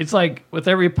it's like with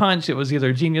every punch, it was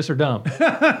either genius or dumb.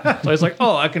 So it's like,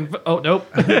 oh, I can. Oh, nope.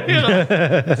 You know?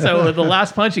 So the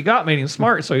last punch he got made him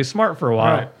smart. So he's smart for a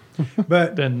while. right.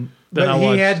 But Then but I he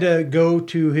watched. had to go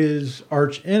to his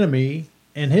arch enemy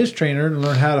and his trainer and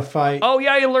learn how to fight. Oh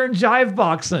yeah, you learned jive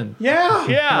boxing. yeah,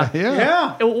 Yeah.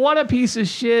 Yeah. yeah. What a piece of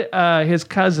shit his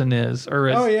cousin is, or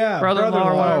his Oh yeah,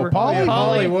 brother-in-law or brother-in-law.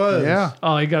 whatever. Paulie? Paulie was. Yeah.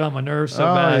 Oh, he got on my nerves so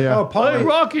Oh, bad. yeah. Oh, Paulie. Hey,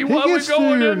 Rocky, why we gets through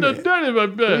going your- in the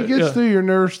den? He gets through your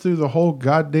nerves through the whole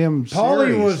goddamn Paulie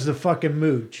series. was the fucking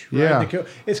mooch. Right? Yeah.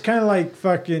 It's kind of like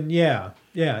fucking yeah,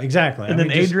 exactly. And I then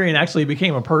mean, just- Adrian actually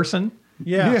became a person.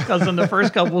 yeah. Because in the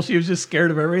first couple, she was just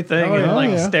scared of everything Oh, and yeah. like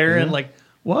Oh, yeah. staring, Yeah. like,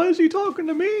 Why is he talking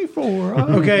to me for?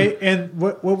 Okay, and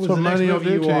what was So the next money will movie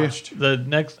do you to you. watched? The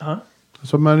next, huh?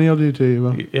 That's what money will do to you.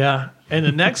 Well, Yeah. And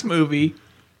the next movie,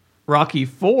 Rocky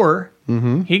 4,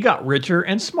 he got richer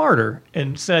and smarter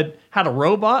and said, had a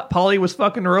robot. Polly was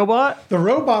fucking a robot. The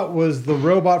robot was the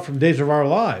robot from Days of Our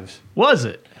Lives. Was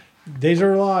it? Days of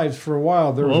Our Lives, for a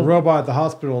while, there was a Well- robot at the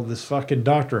hospital this fucking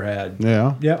doctor had.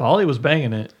 yeah. Yep. Polly was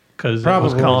banging it because it was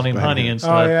Probably calling him was honey banging and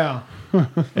Oh,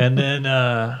 stuff. yeah. And then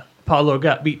Apollo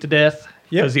got beat to death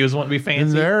Yep. because he was wanting to be And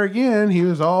fancy. there again, he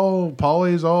was all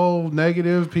Polly's all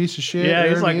negative piece of shit. Yeah, there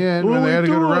he's in like, the end when they had to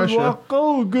go to Russia.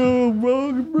 Oh, good,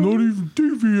 Not even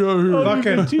TV out here.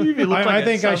 Fucking TV looked I like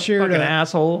think I some shared fucking a-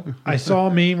 asshole. I saw a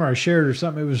meme or I shared or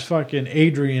something. It was fucking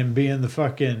Adrian being the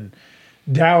fucking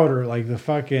doubter, like the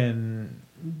fucking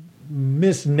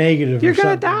Miss Negative. You're or gonna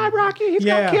something. die, Rocky. He's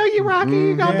Yeah. gonna kill you, Rocky.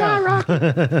 You're gonna Yeah.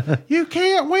 die, Rocky. You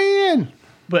can't win.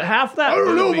 But half that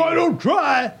movie,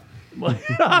 try.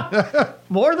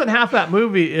 more than half that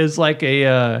movie is like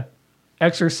a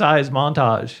exercise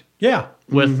montage Yeah.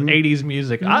 with 80s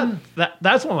music.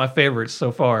 That's one of my favorites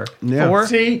so far. Yeah. 4,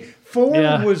 See, 4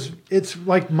 Yeah. it's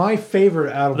like my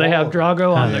favorite out of they all have of them.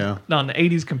 Drago on Yeah. on the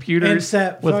 80s And computers it's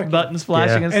that with fucking- buttons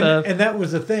flashing Yeah. and stuff. And that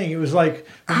was the thing. It was like,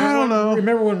 I don't know.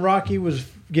 Remember when Rocky was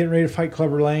getting ready to fight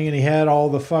Clubber Lang and he had all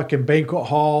the fucking banquet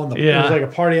hall and it Yeah. was like a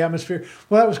party atmosphere?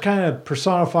 Well, that was kind of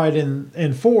personified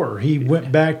in 4. He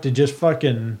went back to just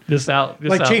fucking just like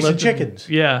chasing outliving- chickens.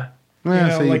 Yeah. Yeah,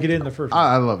 know, like it did in the first one.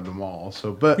 I loved them all.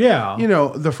 So, but Yeah. you know,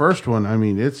 the first one. I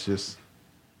mean, it's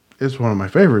one of my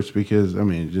favorites because I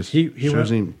mean, it just He shows went-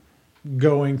 him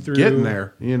going through getting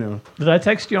there. You know, Did I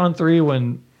text you on 3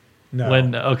 when No.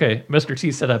 okay, Mr.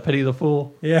 T said I pity the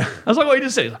fool? Yeah. I was like, what he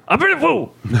just say? I pity the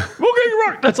fool. We'll get you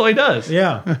right. That's all he does.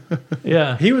 Yeah.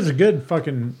 Yeah. He was a good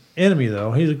fucking enemy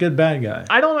though. He's a good bad guy.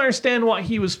 I don't understand what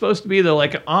he was supposed to be though,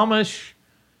 like an Amish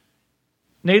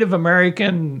Native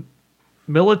American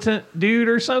militant dude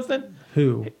or something.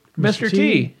 Who? Mr.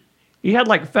 T. He had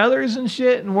like feathers and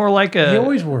shit and wore like He a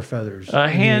always wore feathers. a in the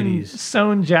hand 80s.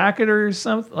 sewn jacket or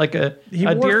something, like a He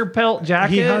wore- deer pelt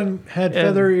jacket. He had and-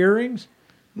 feather earrings.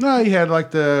 no, he had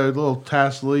like the little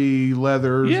tassely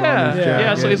leathers. Yeah, on his yeah.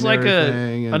 jacket So he's and like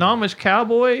everything, an and- Amish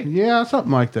cowboy. yeah,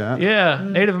 something like that. Yeah,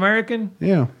 Native American.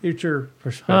 Yeah, Future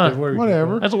perspective. Huh.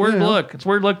 whatever. That's a weird Yeah. look. It's a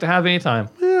weird look to have anytime.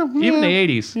 Yeah, Even yeah, the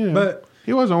 80s. yeah. But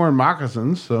he wasn't wearing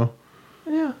moccasins, so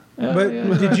Yeah. but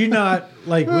did you not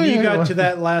like when you Yeah. got to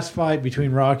that last fight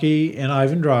between Rocky and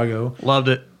Ivan Drago? Loved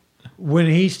it. When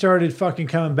he started fucking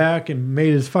coming back and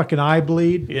made his fucking eye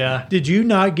bleed? Yeah. Did you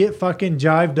not get fucking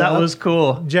jived That up? was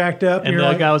cool. jacked up. And you're the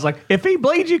like, guy was like, if he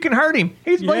bleeds, you can hurt him.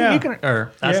 He's bleeding, Yeah. you can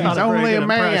Or that's Yeah. not he's a very only good a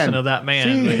man. impression of that man.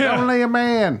 See, but- he's only a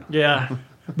man. Yeah.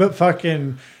 but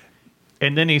fucking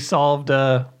And then he solved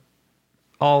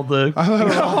all the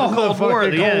Cold War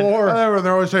at the Cold end. War. Whatever,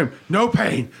 they're always saying, no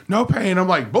pain, no pain. I'm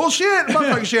like, bullshit.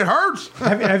 Motherfucking shit hurts.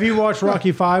 have you watched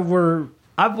Rocky 5 where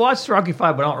I've watched Rocky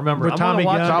 5, but I don't remember. With I'm gonna Tommy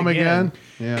watch Gunn? it Tommy again. Gunn.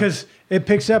 Yeah. because it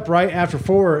picks up right after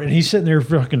 4 and he's sitting there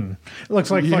fucking it looks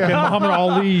like fucking Muhammad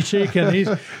Ali shaking.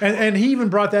 And he even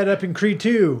brought that up in Creed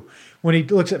 2 when he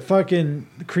looks at fucking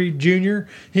Creed Jr.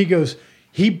 He goes,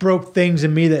 he broke things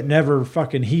in me that never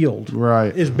fucking healed.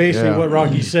 Right. Is basically Yeah. what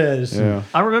Rocky says. Yeah.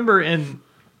 I remember in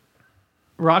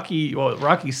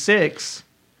Rocky 6,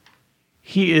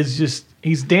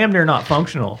 he's damn near not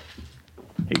functional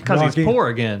because he's Rocky. poor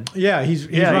again. Yeah, he's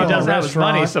Yeah, he running a doesn't have his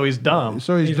money, restaurant. so he's dumb.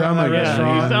 So he's dumb running a again.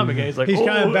 restaurant. He's dumb again. He's like, He's oh,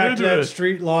 kind of back to into that it.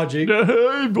 street logic.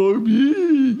 Hey,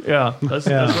 baby. Yeah, that's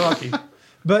Rocky.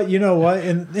 But you know what?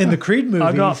 In the Creed movies,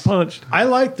 I got punched. I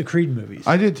like the Creed movies.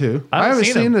 I did too. I I haven't haven't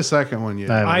seen seen him. the second one yet.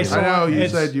 I haven't I either. saw I know you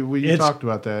it's- said you it's- talked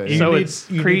about that. You So need- it's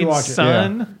you need to Creed's watch it.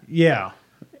 son. Yeah.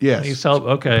 Yes. He's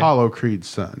okay. Apollo Creed's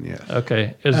son. Yes.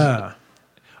 Okay.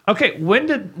 Okay. When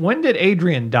did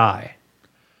Adrian die?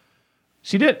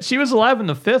 She was alive in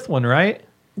the 5th one, right?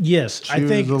 Yes, She I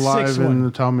think was alive sixth in one. the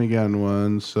Tommy Gun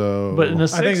one. So, But in the I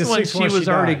think 6th the one, sixth she one, was she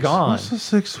already dies. gone. what's the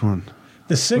sixth one?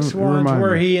 The sixth Remind one's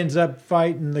where me. he ends up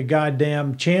fighting the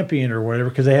goddamn champion or whatever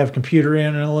because they have computer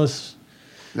analysts.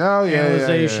 Oh yeah,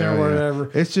 Analyzation or whatever.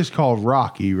 It's just called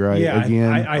Rocky, right? Yeah,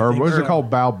 Again, I or think was so. it called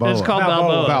Balboa? It's called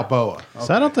Balboa. Balboa. Balboa.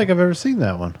 So I don't think I've ever seen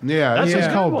that one. Yeah, That's it's a just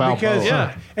good called one, Balboa. Because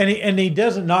Yeah. and he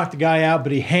doesn't knock the guy out,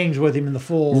 but he hangs with him in the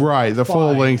full Right, the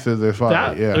full fight. length of the fight.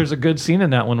 That, yeah. There's a good scene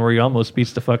in that one where he almost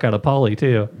beats the fuck out of Polly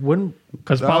too. When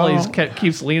Because Polly's Oh.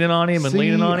 keeps leaning on him and See,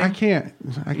 leaning on I him. can't.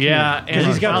 Yeah, and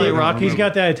He's got finally the Rocky. he's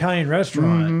got that Italian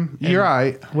restaurant. You're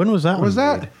right. was that? Was one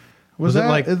that? made? Was it that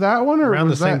like is that one or around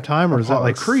the was same that time, or is that Apollo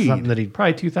like Creed? something that he?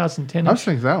 Probably 2010. I was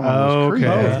thinking that one was Creed.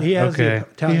 okay. Both. He has Okay. the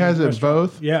Italian He has it restaurant.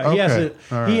 both? Yeah, he has Okay. it.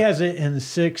 All He right. has it in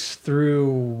 6 through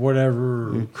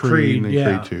whatever Creed and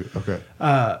yeah. Creed 2. Okay.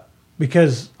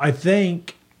 Because I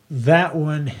think that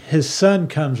one, his son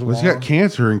comes Well, along. he's got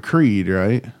cancer in Creed,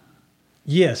 right?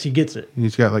 Yes, he gets it.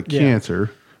 He's got like Yeah.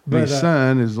 cancer. But, His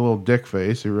son is a little dick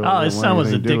face. He really Oh, his didn't son want was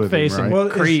a anything to do dick with him, face and right? Well,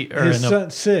 Creed- or his in a- son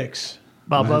 6.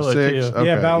 Balboa Six? too. Okay,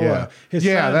 Yeah, Balboa. His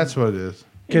yeah, son- that's what it is.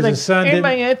 Because his son didn't.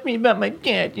 Everybody asked me about my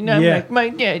dad. You know, Yeah. like my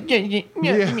dad.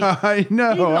 Yeah, I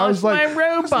know. You I was lost my like,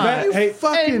 robot. That, hey,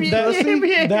 fucking that,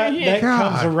 pussy. that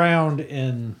God. comes around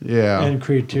in Yeah. in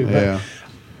Creed 2. But Yeah.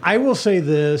 I will say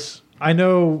this. I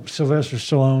know Sylvester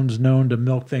Stallone's known to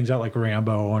milk things out like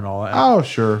Rambo and all that. Oh,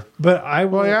 sure. But I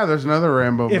will. Well, yeah, there's another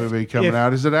Rambo If- movie coming if-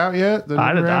 out. Is it out yet? The new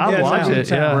I'd Rambo? watch Yeah, it.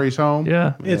 it's out. Yeah. Where he's home?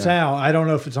 Yeah. It's out. I don't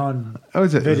know if it's on Oh,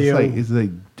 is it? video. Is they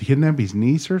kidnap his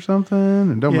niece or something?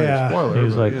 And don't make Yeah. a spoiler. He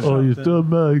was like, but- "Oh, you still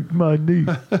my niece."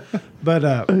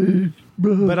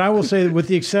 But I will say, that with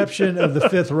the exception of the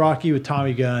 5th Rocky with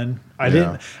Tommy Gunn, I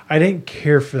didn't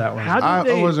care for that one. How did I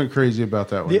they? wasn't crazy about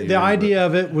that one. the either, idea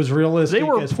of it was realistic. They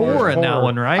were as far poor as in that horror.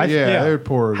 one, right? but- Yeah, Yeah. they're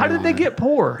poor. How did they get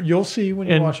poor? You'll see when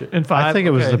you In, watch it. in 5. I think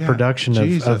it was okay. the production of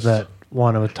Jesus. that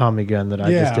one with Tommy Gunn that I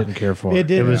Yeah. just didn't care for. It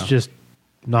didn't. was just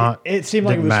not. It seemed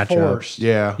like it didn't was match up. forced.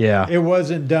 Yeah. Yeah. It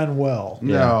wasn't done well.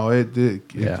 No, it did.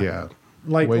 Yeah. Yeah.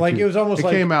 Like Way it was almost it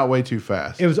like came out way too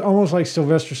fast. it was almost like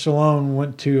Sylvester Stallone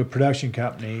went to a production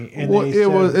company and Well, they it said,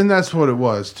 was, and that's what it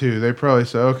was too. They probably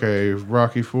said, "Okay,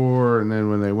 Rocky 4," and then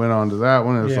when they went on to that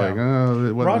one, it was Yeah. like, "Oh,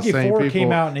 it wasn't Rocky the same 4 people.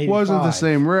 came out in wasn't the 85.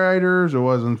 same writers. It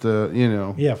wasn't the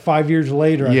yeah, 5 years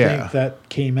later, I Yeah. think that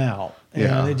came out. And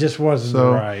Yeah. it just wasn't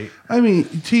So right. I mean,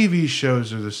 TV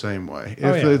shows are the same way.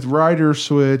 Oh, If yeah. the writers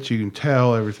switch, you can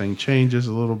tell everything changes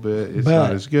a little bit. It's But-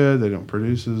 not as good. They don't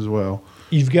produce it as well.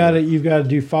 You've got to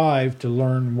do 5 to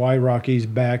learn why Rocky's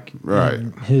back Right.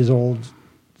 in his old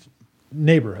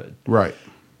neighborhood. Right.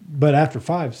 But after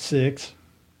 5, 6,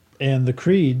 and the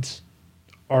Creeds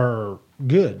are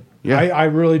good. Yeah. I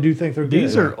really do think they're good.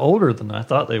 These are older than I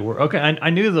thought they were. Okay, I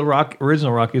knew the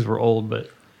original Rockies were old, but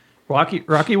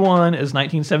Rocky 1 is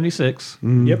 1976.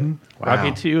 Yep.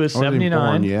 Rocky 2 is I wasn't even born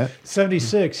 79. yet.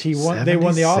 76. He won. They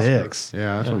won the Oscar. 76.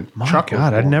 Yeah, that's when My Chuck was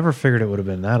God, I'd born. never figured it would have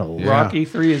been that old. Yeah. Rocky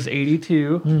 3 is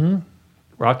 82. Mm-hmm.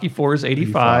 Rocky 4 is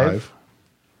 85.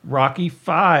 Rocky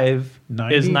 5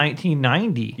 90? is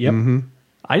 1990. Yep.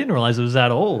 I didn't realize it was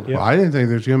that old. Yep. Well, I didn't think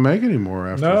they was going to make any more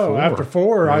after No, 4. after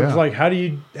 4, I was Yeah. like, how do you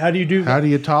do How that? do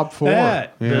you top 4?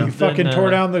 That Yeah. you fucking Then,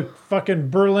 tore down the fucking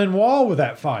Berlin Wall with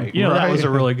that fight. You know, that Right. was a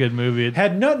really good movie. It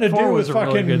Had nothing to 4 do was with a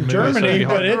really fucking good movie, so it'd Germany, be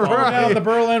hard but it to tore follow. down the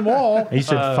Berlin Wall. You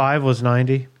said 5 was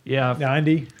 90. yeah.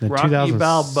 90. Then Rocky 2006.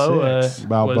 Balboa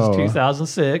Balboa. was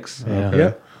 2006. Yeah.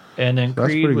 Yep. And then That's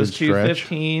Creed pretty was good stretch.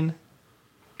 215.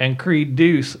 And Creed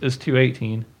Deuce is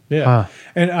 218. Yeah. Huh.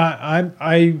 And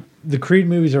I the Creed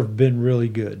movies have been really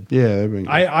good. Yeah, they've been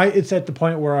It's at the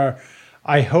point where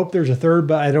I hope there's a third,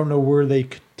 but I don't know where they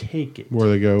could take it. where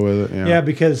they go with it. Yeah, Yeah,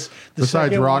 because the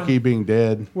besides second Rocky one, being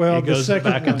dead, well, He the goes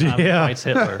second back in one, time and fights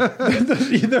Hitler.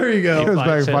 there you go. goes back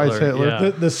and fights Hitler.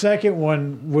 Yeah. The second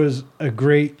one was a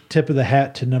great tip of the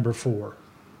hat to number 4,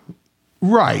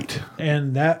 right?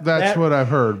 and That's what I've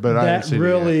heard, but I haven't that seen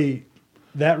really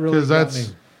because got that's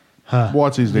me.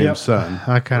 what's his name's Yep. son.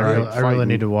 I kind of, Right, I really fighting.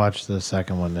 need to watch the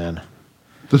second one then.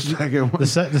 The second one.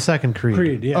 The second Creed.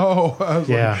 Creed. Yeah, Oh, I was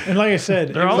Yeah. and like I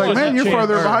said, They're it was all like, man, you're change-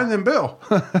 farther or- behind than Bill.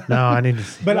 No, I need to.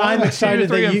 See. But I'm 2, excited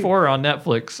 3, that and you. 4 are on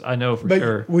Netflix. I know for But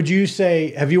sure. would you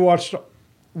say have you watched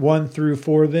 1 through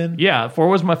 4 then? Yeah, 4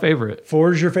 was my favorite.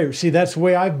 4 is your favorite. See, that's the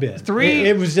way I've been. 3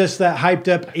 It was just that hyped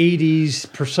up 80s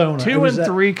persona. It 2 was and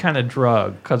that- 3 kind of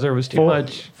drug because there was too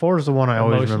much. 4 is the one I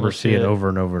always emotional remember seeing shit. over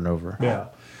and over and over. Yeah.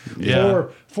 Yeah.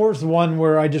 4 is the one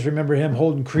where I just remember him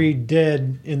holding Creed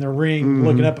dead in the ring,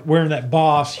 looking up, wearing that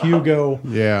Boss Hugo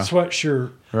Yeah. sweatshirt.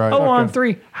 Right. Oh, on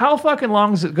 3, how fucking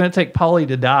long is it going to take Paulie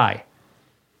to die?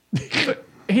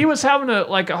 He was having a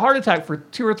heart attack for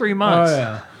 2 or 3 Oh months.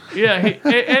 yeah. Yeah,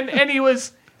 and he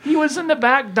was in the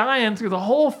back dying through the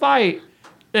whole fight.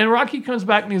 And Rocky comes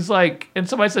back and he's like, and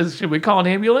somebody says, "Should we call an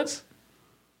ambulance?"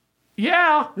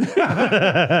 Yeah,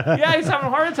 yeah, he's having a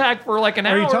heart attack for like an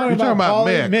Are hour. you talking You're talking about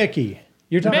Paulie? Mick. Mickey?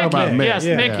 You're talking Mickey? about Mick. Yes,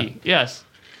 Yeah. Mickey. Yes,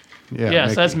 Yeah, yes,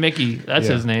 Mickey. that's Mickey. That's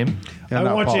Yeah. his name. Yeah, I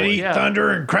not want you to Paulie. eat Yeah.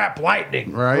 thunder and crap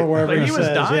lightning. Right. Or whatever But it he was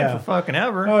says, dying yeah. for fucking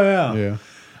ever. Oh yeah. Yeah.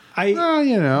 I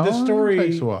You know, The story- it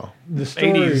takes a while. the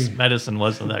story. 80s medicine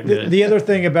wasn't that The, good. the other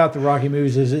thing about the Rocky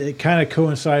movies is it kind of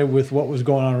coincided with what was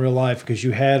going on in real life because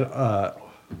you had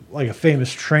like a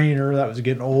famous trainer that was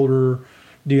getting older,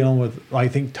 dealing with I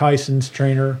think Tyson's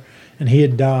trainer, and he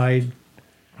had died.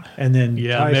 and then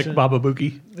Yeah, Tyson. Mick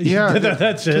Bababuki. Yeah,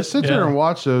 That's to it. sit there Yeah. and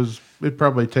watch those, it'd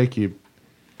probably take you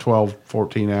 12,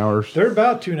 14 hours. They're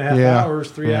about 2.5 Yeah.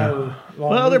 hours, 3 hour long.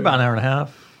 Well, they're movies. about an hour and a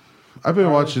half. I've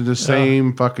been watching the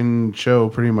same fucking show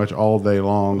pretty much all day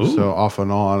long, Ooh. so off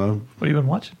and on. What have you been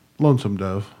watching? Lonesome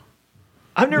Dove.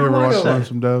 I've You never ever watched watched that.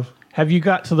 Lonesome Dove? Have you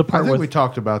got to the I part think with we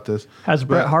talked about this. has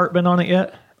Bret but- Hart been on it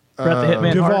yet? Bret the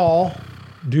Hitman Hart?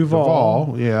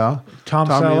 Duval. Yeah. Tom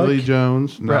Tommy Selleck? Lee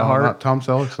Jones. No, Bret Hart. not Tom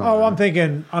Selleck's not Oh, there. I'm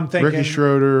thinking. Ricky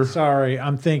Schroeder. Sorry,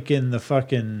 I'm thinking the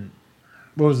fucking.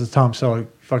 What was the Tom Selleck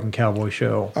fucking cowboy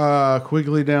show?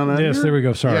 Quigley Down Under. Yes, there we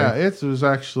go. Sorry. Yeah, it was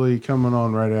actually coming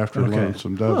on right after Okay.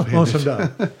 Lonesome Dove. hit Lonesome it.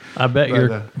 Dove. I bet But,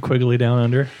 you're Quigley Down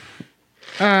Under.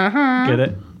 Get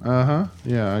it?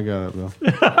 Yeah, I got it, Bill.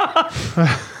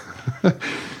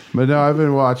 But no, I've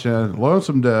been watching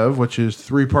Lonesome Dove, which is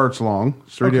 3 parts long.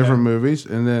 It's 3 Okay. different movies.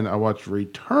 And then I watched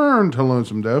Return to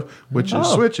Lonesome Dove, which is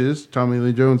switches. Tommy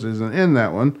Lee Jones isn't in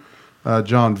that one.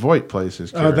 John Voight plays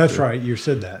his character. Oh, that's right. You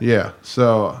said that. Yeah.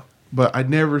 So, but I'd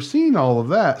never seen all of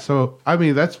that. So, I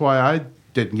mean, that's why I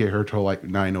didn't get her till like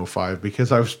 9:05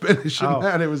 because I was finishing Oh.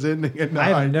 that. It was ending at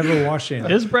 9. I have never watched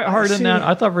any. Is Bret Hart in See- that?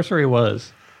 I thought for sure he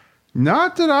was.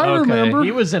 Not that I remember.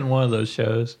 He was in one of those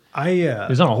shows. He I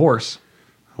was on a horse.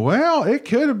 Well, it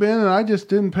could have been, and I just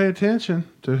didn't pay attention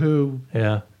to who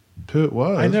Yeah. it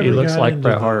was. I never He looks got like into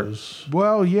Bret Hart. those.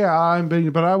 Well, yeah,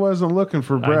 but I wasn't looking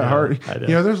for Bret know, Hart. I know.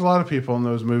 You know, there's a lot of people in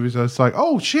those movies that's like,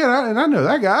 oh shit, and I know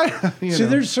that guy. You See, know.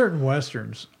 there's certain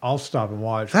westerns I'll stop and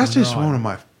watch. That's from just now on. one of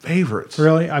my favorites.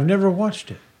 Really, I've never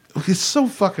watched it. It's so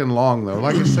fucking long though.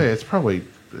 Like I say, it's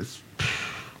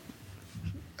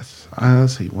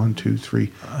let's see, 1, 2,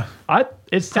 3,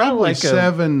 It sounded probably like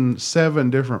a, seven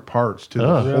different parts to the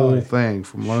Oh. whole Really? thing,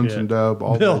 from Lonesome Shit. Dove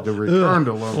all the Bill, way to Return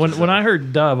to Lonesome when Dove. I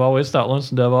heard Dove, I always thought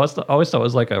Lonesome Dove. I always thought it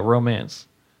was like a romance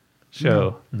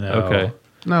show. No. Okay.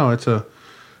 No,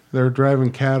 they're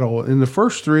driving cattle. In the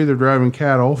first 3, they're driving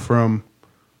cattle from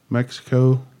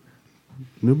Mexico,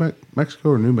 Mexico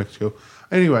or New Mexico.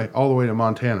 Anyway, all the way to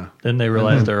Montana. Then they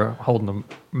realized they're holding the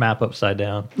map upside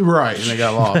down. Right, and they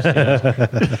got lost.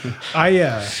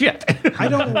 Shit. I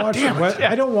don't watch.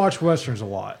 I don't watch westerns a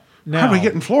lot. Now, How do we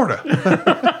get in Florida?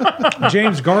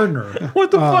 James Gardner.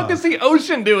 What the fuck is the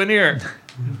ocean doing here?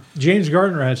 James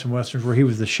Gardner had some westerns where he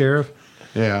was the sheriff.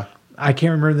 Yeah. I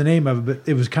can't remember the name of it, but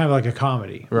it was kind of like a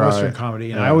comedy, Right. western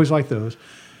comedy, and Yeah. I always like those.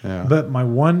 Yeah. But my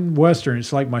one western,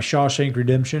 it's like my Shawshank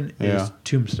Redemption, Yeah. is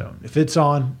Tombstone. If it's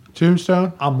on,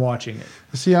 Tombstone? I'm watching it.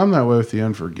 See, I'm that way with The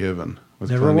Unforgiven with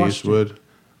Never Clint watched Eastwood.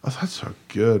 Oh, that's a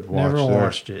good watch. Never there.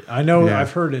 watched it. I know. Yeah.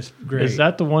 I've heard it's great. Is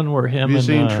that the one where him Have you and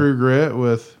seen True Grit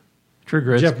with True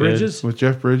Grit's Jeff good. Bridges?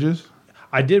 Jeff Bridges?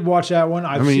 I did watch that one.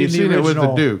 I've You've seen the it with the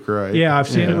original. Duke, right? Yeah, I've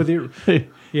seen Yeah. it with the.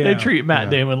 Yeah. They treat Matt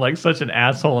Damon like such an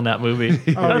asshole in that movie.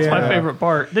 That's my yeah. favorite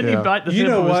part. Didn't Yeah. he bite the You tip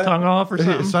know of his what? tongue off or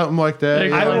something? Something like that. They're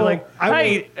Yeah. really like, I will-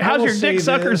 hey, I how's will your dick say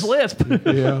sucker's this. lisp?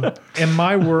 Yeah. In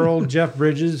my world, Jeff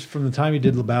Bridges, from the time he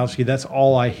did Lebowski, that's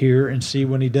all I hear and see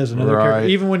when he does another Right. character.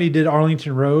 Even when he did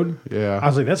Arlington Road, Yeah. I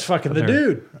was like, that's fucking the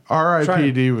dude.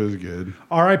 R.I.P.D. was good.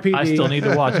 R.I.P.D. I still need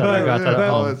to watch it. I got that at But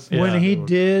home. it's- Yeah.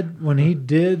 When he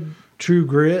did True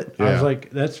Grit, I was Yeah. like,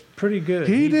 that's pretty good.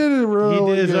 He did a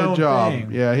really his good own job. thing.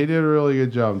 Yeah, he did a really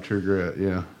good job in True Grit.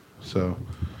 Yeah. So,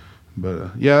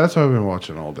 but yeah, that's what I've been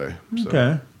watching all day. So.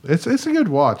 Okay. It's a good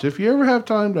watch. If you ever have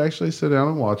time to actually sit down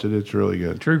and watch it, it's really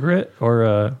good. True Grit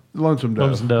or Lonesome Dove.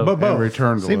 Lonesome Dove? But both. And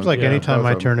Return to Seems like Lonesome Dove. anytime Both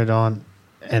I of them. turn it on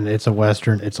and it's a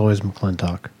western, it's always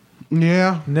McClintock,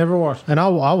 Yeah. Never watched. and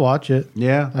I'll watch it.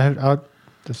 Yeah.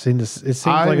 I've seen this. It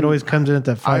seems like it always comes in at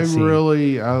that fight I scene.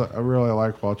 really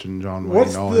like watching John Wayne.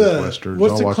 What's all his the westerns.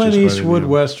 What's I'll the watch Clint just about Eastwood any of them.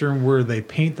 western where they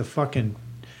paint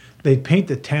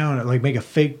the town, like make a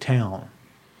fake town?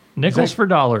 Nickels for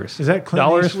dollars. Is that Clint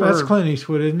dollars Eastwood? That's for Clint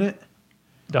Eastwood, isn't it?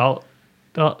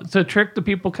 to trick the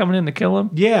people coming in to kill him?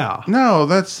 Yeah. No,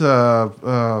 that's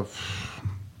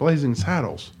Blazing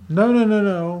Saddles.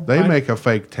 No. They make a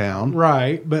fake town.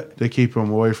 right, but They keep them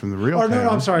away from the real or town. no,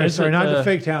 I'm sorry, Is it not the the-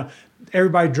 fake town.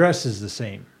 Everybody dresses the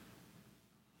same.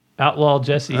 Outlaw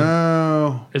Jesse.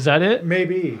 Oh, Is that it?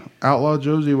 Maybe Outlaw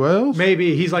Josie Wells?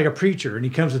 he's like a preacher and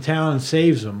he comes to town and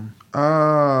saves them,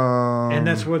 and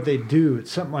that's what they do.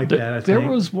 It's something like that. I There think.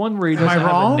 was one where he Am I doesn't have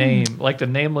a wrong? name, like the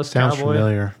nameless Sounds cowboy.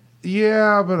 familiar.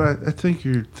 Yeah, but I think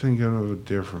you're thinking of a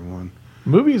different one.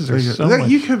 Movies are so much.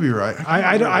 You could be right.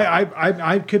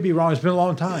 I could be wrong. It's been a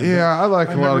long time. Yeah, I like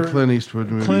I a lot of remember Clint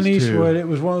Eastwood movies Clint Eastwood. too. It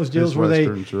was one of those His deals where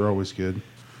westerns are always good.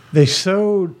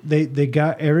 they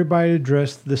got everybody to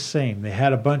dress the same. They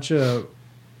had a bunch of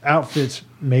outfits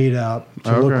made up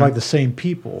to look Okay. like the same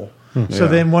people. So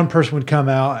then one person would come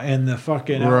out and the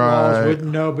fucking outlaws Right.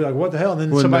 wouldn't know, be like, what the hell? And then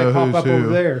Wouldn't somebody know pop who's up who. over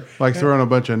there. Like throwing a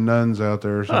bunch of nuns out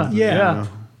there or something. Yeah. you know.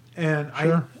 And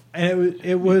Sure.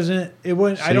 it wasn't I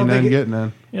See don't none, think get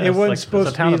none. Yeah, it it's wasn't like- supposed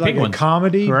it's a to town be of like a penguins.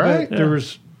 comedy, Right. but there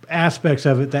was aspects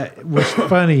of it that was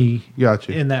funny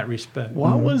Gotcha. in that respect.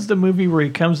 What was the movie where he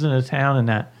comes into town and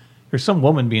that there's some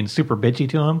woman being super bitchy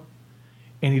to him,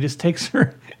 and he just takes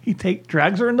her,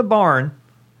 drags her in the barn,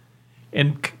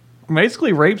 and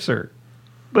basically rapes her.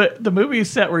 But the movie is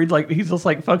set where he's just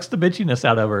like fucks the bitchiness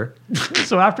out of her.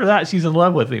 So after that, she's in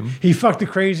love with him. He fucked the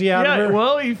crazy out of Yeah, her.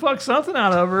 well, he fucked something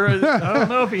out of her. I don't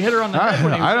know if he hit her on the head.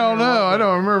 When he was I in don't her know. walk. I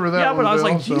don't remember that. Yeah, but I was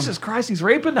like, also. Jesus Christ, he's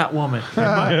raping that woman. It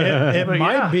But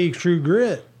might yeah. be True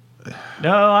Grit.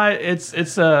 No,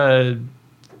 it's a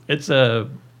You who talking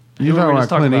were we about just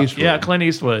talking Clint Eastwood? Yeah, Clint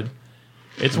Eastwood.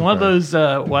 It's one of those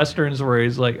westerns where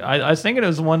he's like, I was thinking it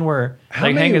was one where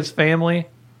they hang his family,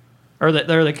 or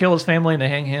they kill his family and they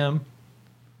hang him,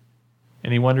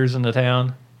 and he wanders into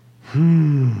town.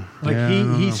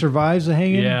 Like he survives the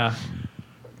hanging. Yeah,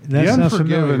 That The sounds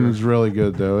Unforgiven familiar. is really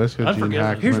good though. That's got Gene Unforgiven.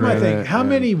 Hackman. Here's my in thing: it, how and-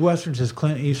 many westerns has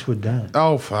Clint Eastwood done?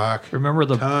 Oh fuck! remember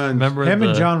the Tons. remember Him the,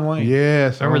 and John Wayne.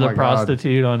 Yes. Remember oh the my God.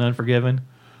 prostitute on Unforgiven?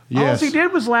 Yes. All he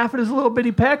did was laugh at his little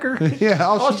bitty pecker. Yeah.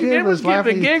 All she did was give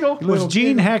a giggle. Was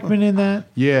Gene Hackman in that?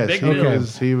 Yes. Big he Bill.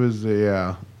 was. He was.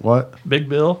 Yeah. What? Big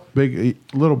Bill,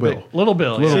 Little Bill. Little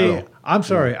Bill. Little yeah. Bill. See, I'm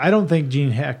sorry. I don't think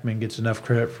Gene Hackman gets enough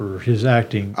credit for his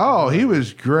acting. Oh, he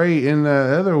was great. And the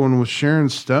other one was Sharon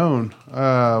Stone,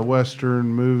 Western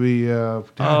movie.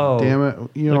 God damn it!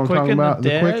 You know what I'm Quick talking and the about?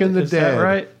 The Quick Dead? and the Is that Dead.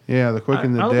 right? Yeah, The Quick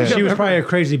and I the don't think Dead. She was probably a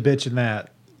crazy bitch in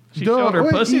that. She showed her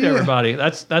Wait, pussy to yeah. everybody.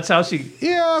 That's how she.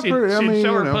 Yeah, she'd, pretty- I she'd mean,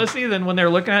 show you her know. pussy. Then when they were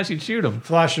looking at, it, she'd shoot them.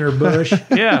 Flashing her bush,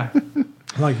 Yeah.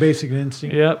 like Basic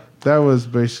Instinct. Yep. That was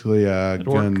basically a It'd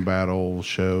work. gun battle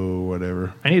show,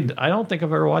 whatever. I don't think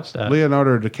I've ever watched that.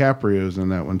 Leonardo DiCaprio's in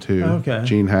that one too. Okay.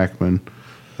 Gene Hackman.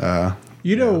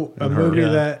 You know, a movie Yeah.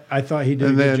 that I thought he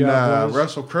did And a good then job was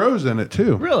Russell Crowe's in it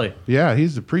too. Really? Yeah,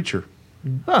 he's the preacher.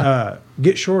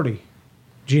 Get Shorty.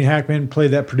 Gene Hackman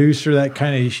played that producer, that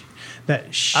kind of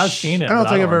I've seen it. I don't but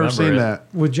think I've ever remember seen it. that.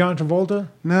 with John Travolta.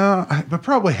 No, but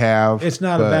probably have. It's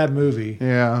not a but- bad movie.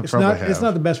 Yeah, it's probably not. have. It's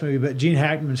not the best movie, but Gene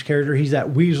Hackman's character, he's that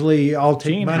Weasley. I'll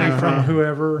take Gene money from Hackman.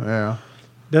 whoever. Yeah,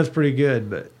 That's pretty good.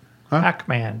 But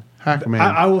Pac-Man. Hackman.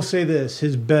 I will say this: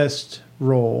 his best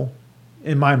role,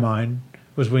 in my mind,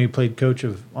 was when he played coach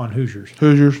on Hoosiers.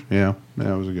 Hoosiers. Yeah,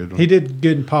 that was a good one. He did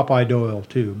good in Popeye Doyle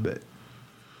too, but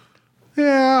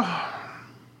yeah.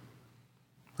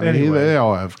 I mean, Anyway. they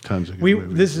all have tons of good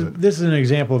movies. this is an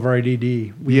example of our ADD.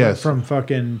 We went Yes. from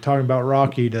fucking talking about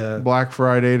Rocky to Black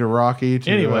Friday to Rocky to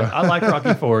Anyway, I like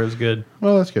Rocky 4. It was good.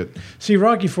 well, that's good. see.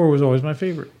 Rocky 4 was always my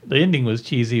favorite. The ending was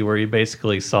cheesy, where he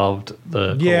basically solved the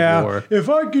Cold Yeah, War. if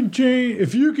I can change,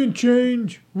 if you can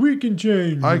change, we can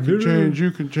change. I can change, you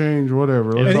can change,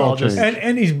 whatever. Let's It's all all just- change.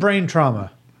 And he's brain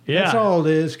trauma. Yeah. That's all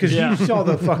it is. Because Yeah. you saw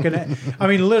the fucking. I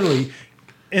mean, literally,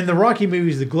 in the Rocky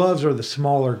movies, the gloves are the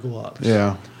smaller gloves.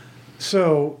 Yeah.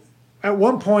 So at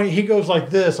one point, he goes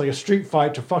like this, like a street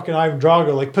fight to fucking Ivan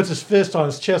Drago, like puts his fist on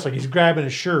his chest, like he's grabbing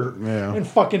his shirt, Yeah. and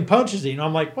fucking punches him.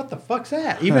 I'm like, what the fuck's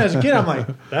that? Even as a kid, I'm like,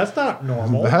 that's not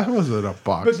normal. That wasn't a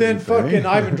boxing But then thing. fucking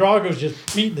Ivan Drago's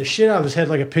just beating the shit out of his head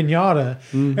like a pinata.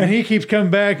 Mm-hmm. And he keeps coming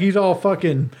back. He's all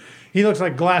fucking, he looks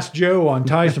like Glass Joe on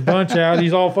Tyson Punch Out.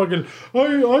 He's all fucking,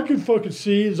 I can fucking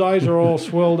see. His eyes are all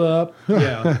swelled up.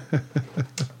 Yeah.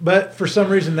 But for some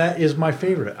reason, that is my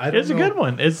favorite. I don't It's a know. good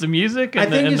one. It's the music. I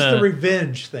And think the, it's and the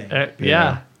revenge thing.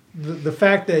 yeah. The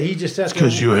fact that he just has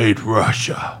because you hate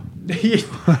Russia.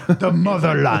 the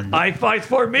motherland. I fight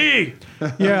for me.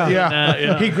 Yeah.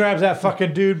 Yeah. He grabs that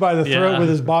fucking dude by the throat Yeah. with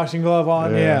his boxing glove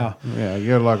on. Yeah. Yeah,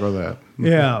 good luck with that.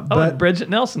 Yeah. Oh, But and Bridget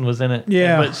Nelson was in it.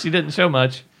 Yeah. But she didn't show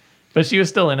much. But she was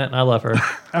still in it, and I love her.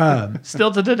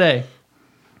 Still to today.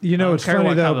 you know, I don't it's care funny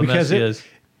what kind though, of a mess because she is.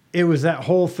 it was that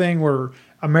whole thing where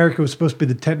America was supposed to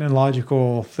be the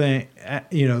technological thing,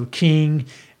 king.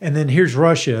 And then here's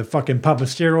Russia fucking pumping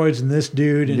steroids in this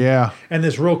dude. And, Yeah. And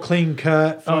this real clean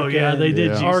cut. Oh, yeah, they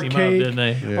did juice him up, didn't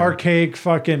they? Yeah. Archaic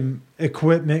fucking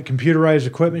equipment, computerized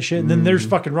equipment shit. And then there's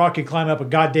fucking Rocky climbing up a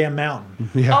goddamn mountain.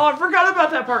 Yeah. Oh, I forgot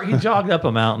about that part. He jogged up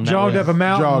a mountain. That Jogged was- up a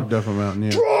mountain. Jogged up a mountain,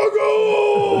 yeah.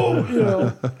 Drago! You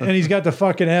know, and he's got the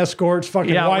fucking escorts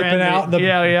fucking wiping out the.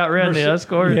 ran the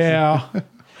escorts. Yeah.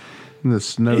 The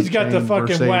snow He's got the chain fucking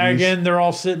Mercedes. wagon they're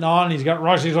all sitting on. He's got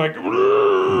Rocky's like,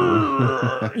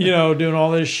 doing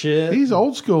all this shit. He's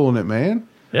old school in it, man.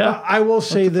 Yeah. I will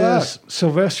say the this: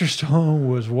 Sylvester Stone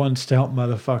was one stout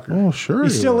motherfucker. Oh, sure. he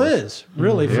still was. is,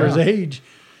 really, for his Yeah. age.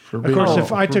 For Of being course, old-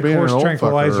 if I for took being an horse old fucker.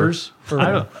 tranquilizers,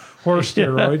 I don't- Horse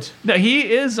steroids. No,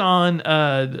 he is on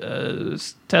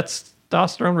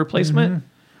testosterone replacement.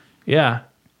 Yeah.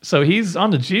 So he's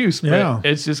on the juice, but Yeah.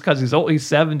 it's just because he's old. He's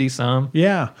 70 some.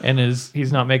 Yeah. And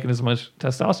he's not making as much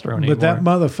testosterone anymore. But that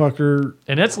motherfucker,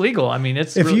 and it's legal. I mean,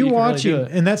 it's if really, you can watch really do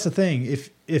it, and that's the thing,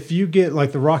 if you get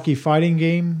like the Rocky fighting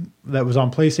game that was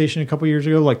on PlayStation a couple years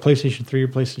ago, like PlayStation 3 or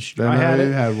PlayStation 2, I had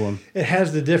it. had one. It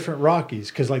has the different Rockies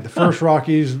because like the first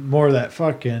Rocky's more of that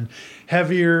fucking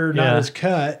heavier, not Yeah. as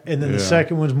cut, and then the Yeah.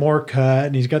 second one's more cut,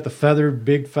 and he's got the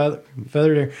big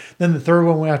feathered hair. Then the third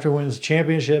one, after he wins the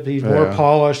championship, he's more Yeah.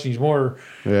 polished, he's more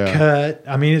Yeah. cut.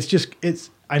 I mean, it's.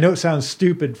 I know it sounds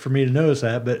stupid for me to notice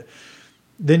that, but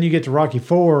then you get to Rocky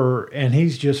 4, and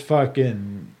he's just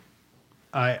fucking.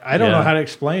 I don't know Yeah. how to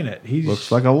explain it. He's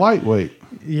Looks like a lightweight.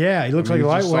 yeah, he looks like a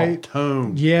lightweight.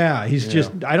 Tone. Yeah, he's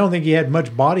just. I don't think he had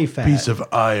much body fat. Piece of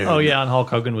iron. Oh, yeah. And Hulk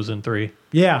Hogan was in 3.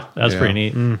 Yeah, That's Yeah. pretty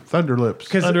neat. Thunderlips.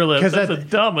 Underlips. That's the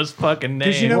dumbest fucking name.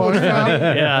 Because you know what's funny?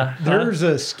 Yeah. There's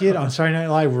a skit on Saturday Night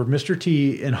Live where Mr.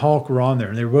 T and Hulk were on there,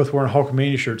 and they were both wearing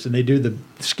Hulkamania shirts, and they do the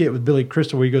skit with Billy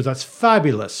Crystal where he goes, "That's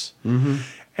fabulous."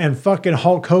 And fucking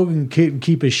Hulk Hogan couldn't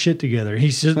keep his shit together.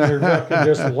 He's sitting there fucking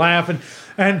just laughing,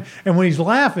 and when he's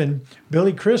laughing,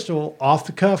 Billy Crystal off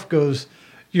the cuff goes,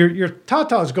 Your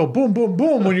tatas go boom, boom,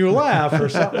 boom when you laugh or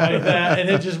something like that, and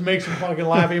it just makes him fucking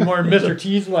laugh anymore. And Mr.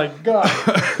 T's like, God.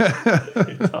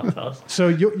 So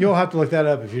you'll have to look that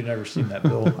up if you've never seen that,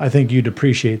 Bill. I think you'd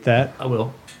appreciate that. I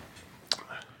will.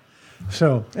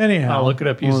 So anyhow, I'll look it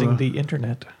up using the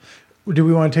internet. do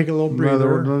we want to take a little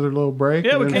breather? Another little break.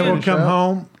 Yeah, we and can. then And we'll finish come up?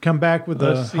 home, come back with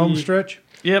the Let's home see. stretch.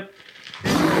 Yep.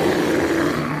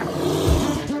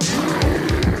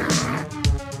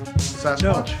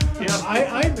 No,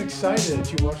 I'm excited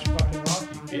that you watched fucking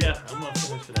Rocky. Yeah, I'm going to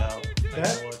finish it out.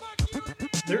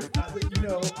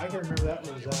 I can remember that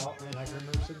was out, and I can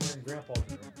remember sitting there in Grandpa's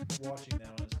room watching that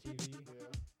on his TV.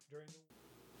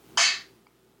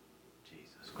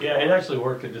 Yeah, it actually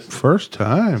worked. It just First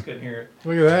time. couldn't hear it.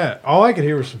 Look at that. All I could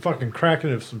hear was some fucking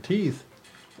cracking of some teeth.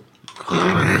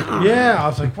 Yeah, I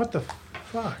was like, what the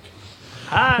fuck?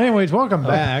 Hi. Anyways, welcome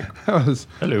back. That was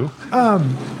Hello.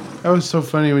 that was so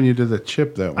funny when you did the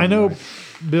chip that one. I know, night.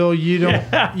 Bill, you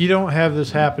don't have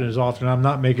this happen as often. I'm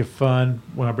not making fun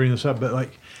when I bring this up, but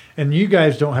like, and you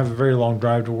guys don't have a very long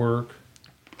drive to work.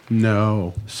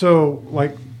 No. So,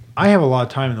 like, I have a lot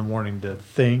of time in the morning to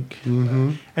think,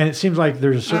 and it seems like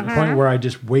there's a certain point where I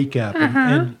just wake up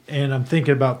and I'm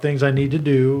thinking about things I need to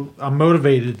do. I'm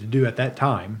motivated to do at that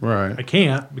time. Right. I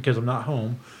can't because I'm not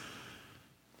home.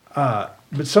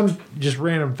 But some just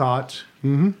random thoughts.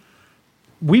 Mm-hmm.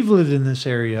 We've lived in this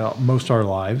area most of our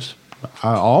lives.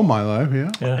 All my life,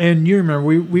 yeah. Yeah. And you remember,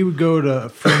 we would go to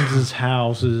friends'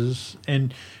 houses,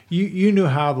 and you knew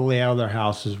how the layout of their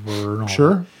houses were. And all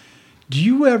Sure. that. Do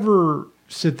you ever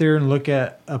sit there and look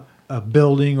at a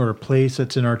building or a place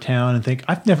that's in our town and think,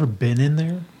 I've never been in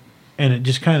there? And it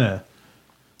just kind of,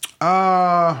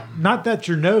 not that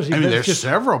you're nosy, I mean, but there's it's just,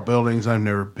 several buildings I've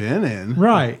never been in.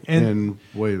 right. And in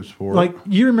Williamsport. like,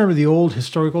 you remember the old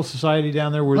historical society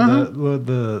down there where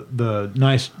the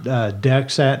nice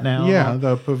deck's at now? yeah,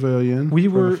 the pavilion. for the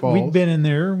We'd falls. been in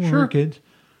there when we were Sure. kids,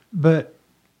 but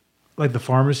like the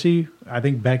pharmacy, I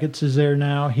think Beckett's is there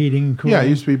now, heating and cooling. Yeah, it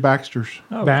used to be Baxter's.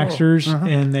 Oh, Baxter's,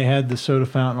 and they had the soda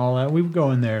fountain and all that. We would go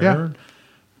in there. Yeah.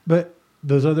 But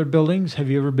those other buildings, have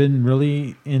you ever been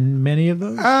really in many of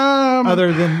those?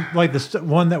 Other than like the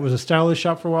one that was a stylist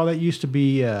shop for a while, that used to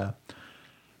be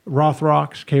Roth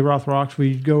Rocks, K. Roth Rocks.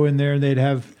 We'd go in there and they'd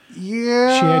have,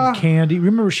 Yeah. she had candy.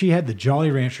 Remember, she had the Jolly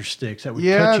Rancher sticks that would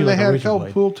cut you they like a had a razor couple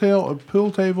blade.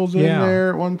 pool tables in Yeah. there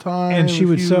at one time. And she a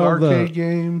would few sell arcade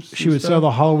games. She would sell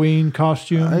the Halloween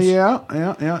costumes. Yeah.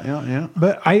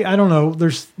 But I don't know.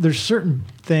 There's certain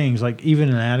things, like even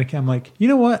in Attica, I'm like, you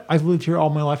know what? I've lived here all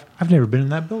my life. I've never been in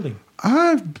that building.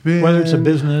 I've been, Whether it's a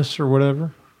business or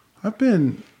whatever. I've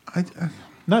been.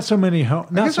 Not so many I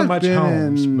not guess so I've much been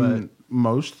homes, in but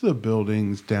most of the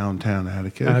buildings downtown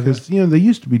Attica, Have because they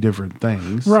used to be different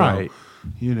things, so, right.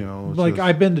 it's Like just-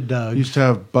 I've been to Doug's. used to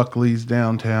have Buckley's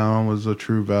downtown was a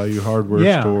True Value hardware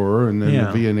Yeah. store, and then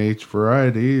Yeah. the V&H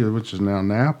Variety, which is now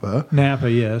Napa. Napa,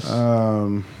 yes.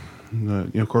 Of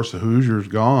course, the Hoosiers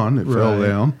gone; it fell Right.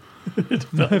 down.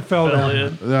 it fell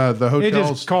down. The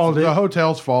hotels called it. the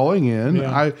hotels falling in.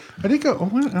 Yeah. I did go. I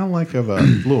went on like of a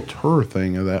little tour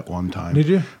thing of that one time. Did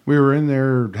you? We were in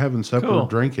there having supper, Cool.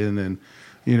 drinking, and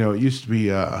it used to be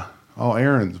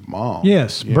Aaron's mom.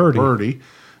 Yes, Birdie.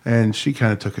 And she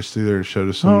kind of took us through there and showed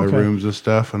us some of the Okay. rooms and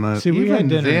stuff. And See, we even had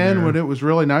dinner then, there. when it was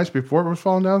really nice before it was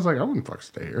falling down, I was like, I wouldn't fucking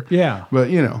stay here. Yeah. But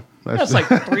That's like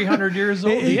 300 years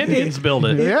old. The Indians built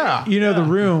it. yeah. The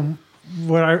room,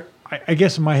 what I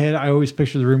guess in my head, I always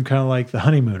picture the room kind of like the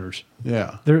Honeymooners.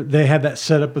 Yeah. They had that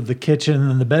setup of the kitchen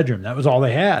and the bedroom. That was all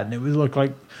they had, and it would look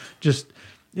like just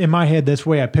in my head. That's the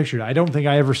way I pictured it. I don't think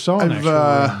I ever saw an actual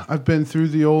room. I've been through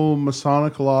the old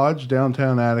Masonic Lodge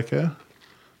downtown Attica.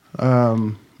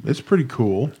 It's pretty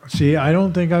cool. See, I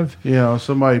don't think I've. You know,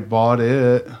 somebody bought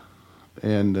it,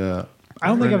 and I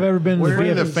don't think I've ever been.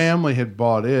 Where the family had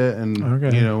bought it, and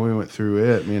Okay. you know, we went through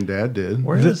it. Me and Dad did.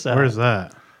 Where is that? Where's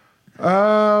that?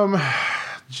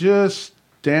 Just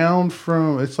down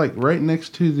from. It's like right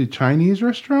next to the Chinese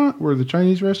restaurant, where the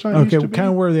Chinese restaurant Okay, used to be. kind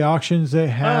of where the auctions they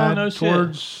had. no shit.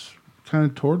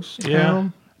 towards Yeah.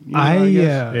 town. You know, I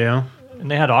guess. Yeah. And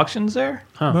they had auctions there?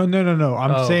 No.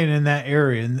 I'm Oh. saying in that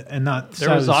area and not There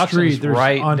side was of the auctions street. There's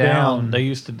right on down. They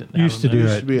used to used to do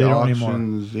Used it. to be They don't anymore.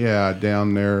 auctions, yeah,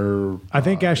 down there. I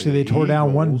think actually they tore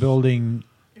down one building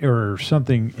or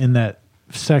something in that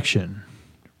section.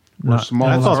 Or Not- small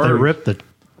I thought they arteries. ripped the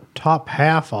top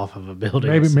half off of a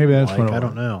building. Maybe- it seemed maybe that's what it I was.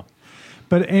 don't know.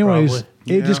 But anyways,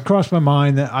 Probably. it just crossed my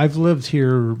mind that I've lived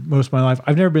here most of my life.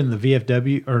 I've never been to the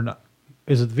VFW or not.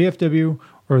 Is it the VFW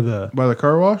or the? By the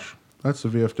car wash? That's the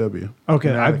VFW. Okay,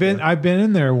 In I've been Attica.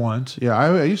 in there once. Yeah,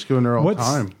 I used to go in there all the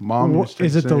time. Mom used to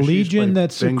is it say the she used to Legion play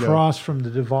that's bingo. across from the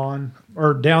Devon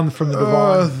or down from the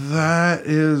Devon? That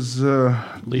is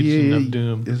Legion of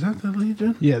Doom. Is that the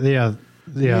Legion? Yeah.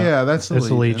 Yeah, that's the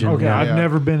Legion. Okay, Yeah. I've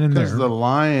never been in Because there. the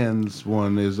Lions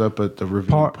one is up at the Ravine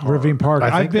Park. Ravine Park. I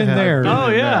think I've been they have- there. Oh,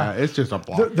 yeah. It's just a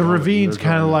block. The building. Ravine's There's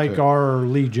kind of nothing like to it. our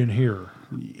Legion here.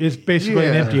 It's basically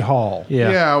an Yeah. empty hall.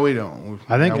 Yeah. We don't.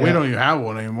 I think we don't even have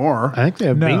one anymore. I think they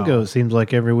have No. bingo. It seems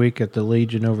like every week at the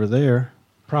Legion over there.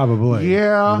 Probably.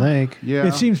 Yeah. I think. Yeah.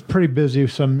 It seems pretty busy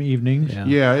some evenings. Yeah.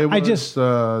 Yeah, it was I just- the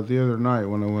other night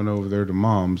when I went over there to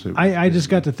Mom's. It was I just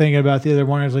got to thinking about the other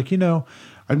one. I was like,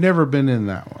 I've never been in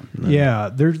that one. yeah,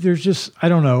 there's just, I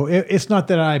don't know. It's not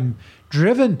that I'm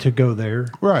driven to go there.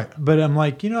 Right. But I'm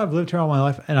like, I've lived here all my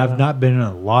life and I've not been in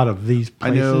a lot of these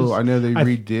places. I know they I-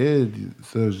 redid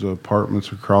those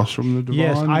apartments across from the Devon.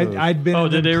 Yes, those- I'd been Oh,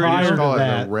 in did them they redo prior it? to call it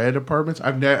that. the red apartments.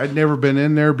 I'd never been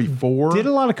in there before. Did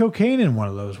a lot of cocaine in one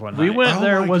of those one We night. went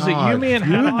there. my Was it God. you, me, and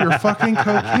you and Haddock? your fucking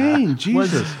cocaine?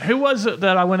 Jesus. Who was it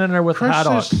that I went in there with Chris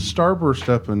Haddock? just starburst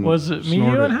up and Was it me,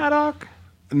 snorted. you, and Haddock?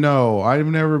 No, I've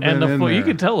never been And the in floor, there. you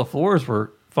could tell the floors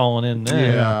were falling in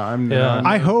there. Yeah, I'm. Yeah. I've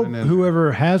I never hope been in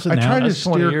whoever has it I now. tried to That's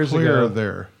 20 steer years clear ago. of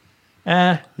there.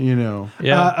 Eh, You know.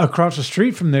 yeah. Across the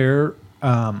street from there,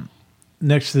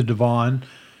 next to the Devon,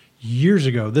 years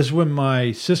ago. This is when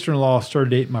my sister-in-law started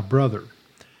dating my brother.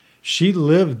 She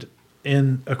lived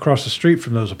across the street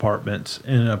from those apartments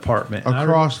in an apartment. And I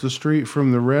Across the street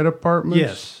from the red apartments.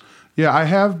 Yes. Yeah, I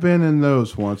have been in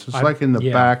those once. It's like in the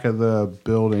yeah. back of the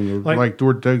building, like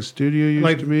where Doug's studio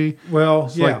used to be. Well,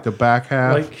 It's yeah. like the back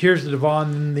half. Like here's the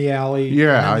Devon in the alley.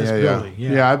 yeah, and then this building.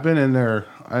 yeah. I've been in there.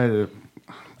 I had a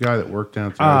guy that worked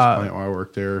down at the ice plant while I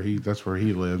worked there. That's where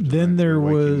he lived. Then there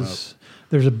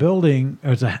there's a building.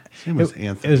 There's a. name was It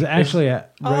Anthony. was actually a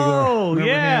regular oh, Remember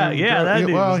yeah. him? Yeah, that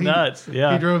dude was he, nuts.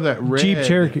 Yeah. He drove that red Jeep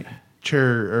Cherokee.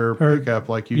 chair or pickup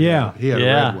like you Yeah. did. He had a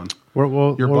Yeah. red one.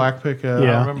 Your Your black pickup.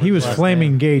 Yeah. remember He was his last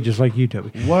flaming gay just like you,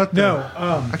 Toby. What? No,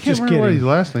 I can't just remember what kidding. his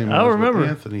last name was. I don't but remember.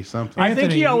 Anthony something. I think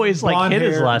Anthony, he always like blonde hid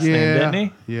his hair. last name, didn't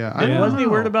he? Yeah. Yeah. Wasn't he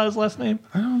know. weird about his last name?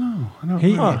 I don't know.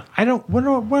 He, I don't.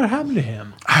 What happened to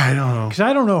him? I don't know. Because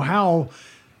I don't know how.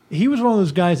 He was one of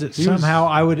those guys that He was somehow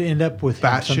I would end up with him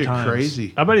Batshit sometimes.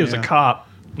 crazy. I bet he was Yeah. a cop.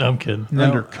 No, I'm kidding. No,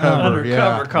 Undercover.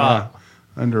 undercover cop.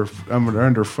 Yeah.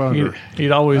 Underfutter.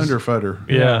 He'd always. Underfutter.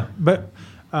 Yeah. But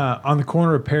on the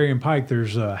corner of Perry and Pike,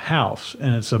 there's a house,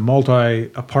 and it's a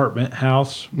multi-apartment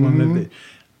house.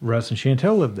 Russ and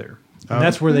Chantel lived there. And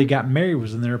that's where they got married,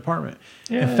 was in their apartment.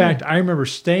 Yeah. In fact, I remember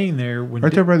staying there when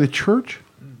Right there by the church,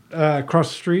 across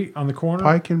the street on the corner.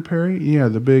 Pike and Perry. Yeah,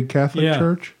 the big Catholic Yeah.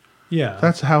 church. Yeah.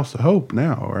 That's the House of Hope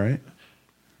now, right?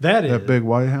 that is. That big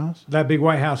White House. That big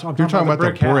white house. I'm You're talking about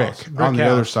the brick house. on the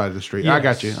house. other side of the street. I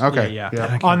got you. Yes. Okay. Yeah.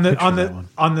 Yeah. On the picture that one.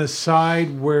 on the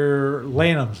side where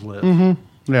Lanham's live.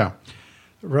 Yeah.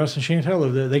 Russ and Chantel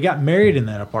lived there. They got married in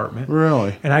that apartment.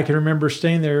 Really? And I can remember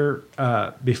staying there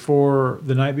before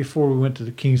the night before we went to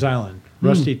the Kings Island.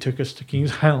 Rusty took us to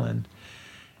Kings Island,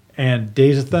 and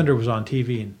Days of Thunder was on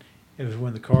TV, and it was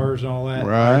when the Cars and all that.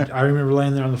 Right. I remember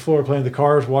laying there on the floor playing the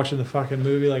Cars, watching the fucking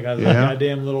movie like I was a Yeah.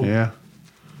 goddamn little Yeah.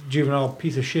 juvenile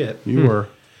piece of shit. You were.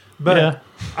 But Yeah.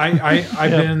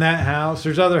 I've been in that house.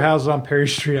 There's other houses on Perry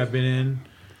Street I've been in,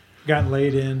 gotten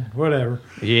laid in, whatever.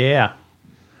 Yeah.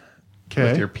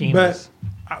 With your Okay. penis.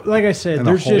 Like I said, And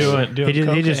a there's hole. just Doing He just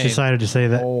cocaine. decided to say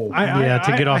that. Oh.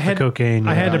 To get off the cocaine.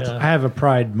 I had yeah. to have a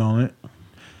pride moment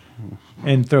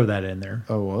and throw that in there.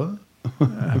 Oh, what?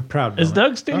 I'm proud. Is moment.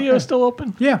 Doug's studio still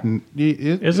open? Yeah,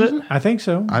 Is it? I think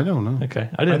so. I don't know. Okay,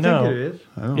 I I didn't think know. it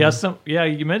is. Yeah,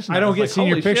 you mentioned. I that. don't was get like, senior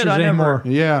holy shit, pictures I never- anymore.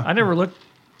 Yeah, I never looked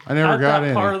I never at got that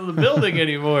in. part of the building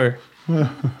anymore.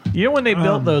 You know when they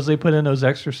built those, they put in those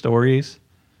extra stories.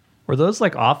 Were those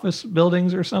like office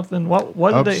buildings or something? What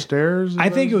did they? Upstairs. I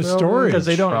think it was storage. Because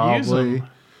they don't use them.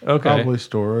 Okay. Probably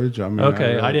storage. I mean,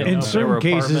 Okay, I didn't In know know. if they were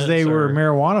certain cases, they were apartments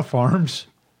marijuana farms.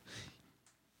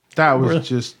 That was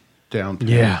just downtown.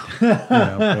 Yeah.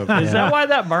 Is that why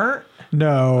that burnt?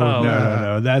 No, Oh.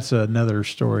 no. That's another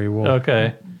story. We'll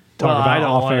Okay. talk about it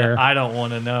off air. I don't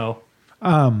want to know.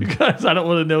 Because I don't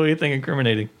want to know anything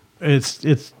incriminating.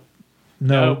 It's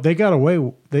no. Nope. They got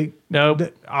away. Nope.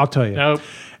 I'll tell you. Nope.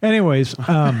 Anyways,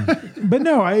 but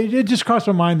no, it just crossed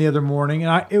my mind the other morning,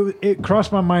 and it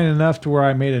crossed my mind enough to where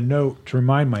I made a note to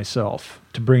remind myself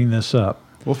to bring this up.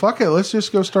 Well, fuck it. Let's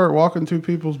just go start walking through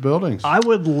people's buildings. I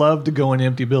would love to go in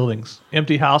empty buildings,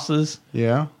 empty houses,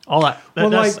 Yeah. all that.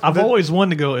 Well, I've always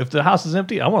wanted to go. If the house is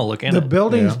empty, I want to look in The it.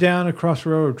 building's Yeah. down across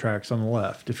railroad tracks on the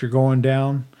left. If you're going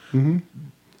down,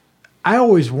 I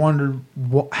always wondered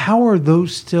how are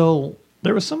those still?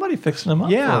 There was somebody fixing them up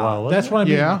for a Yeah, while. wasn't that's there? what I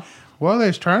mean. Yeah. Well,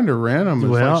 they're trying to rent them. It's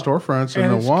Well, like storefronts, and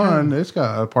and it's the one kind it's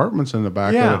got apartments in the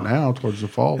back Yeah. of it now, towards the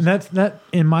falls. And that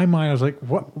in my mind, I was like,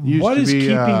 what Used what to is be,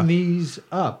 keeping these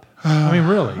up? I mean,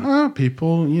 really?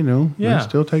 People, Yeah. they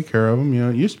still take care of them.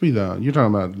 It used to be you're talking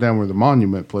about down where the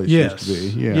monument place Yes.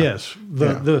 used to be. Yeah. Yes.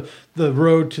 The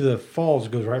road to the falls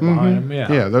goes right behind them.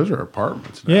 Yeah. Yeah, those are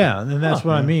apartments now. Yeah, and that's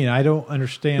what I mean. I don't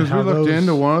understand Because how we looked those.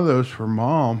 into one of those for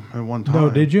Mom at one time. No,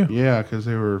 did you? Yeah, because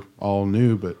they were all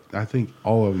new, but I think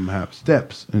all of them have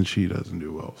steps, and she doesn't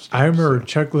do well with steps. I remember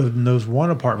Chuck lived in those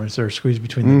one apartments that are squeezed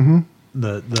between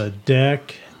the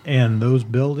deck and those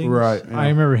buildings. Right, yeah. I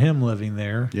remember him living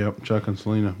there. Yep, Chuck and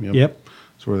Selena. Yep.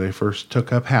 That's where they first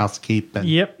took up housekeeping.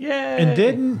 Yep. Yay. And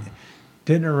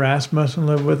didn't Rasmussen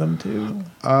live with him too?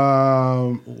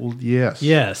 Well, yes.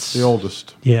 Yes. The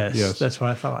oldest. Yes. Yes. That's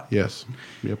what I thought. Yes.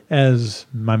 Yep. As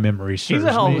my memory serves He's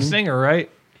a hell of me. a singer,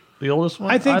 right? The oldest one?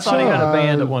 I think thought he so. had a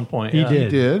band at one point. he yeah.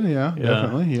 did. He did, yeah,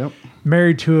 definitely. Yep.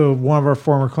 Married to one of our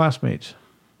former classmates.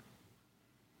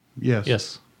 Yes.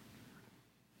 Yes.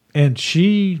 And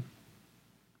she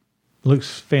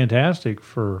looks fantastic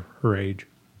for her age.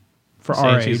 For Saying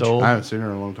our she's age. old. I haven't seen her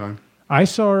in a long time. I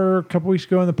saw her a couple weeks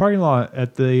ago in the parking lot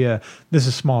at the this is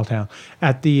a small town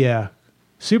at the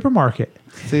supermarket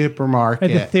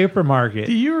Supermarket. at the supermarket.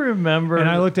 Do you remember? And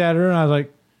I looked at her and I was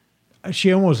like,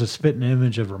 she almost was a spitting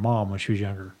image of her mom when she was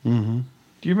younger. Do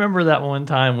you remember that one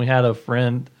time we had a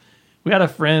friend? We had a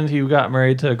friend who got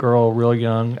married to a girl real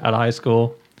young out of high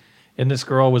school, and this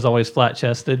girl was always flat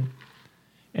chested,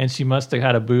 and she must have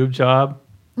had a boob job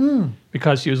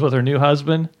because she was with her new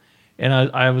husband. And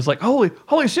I was like, holy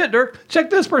shit, Dirk! Check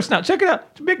this person out. Check it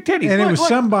out. Big titties. And Look, it was look.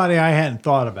 somebody I hadn't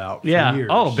thought about for Yeah. years.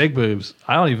 Oh, big boobs.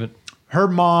 I don't even. Her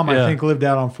mom, Yeah. I think, lived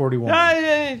out on 41.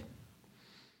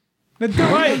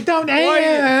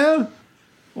 Wait.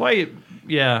 Wait.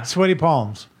 Yeah. Sweaty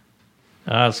palms.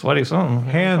 Sweaty something.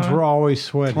 Hands were always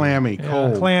sweaty. Clammy,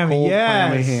 cold. Clammy, cold, yes.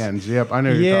 clammy hands. Yep, I know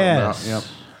what you're Yes. talking about.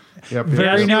 Yep. Yep.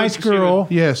 Very she nice was- she girl.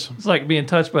 Yes, It's like being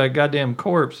touched by a goddamn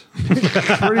corpse.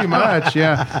 pretty much.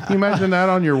 Yeah. Can you imagine that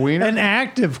on your wiener? An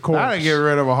active corpse. I'd get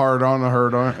rid of a hard on in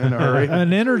a hurry.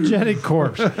 An energetic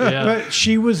corpse. Yeah. But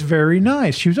she was very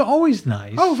nice. She was always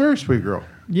nice. Oh, very sweet girl.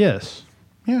 yes.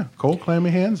 Yeah, cold, clammy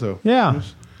hands though. Yeah.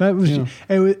 Just- That was Yeah.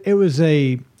 it was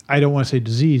a I don't want to say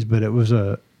disease, but it was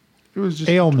a It was just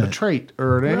Ailment. a trait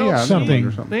or an Well, yeah, something.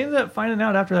 or something. They ended up finding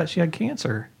out after that she had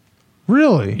cancer.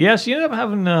 really. Yeah, she ended up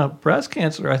having breast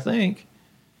cancer, I think.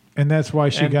 And that's why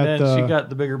she and got then the she got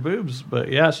the bigger boobs. But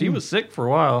yeah, she was sick for a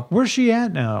while. Where's she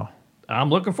at now? I'm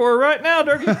looking for her right now,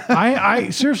 Durkee. I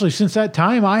seriously, since that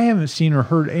time, I haven't seen or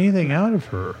heard anything out of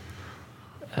her.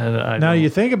 And I Now don't- you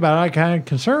think about it, I'm kind of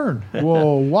concerned.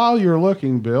 Well, while you're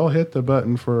looking, Bill, hit the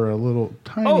button for a little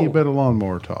tiny Oh. bit of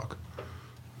lawnmower talk.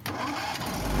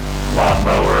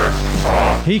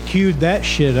 He queued that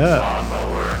shit up.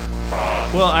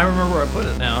 Well, I remember where I put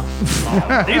it now.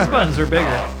 These buttons are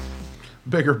bigger.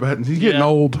 Bigger buttons. He's getting Yeah,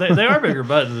 old. They are bigger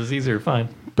buttons. It's easier to find.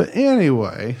 But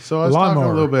anyway, so I was talking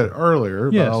Lawnmower. a little bit earlier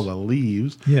about Yes. all the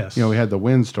leaves. Yes. You know, we had the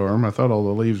windstorm. I thought all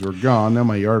the leaves were gone. Now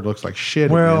my yard looks like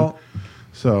shit Well, again.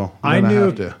 So I then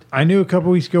knew have I knew a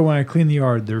couple weeks ago when I cleaned the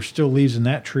yard, there's still leaves in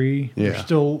that tree. Yeah.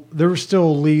 There were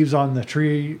still leaves on the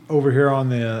tree over here on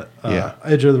the Yeah.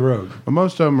 edge of the road. But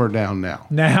most of them are down now.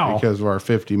 Now. Because of our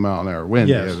 50-mile-an-hour wind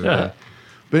Yes. the other day.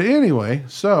 But anyway,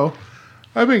 so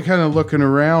I've been kind of looking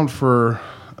around for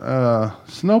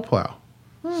snowplow.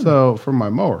 So for my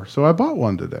mower, so I bought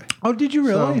one today. Oh, did you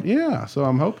really? So, yeah, so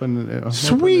I'm hoping it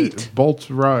Sweet.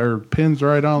 bolts right or pins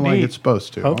right on like Neat. it's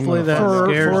supposed to. Hopefully I'm that gonna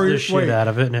For- scares for- the shit wait. out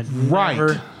of it, and it Right.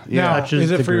 never Yeah. Now, touches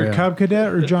is it the for your ground. Cub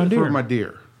Cadet or John Deere? for my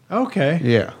deer. Okay.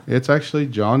 Yeah, it's actually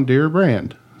John Deere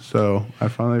brand. So I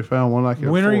finally found one I can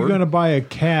When afford. are you going to buy a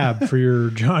cab for your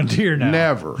John Deere now?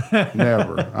 Never,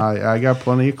 never. I got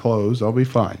plenty of clothes. I'll be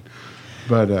fine.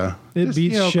 But It just,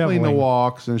 beats clean the shoveling.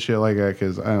 walks and shit like that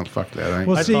because I don't fuck that. I ain't-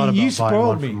 Well, I see, thought about you buying spoiled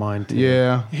one me. for mine too.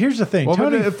 yeah. Here's the thing. Well, but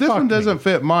Tony if this fucked one me. doesn't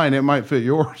fit mine, it might fit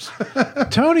yours.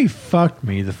 Tony fucked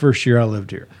me the first year I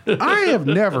lived here. I have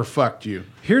never fucked you.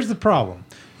 Here's the problem.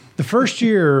 The first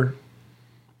year,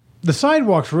 the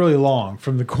sidewalk's really long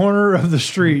from the corner of the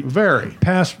street Very.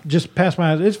 past my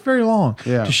house. It's very long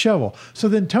Yeah. to shovel. So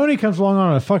then Tony comes along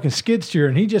on a fucking skid steer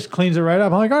and he just cleans it right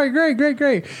up. I'm like, all right,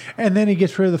 great. And then he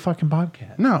gets rid of the fucking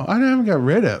Bobcat. No, I haven't got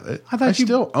rid of it. I thought you-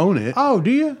 still own it. Oh,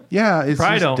 do you? Yeah, it's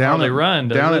Probably just don't down hardly at, run,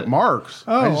 does down it? at Mark's.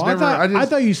 Oh, just I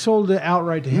thought you sold it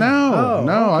outright to him. No,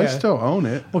 Oh, I okay. still own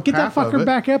it. Well, get Half that of fucker it.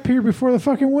 back up here before the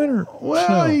fucking winter. Well,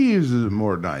 snow. he uses it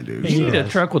more than I do. You need so. a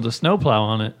truck with a snowplow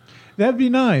on it. That'd be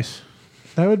nice.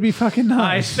 That would be fucking I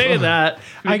nice. say that.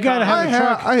 I gotta have a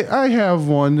truck. I have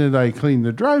one that I clean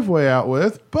the driveway out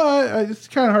with, but it's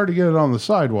kind of hard to get it on the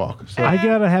sidewalk. So, I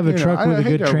gotta have a you know, truck with I a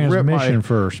hate good to transmission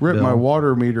first. Rip Bill. my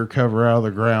water meter cover out of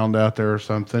the ground out there or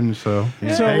something. So,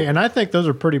 yeah. So- Hey, and I think those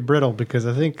are pretty brittle because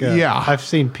I think Yeah. I've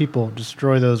seen people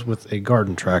destroy those with a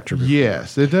garden tractor. before.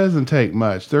 Yes, it doesn't take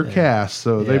much. They're cast,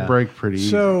 so they Yeah. break pretty easy.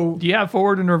 So Do you have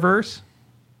forward and reverse?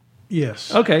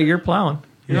 yes. Okay, you're plowing.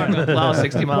 You're not going to plow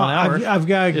 60 mile Well, an hour. I've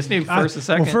got Just need first and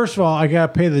second. Well, first of all, I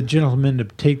gotta pay the gentleman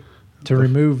to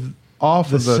remove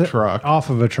off of the se- truck. off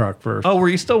of a truck first. Oh, were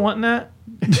you still wanting that?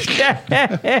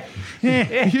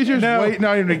 You're just No. waiting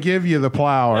on him to give you the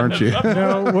plow, aren't you?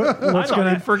 No, I what's thought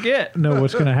gonna you'd forget. no,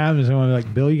 what's gonna happen is I'm gonna be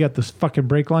like, Bill, you got this fucking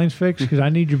brake lines fixed because I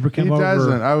need you to He come over.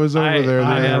 doesn't. I was over there the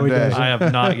I other day. I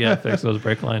have not yet fixed those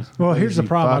brake lines. Well, here's the Lazy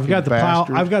problem. I've got fucking the plow.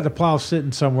 bastard. I've got the plow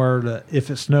sitting somewhere that if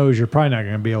it snows, you're probably not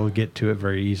going to be able to get to it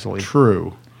very easily.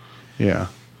 True. Yeah.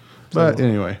 But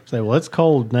anyway, Say, well, it's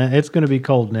cold now. It's going to be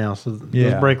cold now, so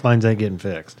Yeah. those brake lines ain't getting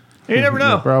fixed. You never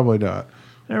know. probably not.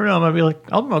 Never know. I might be like,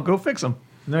 I'm going to go fix them.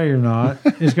 No, you're not.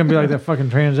 It's going to be like that fucking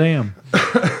Trans Am.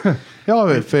 He'll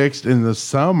have it fixed in the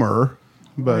summer,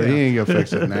 but he ain't gonna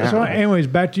fix it now. So, anyways,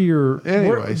 back to your.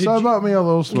 Anyway, did so I you- bought me a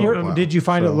little snowplow. Did you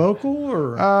find it So, local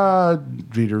or?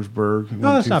 Petersburg.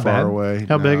 No, that's too not far bad. away.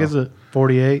 How big is it?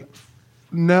 48?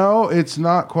 No, it's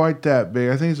not quite that big.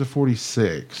 I think it's a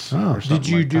 46. Oh. or something Did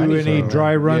you like do that. any So,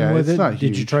 dry run yeah, with it's it? not Did you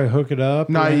huge. try to hook it up?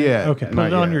 Not or- yet. Okay. Put Not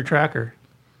it on yet. your tracker.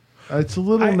 It's a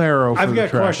little narrow for I've the got a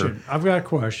tracker. question. I've got a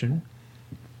question.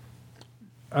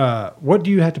 What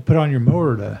do you have to put on your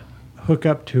mower to hook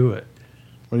up to it?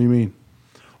 What do you mean?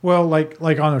 Well, like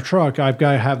on a truck, I've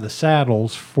got to have the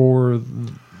saddles for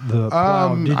the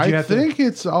plow. Did you I have think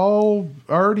it's all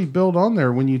already built on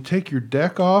there. When you take your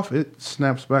deck off, it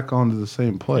snaps back onto the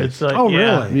same place. It's like, Oh,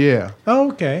 yeah. really? yeah.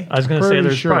 Oh, okay. I was going to say Pretty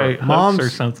there's sure. probably hooks Mom's or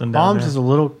something down Mom's there. is a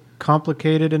little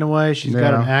complicated in a way. She's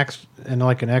got Yeah. an ax and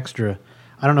like an extra.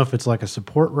 I don't know if it's like a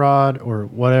support rod or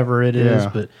whatever it is,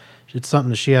 Yeah. but it's something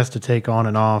that she has to take on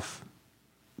and off.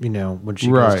 You know, when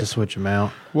she Right. goes to switch them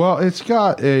out. Well, it's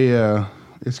got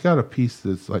a piece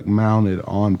that's like mounted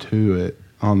onto it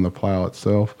on the plow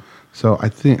itself. So I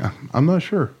think I'm not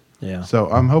sure. Yeah. So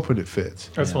I'm hoping it fits.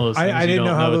 That's one of those things I you didn't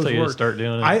don't know how those until you work. start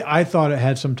doing it. I thought it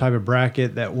had some type of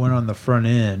bracket that went on the front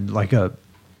end, like a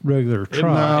regular truck.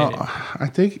 No,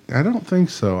 I don't think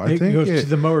so. I It think goes to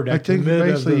the mower deck, I to think the mid of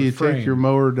basically the you frame. take your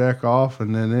mower deck off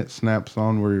and then it snaps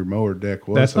on where your mower deck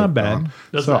was. That's not hooked bad. on.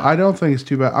 Does So that- I don't think it's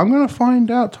too bad. I'm gonna find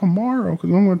out tomorrow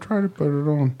because I'm gonna try to put it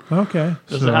on. Okay.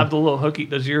 Does it have the little hooky?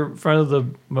 Does your front of the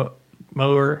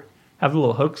mower have the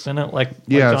little hooks in it like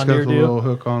Yeah, John it's got Deere the do? little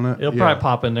hook on it. It'll Yeah. probably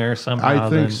pop in there somehow. I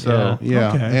think then, so. Yeah.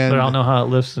 Okay. And But I don't know how it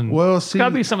lifts. And Well, it's see- got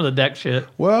to be some of the deck shit.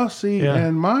 Well, see, Yeah.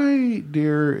 and my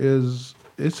Deere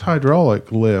it's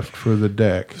hydraulic lift for the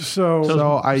deck. So,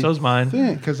 So's mine.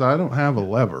 think because I don't have a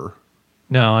lever.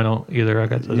 No, I don't either. I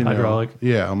got the you know. hydraulic.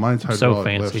 Yeah, mine's So hydraulic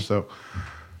fancy. lift. So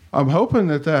I'm hoping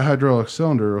that hydraulic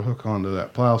cylinder will hook onto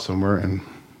that plow somewhere and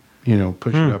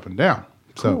push it up and down.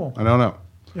 So Cool. I don't know.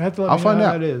 you have to let I'll me find know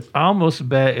how out. that is. I almost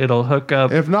bet it'll hook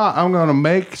up. If not, I'm gonna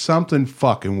make something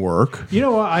fucking work. You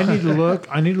know what? I need to look.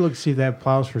 I need to look to see if they have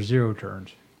plows for 0 turns.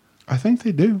 I think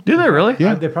they do. Do they really?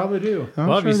 Yeah. They probably do. I'm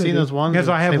Well, have you sure they seen do. those ones Because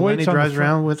that I have say weights Lenny on the drives front.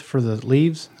 around with for the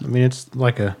leaves? I mean, it's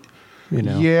like a,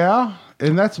 Yeah,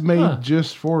 and that's made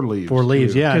just for leaves. For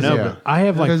leaves, too. yeah, I know, Yeah. but I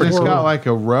have like Because it's 4 got like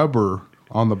a rubber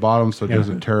on the bottom so it Yeah,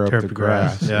 doesn't tear up the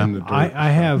grass. Yeah. and the dirt. I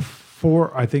have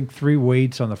three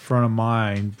weights on the front of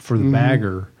mine for the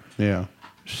bagger. Yeah.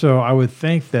 So I would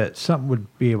think that something would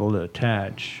be able to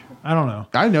attach. I don't know.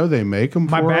 I know they make them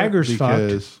My for bagger's it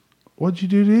because what'd you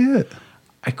do to it?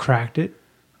 I cracked it.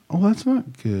 Oh, that's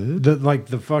not good.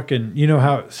 The fucking, you know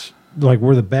how it's like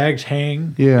where the bags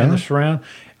hang Yeah. and the surround.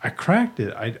 I cracked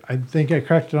it. I think I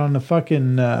cracked it on the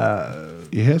fucking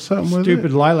You hit something with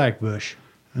stupid it? lilac bush.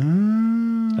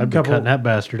 I'd be cutting that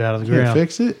bastard out of the Can't ground.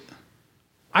 fix it?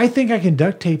 I think I can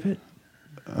duct tape it.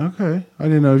 Okay. I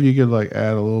didn't know if you could like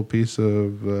add a little piece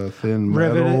of thin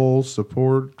Rivet it. metal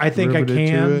support. I think I riveted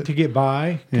can to it. get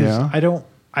by. 'Cause Yeah.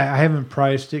 I haven't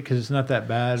priced it because it's not that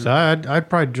bad. So I'd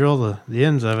probably drill the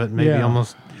ends of it, maybe Yeah.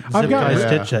 almost I've zip got- tie Yeah.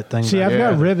 stitch that thing. See, back. I've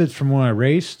got Yeah. rivets from when I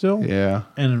raced still. Yeah.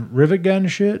 And rivet gun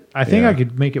shit. I think Yeah. I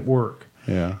could make it work.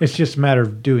 Yeah. It's just a matter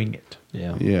of doing it.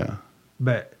 Yeah. Yeah.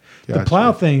 But the Gotcha.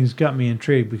 plow thing's got me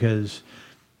intrigued because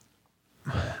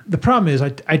the problem is I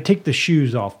take the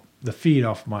shoes off, the feet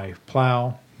off my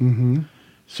plow. Mm-hmm.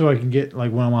 So I can get,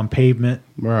 like when I'm on pavement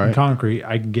Right. and concrete,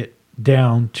 I can get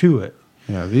down to it.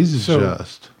 Yeah. These is So-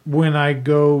 just. When I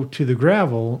go to the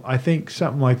gravel, I think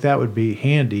something like that would be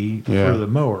handy Yeah. for the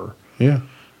mower. Yeah.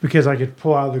 Because I could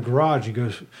pull out of the garage and go,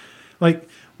 like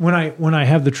when I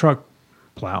have the truck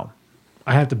plow,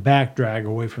 I have to back drag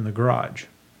away from the garage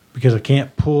because I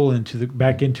can't pull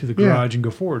back into the Yeah. garage and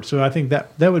go forward. So I think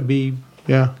that would be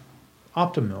Yeah.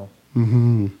 optimal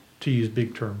to use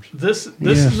big terms. This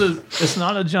Yes. is it's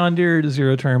not a John Deere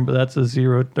zero turn, but that's a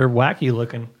zero. They're wacky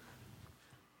looking.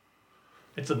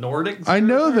 It's a Nordic. I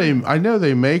know zero turn?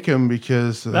 they make them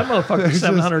because That motherfucker's there's this-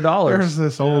 $700. There's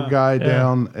this old guy Yeah.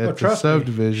 down at Well, the trust me,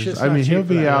 subdivision. shit's I not mean, he'll cheap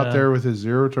for be that. out Yeah. there with his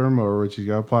zero turn mower, which he's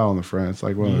got a plow on the front. It's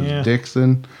like one of those Yeah.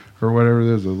 Dixon or whatever.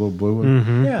 There's a little blue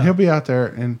one. Yeah. He'll be out there,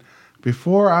 and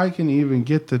before I can even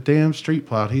get the damn street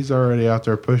plowed, he's already out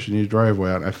there pushing his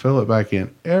driveway out. And I fill it back in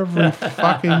every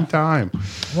fucking time.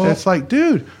 It's like,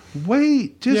 dude,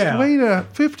 wait, just wait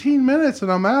 15 minutes and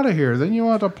I'm out of here. Then you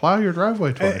want to plow your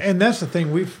driveway twice. And that's the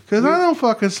thing Because I don't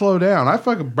fucking slow down. I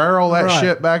fucking barrel that Right.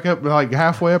 shit back up like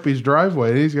halfway up his driveway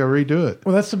and he's got to redo it.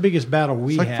 well, that's the biggest battle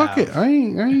we It's like, have. fuck it. I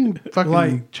ain't fucking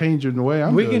Like, changing the way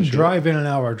I'm we doing can shit. drive in and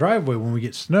out of our driveway when we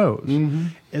get snows.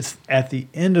 It's at the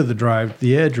end of the drive,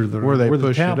 the edge or the Where they the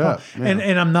push town it plow- up, yeah.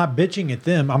 And I'm not bitching at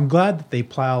them. I'm glad that they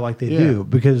plow like they Yeah. do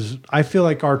because I feel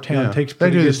like our town Yeah. takes They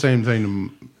pretty do good. the same thing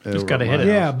to Just gotta my hit it. house.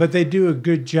 Yeah, but they do a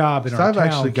good job in So our I've town.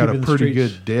 actually got a keeping the pretty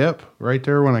streets- good dip right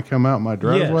there when I come out my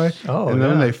driveway. Yes. Oh, and then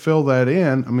when yeah. they fill that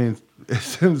in, I mean,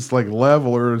 it's like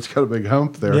level or it's got a big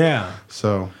hump there. Yeah.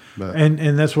 So, but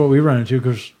And that's what we run into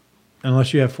because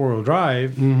unless you have 4-wheel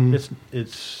drive, Mm-hmm.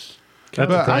 it's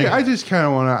but I just kind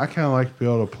of want to. I kind of like to be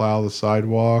able to plow the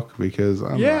sidewalk because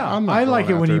I'm Yeah, I'm not I like going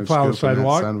it out when there you and plow the scooping that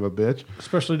sidewalk. Son of a bitch.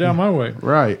 especially down my way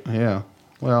Right. Yeah.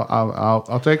 Well,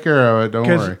 I'll take care of it. Don't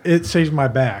because worry. it saves my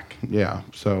back. Yeah.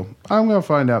 So I'm gonna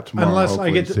find out tomorrow. Unless I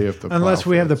hopefully, get and see if the unless plow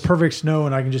we have the fits. perfect snow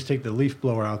and I can just take the leaf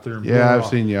blower out there. And blow Yeah, it I've off.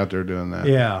 seen you out there doing that.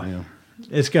 Yeah. Yeah.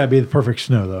 It's got to be the perfect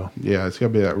snow though. Yeah, it's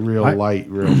gotta be that real light,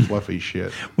 real fluffy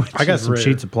shit. I got is some rare.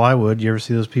 sheets of plywood. You ever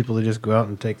see those people that just go out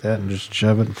and take that and just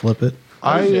shove it and flip it?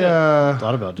 I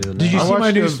Thought about doing that. Did you I see my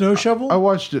watched new a- snow shovel? I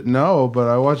watched it. No, but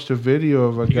I watched a video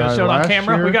of a You guy gonna show it on last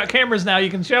camera? year, We got cameras now. You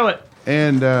can show it.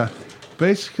 and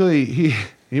basically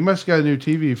he must have got a new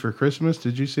TV for Christmas.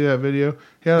 Did you see that video?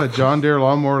 He had a John Deere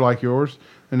lawnmower like yours,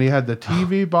 and he had the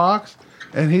TV box.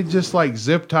 And he just like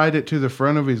zip tied it to the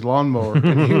front of his lawnmower,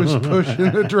 and he was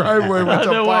pushing the driveway with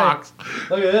No a way. box.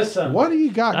 Look at this son. What do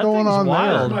you got That going thing's on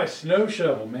wild. there? My snow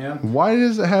shovel, man. Why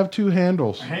does it have two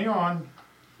handles? Hang on.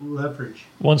 Leverage.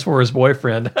 One's for his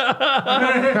boyfriend. One's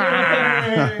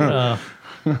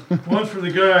for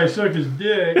the guy I sucked his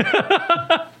dick.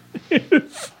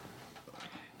 It's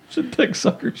a big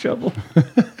sucker shovel.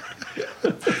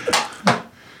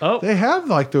 They have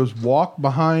like those walk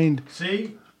behind.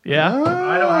 See? Yeah.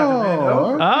 I don't have to bend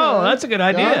over. Oh, that's a good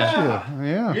idea. Gotcha.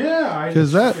 Yeah. Yeah.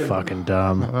 Because that Fucking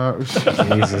dumb.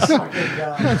 Jesus,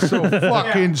 That's so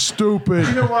fucking You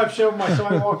stupid. know what I've shoveled my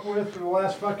sidewalk with for the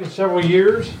last fucking several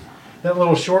years? That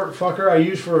little short fucker I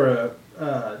use for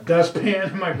a dustpan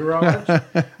in my garage.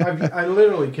 I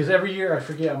literally, because every year I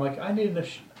forget. I'm like, I need a,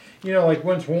 like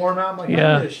when it's warm out, I'm like,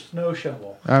 Yeah. I need a snow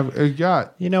shovel. I've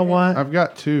got You know what? I've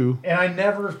got two. And I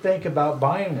never think about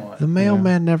buying one. The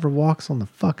mailman never walks on the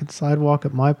fucking sidewalk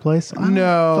at my place. I don't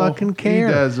No, fucking he care.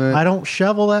 doesn't. I don't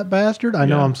shovel that bastard. I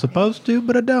know I'm supposed to,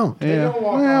 but I don't. Yeah. don't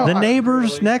walk Well, The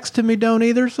neighbors really. next to me don't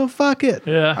either, so fuck it.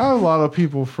 I Yeah. have a lot of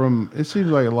people from. It seems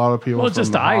like a lot of people Well, it's from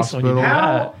just the ice when you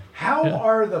hospital. do that. How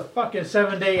are the fucking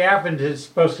 7-day Adventists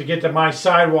supposed to get to my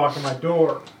sidewalk and my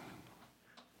door?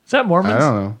 Is that Mormons? I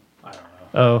don't know.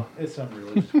 Oh, It's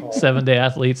unreal. 7-day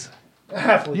athletes.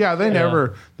 Yeah, they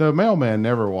never. The mailman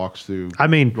never walks through. I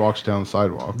mean, walks down the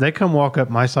sidewalk. They come walk up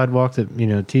my sidewalk that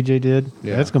TJ did.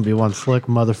 Yeah. That's gonna be one slick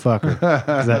motherfucker.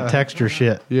 'Cause that texture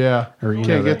shit. Yeah, Or,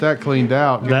 can't get that cleaned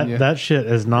out. can you? That shit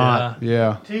is not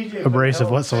Yeah, abrasive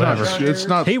whatsoever. it's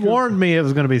not. He warned me it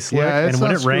was gonna be slick, Yeah, it's and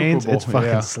when not it rains, scoopable. it's fucking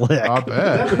Yeah. slick. I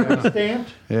bet. Stamped.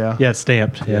 Yeah. Yeah, it's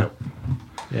stamped.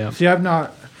 Yeah. See, I've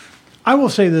not. I will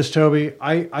say this, Toby.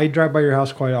 I drive by your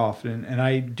house quite often, and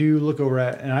I do look over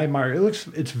at and I admire.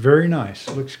 It's very nice.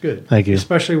 It looks good. Thank you.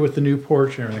 Especially with the new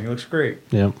porch and everything. It looks great.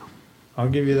 Yeah. I'll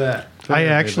give you that. I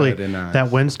actually that in ice.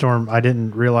 that windstorm I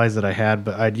didn't realize that I had,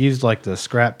 but I'd used like the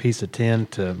scrap piece of tin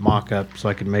to mock up so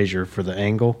I could measure for the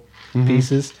angle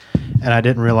pieces, and I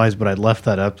didn't realize, but I'd left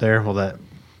that up there. Well, that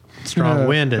strong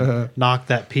wind had knocked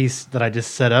that piece that I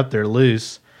just set up there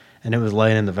loose, and it was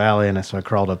laying in the valley, and so I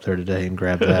crawled up there today and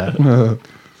grabbed that.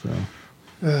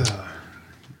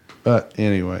 But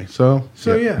anyway, so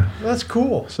Yeah, that's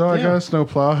cool. So I got a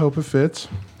snowplow. I hope it fits.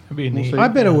 It'd be neat. see. I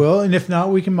bet it will, and if not,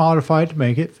 we can modify it to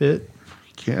make it fit.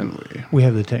 Can we? We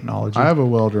have the technology. I have a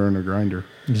welder and a grinder.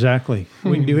 Exactly.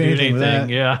 We can do anything with that.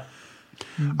 Yeah.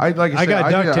 I like. I, I said,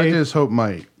 got duct I tape. just hope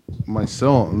my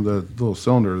cylinder, the little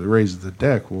cylinder that raises the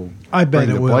deck, will I bet bring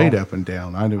it the will. blade up and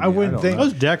down. I wouldn't don't think- know.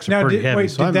 Those decks are Now, pretty did- heavy,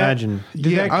 wait, so I did that- imagine.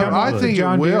 Did that come I with think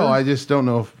John it will. Deere? I just don't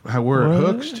know where it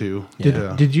hooks to.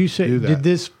 Did you say? do that. Did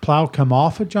this plow come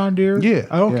off of John Deere? Yeah.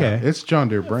 Oh, okay. yeah. It's John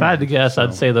Deere brand. If I had to guess, so.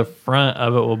 I'd say the front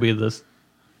of it will be the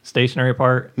stationary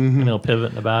part, and it'll pivot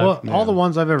in the back. Well, all the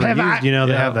ones I've ever used, they Yeah.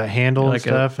 have that handle Like and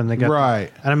stuff, and they got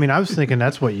Right. And I mean, I was thinking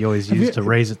that's what you always use to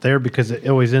raise it there because it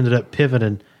always ended up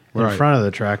pivoting in Right. front of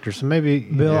the tractor. So maybe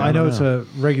Bill, I know it's a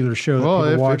regular show that Well,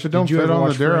 people if, watch. if it don't Did you fit ever on the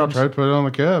watch Deere, I'll Friends? try to put it on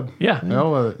the cab. Yeah.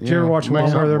 Hell with it. Did you ever watch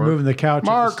one where they're moving the couch up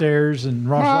the Mark. stairs and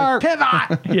Ron's Mark. like,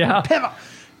 pivot, yeah. pivot.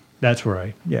 That's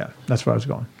where that's where I was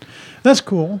going. That's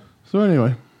cool. So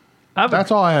anyway, I have,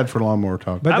 that's all I had for lawnmower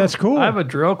talk. But that's cool. I have a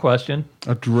drill question.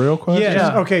 A drill question?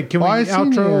 Yes. Okay, can we Well, I seen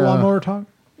outro the, lawnmower talk?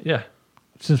 Yeah.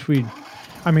 Since we're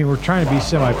trying to be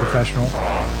semi-professional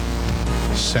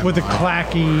with the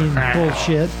clacking and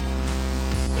bullshit.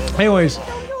 Anyways,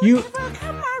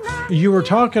 you were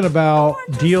talking about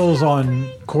deals on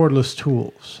cordless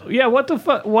tools. Yeah, what the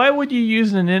fuck? Why would you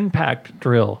use an impact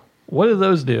drill? What do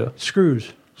those do?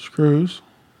 Screws. Screws.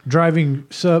 Driving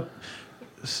sub.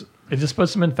 It just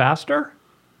puts them in faster?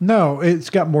 No, it's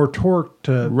got more torque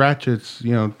to. Ratchets,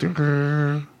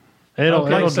 it'll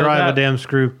Okay, so drive that- a damn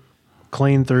screw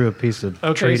clean through a piece of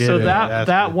Okay, treated. so and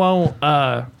that won't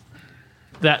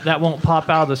that won't pop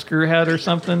out of the screw head or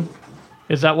something?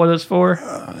 Is that what it's for?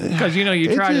 Because you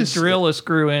It try just- to drill a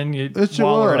screw in, you it's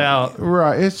waller it out.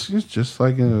 Right. It's just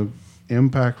like an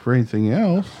impact for anything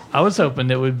else. I was hoping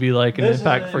it would be like an This is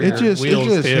impact an- for It your just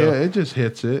wheels too. it just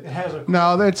hits it. has a-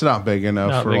 No, that's not big enough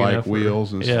Not for big like enough for-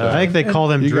 wheels and yeah. stuff. I think they call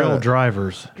them You drill gotta-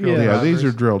 drivers. yeah, these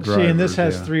are drill drivers. See, and this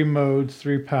has yeah. 3 modes,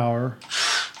 3 power.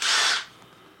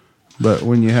 But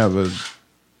when you have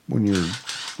when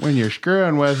you're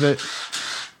screwing with it,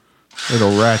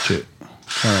 it'll ratchet.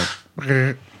 Kind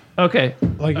of. Okay.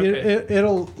 Like Okay.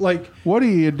 it'll like. What are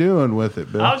you doing with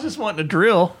it, Bill? I was just wanting to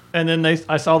drill, and then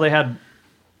I saw they had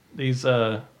these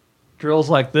drills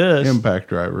like this, Impact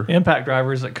driver. impact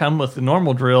drivers that come with the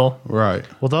normal drill. Right.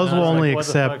 Well, those And I will was only like, what the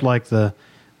accept fuck? like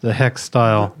the hex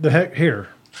style The heck here.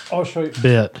 I'll show you.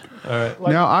 bit. All right.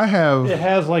 Now I have It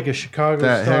has like a Chicago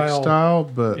that style. hex style,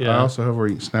 but I Yeah. also have where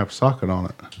you can snap a socket on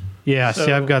it. Yeah, see,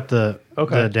 So- I've got the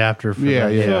adapter for Yeah,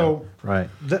 that. yeah. So Right.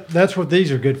 that's what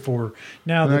these are good for.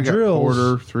 Now And the I got drills.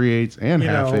 quarter, 3/8, and you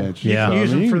half know, inch. you can use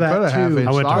them you for can that put a half too. inch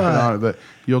I went socket to- on it, but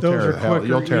you'll Those tear are it. Hell, quicker,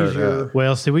 you'll tear easier. it up.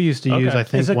 Well, see, we used to use, Okay. I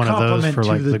think, It's a one of those complement for to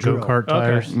like the the drill. go-kart Okay.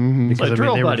 tires. Mm-hmm. Because, Like I mean,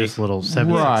 drill they were buddy. just little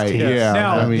 7 Right, yeah.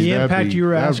 Now I mean, the that'd impact be- you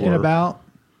were that'd asking work. about.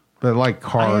 But like I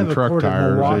car have and a truck quarter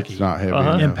tires, Milwaukee it's not heavy. Uh-huh.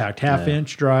 enough. Impact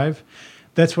half-inch drive.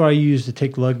 That's what I use to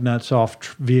take lug nuts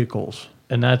off vehicles.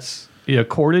 And that's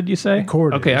corded, you say?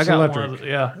 Corded. Okay, I It's got electric. one. Of the,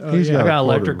 yeah, He's I got got a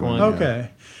electric corded one. one. Yeah. Okay,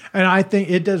 and I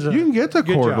think it does. You can get the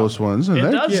good cordless job. ones, and It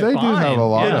they does do fine. have a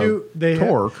lot Yeah. of They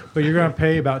torque. but you're going to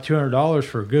pay about $200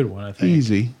 for a good one. I think.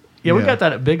 Easy. Yeah, we got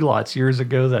that at Big Lots years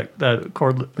ago. That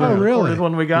corded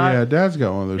one we got. Yeah, Dad's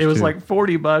got one of those. It was too. like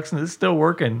 $40 and it's still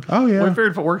working. Oh, yeah. We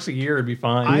figured if it works a year, it'd be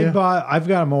fine. I've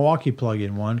got a Milwaukee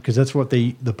plug-in one because that's what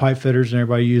the pipe fitters and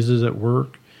everybody uses at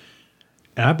work.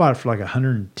 And I bought it for like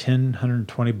 $110,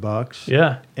 $120.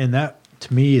 yeah. And that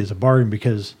to me is a bargain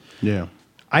because yeah.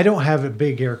 I don't have a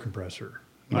big air compressor.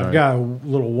 I've Right. got a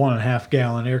little 1.5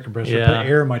 gallon air compressor. Yeah. Put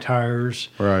air in my tires.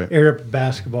 Right. Air up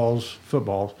basketballs,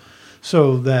 footballs.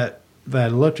 So that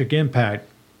electric impact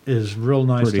is real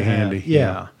nice Pretty to have. handy,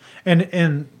 Yeah.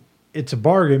 And it's a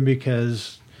bargain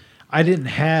because I didn't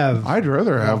have. I'd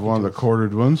rather have one of the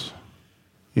corded ones.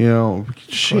 You know,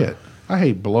 shit. I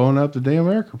hate blowing up the damn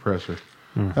air compressor.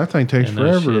 That thing takes And no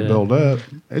forever to shit. build up.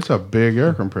 It's a big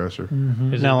air compressor.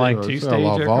 Is Now, it like, like it's two-stage got a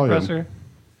lot of air volume. compressor?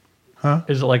 Huh?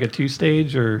 Is it like a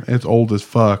two-stage or It's old as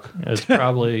fuck. it's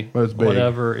probably But it's big.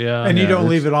 whatever? Yeah. and you don't it's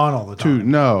leave it on all the time.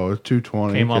 It's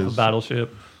 220. Came off a 'cause-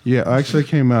 Battleship. Yeah, actually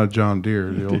came out of John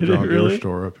Deere, the old Did it John Deere really?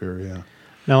 store up here. Yeah.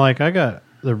 Now, like, I got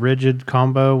the rigid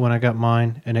combo when I got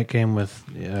mine, and it came with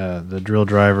the drill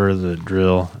driver, the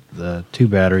drill, the 2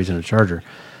 batteries, and a charger.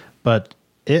 But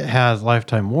it has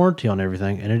lifetime warranty on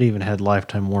everything, and it even had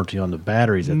lifetime warranty on the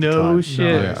batteries at the No time.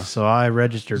 shit. Yeah. So I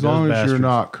registered As long those as bastards. you're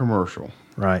not commercial.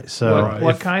 Right. So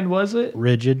What kind was it?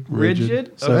 rigid.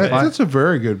 Rigid. So Okay. if That's a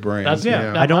very good brand. That's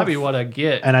Yeah. That I don't- might be what I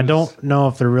get. And I don't know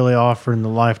if they're really offering the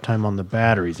lifetime on the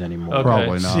batteries anymore. Okay.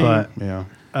 Probably not. See, But yeah.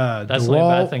 That's the only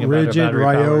bad DeWalt, thing about their Rigid, battery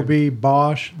powered. Ryobi,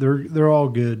 Bosch, they're all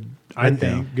good. I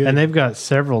think. Good. And they've got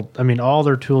several. I mean, all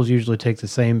their tools usually take the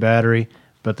same battery,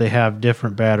 but they have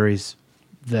different batteries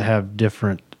that have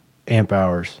different amp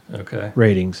hours Okay.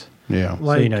 ratings. Yeah.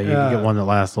 So, you know, you can get one that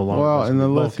lasts a little longer. Well, and the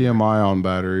Both. lithium ion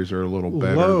batteries are a little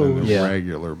better than Lowe's- the Yeah.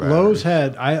 regular batteries. Lowe's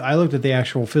had. I looked at the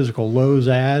actual physical Lowe's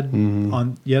ad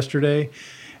on yesterday,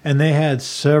 and they had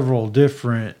several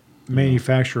different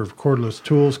manufacturer of cordless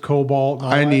tools, Cobalt. And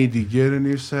all I that, need to get a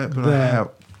new set, but I that have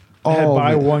had all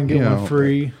buy the- one get you one know,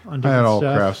 free on I had different all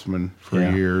stuff. Craftsman for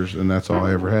Yeah. years, and that's all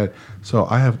I ever had. So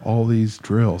I have all these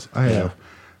drills. I have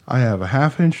a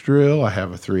 1/2-inch drill. I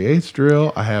have a 3/8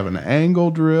 drill. I have an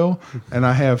angle drill, and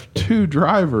I have 2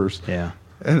 drivers. Yeah.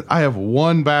 And I have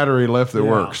 1 battery left that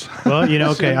works. Well, you know,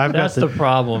 okay, I've got That's the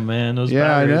problem, man. Those Yeah,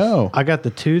 I batteries. know. I got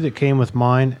the 2 that came with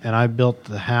mine, and I built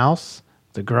the house,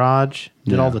 the garage,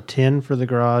 did all Yeah. the tin for the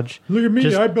garage. Look at me!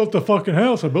 Just- I built the fucking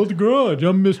house. I built the garage.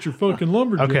 I'm Mr. fucking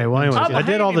Lumberjack. Okay, well, anyways, I'm I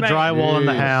did all the behind you, man. drywall in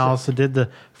the Yes. house. I did the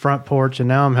front porch, and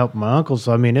now I'm helping my uncle.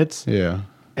 So I mean, it's Yeah.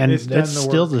 and It's it's, done the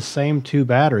still work. the same 2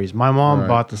 batteries. My mom Right.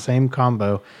 bought the same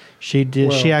combo. She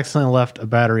did. she Well- accidentally left a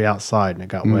battery outside, and it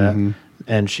got wet.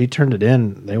 And she turned it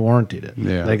in. They warranted it.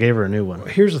 Yeah. They gave her a new one.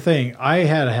 Here's the thing: I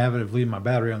had a habit of leaving my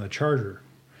battery on the charger.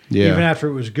 Yeah. Even after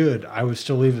it was good, I would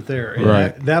still leave it there. And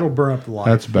Right. that'll burn up the light.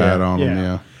 That's bad on them,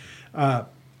 Yeah. yeah.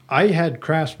 I had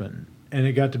Craftsman, and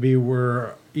it got to be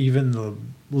where even the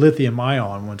lithium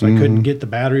ion ones, I couldn't get the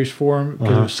batteries for them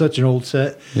because it was such an old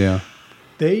set. Yeah.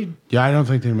 They, Yeah, I don't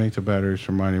think they make the batteries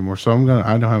for mine anymore. So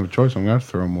I don't have a choice. I'm going to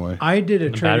throw them away. I did a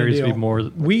The trade batteries deal. be more-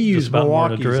 We just use about more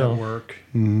to Milwaukee's drill. at work.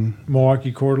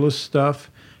 Milwaukee cordless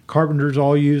stuff. Carpenters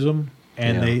all use them,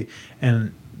 and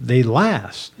they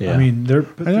last. Yeah. I mean, they're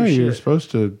put I know through you were shit.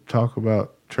 supposed to talk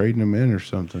about trading them in or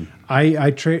something. I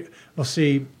trade. Well,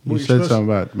 see, You what you're said supposed- something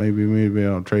about maybe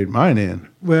I'll trade mine in.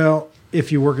 Well,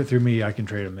 if you work it through me, I can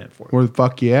trade them in for you. Where the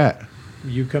fuck you at?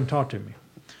 You come talk to me.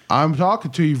 I'm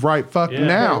talking to you right fucking Yeah.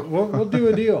 now. Okay, we'll do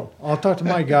a deal. I'll talk to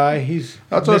my guy. He's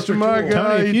I'll talk to Mr. my Tool.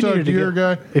 guy. Tony, if you you talk needed to to your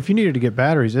get- guy. If you needed to get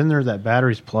batteries in there, that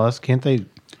Batteries Plus, can't they?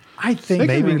 I think,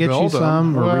 Maybe get you rebuild 'em.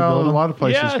 some or well, rebuild 'em? a lot of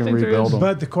places Yeah, I can think there rebuild is. them.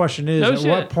 but the question is, No at shit.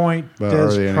 what point But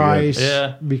does are they any good? price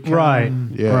Yeah. become Right.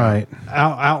 Yeah. Right.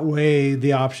 outweigh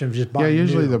the option of just Yeah, buying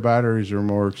usually new? the batteries are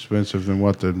more expensive than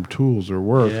what the tools are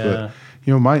worth. Yeah. But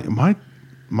you know,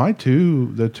 my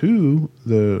two, the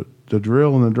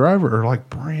drill and the driver are like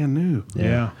brand new.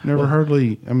 Yeah. Never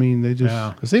hardly. I mean, they just.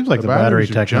 Yeah. It seems like The the battery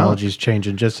batteries are technology is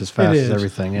changing just as fast It as is.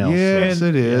 everything else. Yes, And-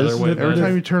 it is. they're way Every better.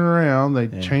 time you turn around, they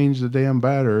change the damn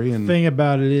battery. And thing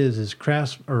about it is the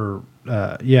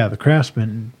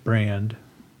Craftsman brand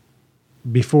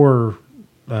before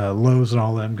Lowe's and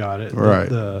all them got it.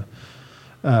 Right.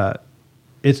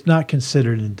 It's not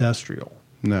considered industrial.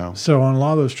 no, So on a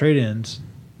lot of those trade-ins,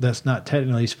 that's not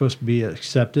technically supposed to be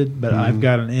accepted. But I've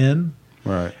got an in,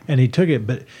 right. and he took it.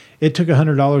 But it took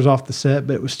 $100 off the set,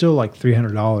 but it was still like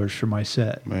 $300 for my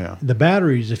set. Yeah. The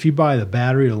batteries, if you buy the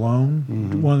battery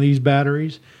alone, one of these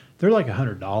batteries, they're like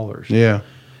 $100. Yeah.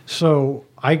 So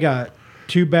I got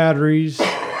 2 batteries,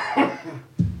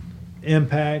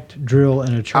 impact, drill,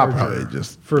 and a I'll charger probably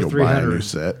just for go buy a new $300.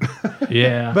 set.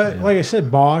 Yeah. But like I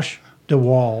said, Bosch,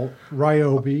 DeWalt,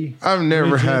 Ryobi. I've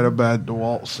never Rigid. had a bad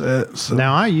DeWalt set. So.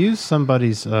 Now I used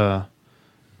somebody's DeWalt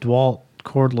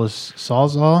cordless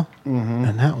Sawzall,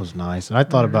 and that was nice. I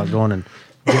thought about going and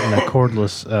getting a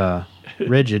cordless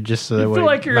rigid just so that you way feel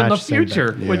like you're in the match same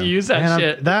future thing. when Yeah. you use that Man,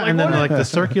 shit. that and then what- like the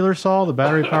circular saw, the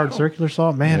battery powered circular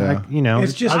saw. Man, Yeah.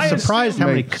 It's just- I'm I surprised how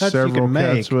many Make cuts you several can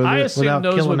make. cuts with I it. assume without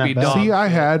those killing would that be battery. dog. See, I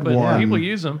had but one. people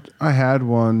use them. I had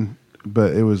one,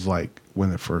 but it was like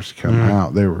when it first came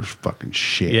out, they were fucking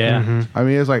shit. Yeah. I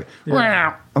mean, it's like,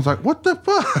 wow. I was like, what the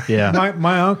fuck? Yeah,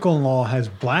 My uncle-in-law has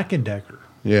Black & Decker.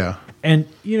 Yeah. And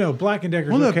Black and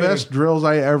Decker's One of okay. the best drills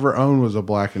I ever owned was a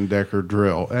Black and Decker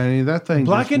drill. I mean, that thing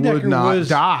Black just and would Decker not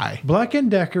die. Black and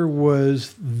Decker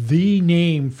was the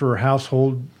name for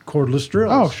household cordless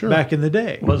drills. Oh, sure. Back in the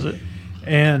day, Was it?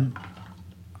 and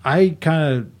I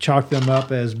kind of chalk them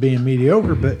up as being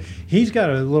mediocre. But he's got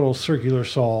a little circular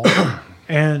saw,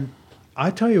 and I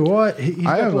tell you what, he's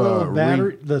I got have the a little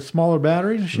battery, the smaller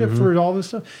batteries and shit for all this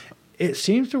stuff. It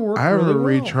seems to work. I have really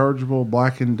a well. rechargeable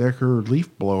Black and Decker leaf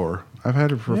blower. I've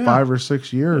had it for Yeah. 5 or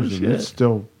 6 years, and it shit.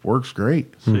 still works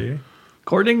great. See?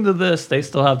 According to this, they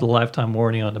still have the lifetime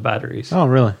warranty on the batteries. Oh,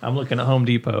 really? I'm looking at Home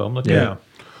Depot. I'm looking Yeah. at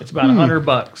it's about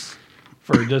 $100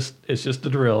 for it's just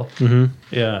the drill. Mm-hmm.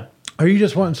 Yeah. Are you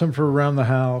just wanting some for around the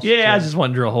house? Yeah, I just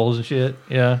want to drill holes and shit.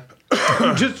 Yeah.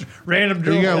 just random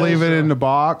drill. You gotta leave holes. it in the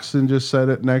box and just set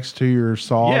it next to your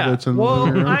saw Yeah. that's in the Well,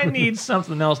 living room. I need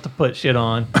something else to put shit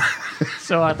on.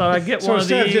 So I thought I'd get So one of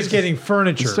instead these. of just getting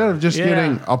furniture, Instead of just Yeah.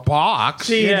 getting a box.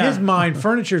 see in Yeah. his mind,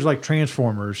 furniture is like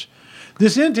Transformers.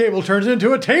 This end table turns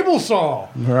into a table saw.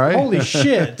 Right. Holy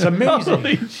shit! It's amazing.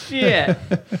 Holy shit.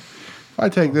 If I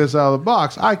take this out of the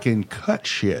box, I can cut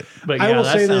shit. But I yeah, will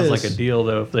that say sounds this. like a deal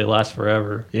though if they last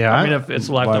forever. Yeah, I mean if it's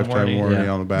lifetime warranty.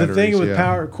 on the batteries. The thing with yeah.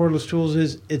 power cordless tools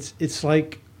is it's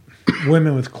like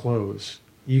women with clothes.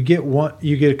 You get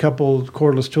a couple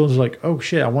cordless tools. Like, oh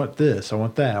shit, I want this, I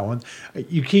want that,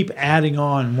 You keep adding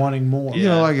on, wanting more. You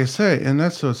know, like I say, and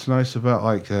that's what's nice about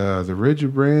like the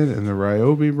Rigid brand and the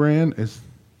Ryobi brand is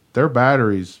their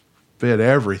batteries fit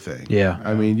everything. Yeah.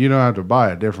 I mean, you don't have to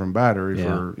buy a different battery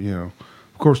Yeah. for,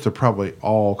 of course, they're probably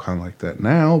all kind of like that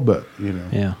now, but,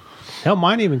 Yeah. Hell,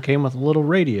 mine even came with a little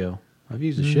radio. I've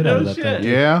used the shit out of that shit. thing.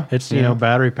 Yeah. It's,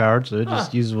 battery powered, so it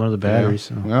just uses one of the batteries.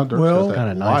 So. Well, Dirk's Well, got that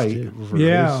kinda nice, light too. for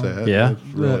Yeah. his set. Yeah. It's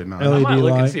really The nice. I LED might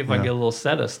look and light. see if I can get a little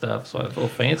set of stuff so I feel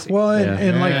fancy. Well, Yeah.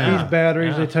 and like Yeah. these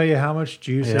batteries, Yeah. they tell you how much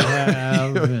juice they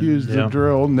have. and Use the Yeah.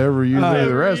 drill, never use any of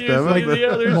the rest use of any it. of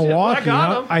the others. Milwaukee, I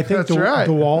got 'em. I think That's right.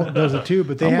 DeWalt does it too,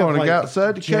 but they I'm have going to like go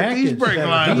outside to cut these jackets brake that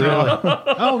lines are- out.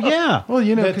 Oh, yeah. Well, That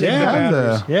because take they the have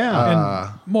batteries. the Yeah. And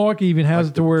Milwaukee even has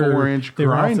like it to the where 4-inch they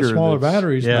run off the grinder smaller that's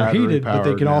batteries. Yeah. They're heated, but they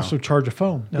battery can powered also charge a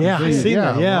phone. Yeah, I've seen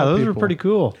Yeah, that. a Yeah, lot of those are people- pretty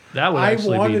cool. That would I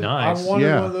actually wanted, be nice. I wanted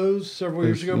Yeah. one of those several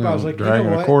years ago, You but I know, was like, you dragging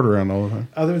know a what? quarter around all the time.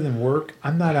 Other than work,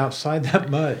 I'm not outside that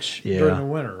much Yeah. during the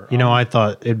winter. I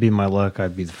thought it'd be my luck.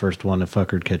 I'd be the first one to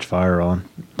fucker catch fire on.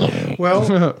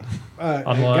 Well, a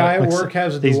On what? guy at work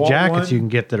has a These DeWalt jackets one. you can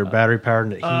get that are battery powered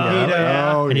and that heat up.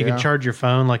 Yeah. Oh, And you yeah. can charge your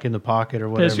phone like in the pocket or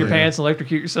whatever. Piss your pants,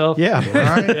 electrocute yourself. Yeah.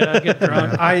 Right? Yeah, get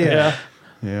drunk. I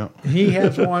Yeah. he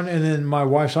has one, and then my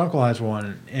wife's uncle has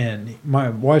one, and my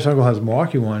wife's uncle has a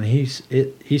Milwaukee one. He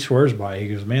swears by it. He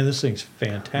goes, "Man, this thing's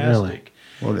fantastic."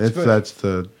 Well, But- that's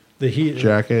the The heat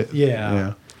jacket.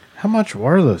 Yeah. How much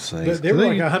were those things? They were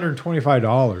like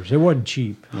 $125. It wasn't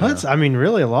cheap. That's, I mean,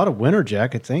 really, a lot of winter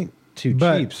jackets ain't too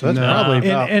But- cheap. So that's No. probably And,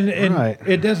 about and right.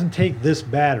 it doesn't take this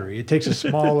battery. It takes a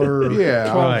smaller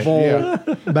Yeah,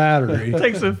 12-volt battery.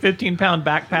 Takes a 15-pound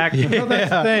backpack. Well,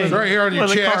 that's the thing. It's right here on your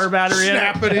With a chest. car battery in it.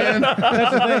 Snap it in.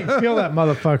 That's the thing. Feel that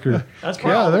motherfucker. That's Yeah,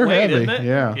 probably they're weight, heavy. isn't it?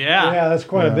 Yeah. Yeah. That's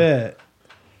quite a bit.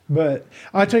 But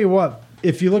I tell you what,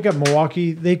 if you look at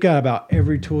Milwaukee, they've got about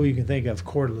every tool you can think of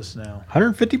cordless now.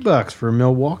 $150 for a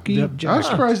Milwaukee Yep. I'm jacket.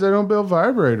 surprised they don't build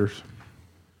vibrators.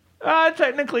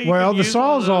 Technically, you Well, can the use one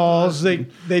of Sawzalls, those.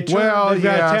 they turn, Well, they've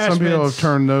got yeah, some people have attachments.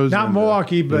 turned those. Not into-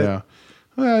 Milwaukee, but yeah.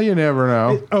 Well, you never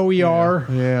know. OER.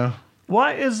 Yeah.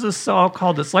 Why is this saw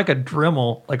called? It's like a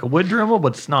Dremel, like a wood Dremel,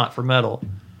 but it's not for metal.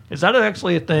 Is that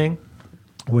actually a thing?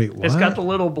 Wait, what? It's got the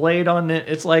little blade on it.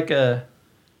 It's like a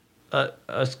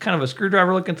kind of a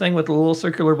screwdriver looking thing with a little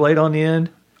circular blade on the end.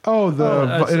 Oh,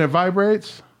 that's- and it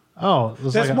vibrates. Oh, it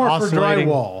was That's like an more for oscillating-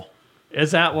 drywall.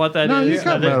 Is that what that is? No, you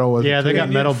got metal with it. Yeah, they too. got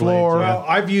metal floor, blades. Well,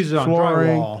 I've used it on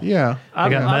flooring. drywall. Yeah. They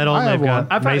got metal. I have They've one. got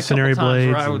I've had masonry a couple times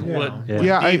blades. where I would, and- would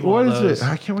Yeah. eat What one of is those. it?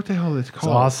 I can't. What the hell it's It's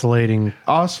called? oscillating.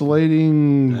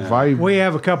 Oscillating vibe. We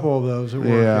have a couple of those. At work.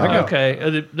 Yeah. Okay,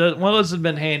 one of those has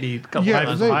been handy. A couple Yeah,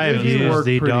 times. they- I have they used work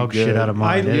the pretty dog shit good. out of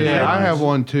mine. I- Yeah, I I have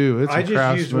one too. It's I a just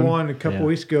used Craftsman. one a couple Yeah.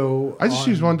 weeks ago. I just on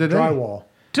used one today. Drywall.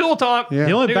 Tool talk. Yeah.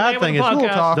 The only New bad name thing of is the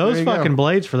podcast. There those you go. fucking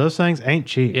blades for those things ain't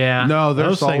cheap. Yeah. No, they're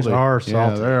Those things salty. are Yeah,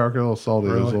 salty. they are a little salty.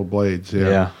 Those little blades. Yeah.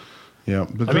 Yeah. Yeah.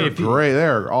 But I mean, they're if you- great.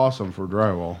 They're awesome for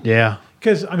drywall. Yeah.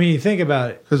 Because, I mean, you think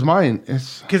about it. Because mine,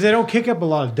 it's Because they don't kick up a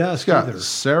lot of dust got either.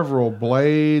 several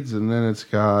blades, and then it's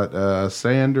got a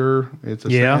sander. It's a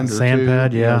Yeah, sander sand too.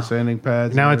 pad, yeah. Sanding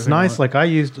pads. Now and it's everything nice. Like I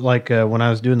used when I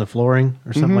was doing the flooring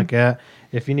or something like that.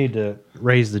 If you need to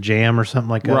raise the jam or something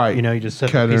like that, Right. you just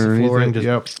set Cut the piece of underneath flooring. it,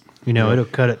 Just yep. it'll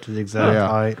cut it to the exact Yeah.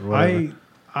 height or whatever.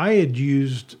 I had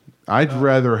used I'd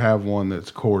rather have one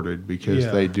that's corded because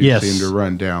Yeah. they do Yes. seem to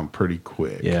run down pretty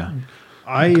quick. Yeah.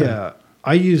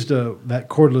 I used that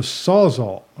cordless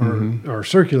Sawzall or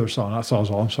circular saw, not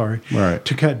Sawzall. I'm sorry. Right.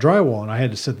 To cut drywall, and I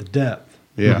had to set the depth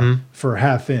Yeah. for a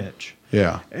half inch,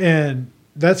 Yeah. and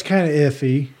that's kind of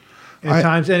iffy at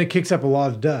times, and it kicks up a lot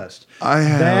of dust.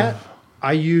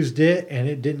 I used it, and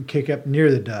it didn't kick up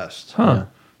near the dust. Huh.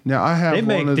 Now I have They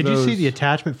make. one of Did you those. see the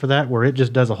attachment for that where it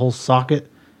just does a whole socket?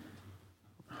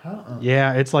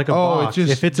 Yeah, it's like a Oh, it box.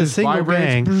 just- If it's a just single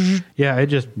vibrates. gang, yeah, it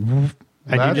just and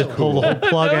That's you just pull the cool. whole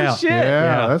plug out. shit.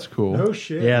 Yeah, that's cool. No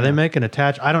shit. Yeah, they make an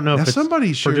attach. I don't know Now if it's somebody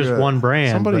for shared just one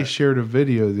brand. Somebody but- shared a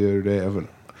video the other day of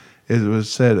it was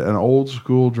said an old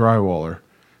school drywaller,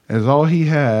 as all he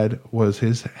had was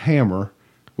his hammer,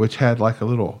 which had like a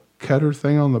little cutter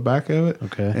thing on the back of it.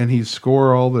 Okay. And he'd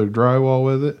score all the drywall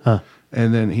with it. Huh.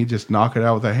 And then he just knock it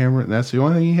out with that hammer, and that's the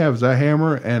only thing he has is that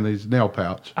hammer and his nail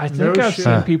pouch. I think No I've shit.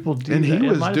 seen people do And that. he It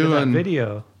was might have been that doing-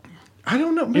 video. I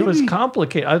don't know. Maybe, It was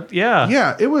complicated. Yeah.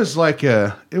 Yeah, it was like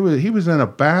he was in a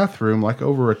bathroom like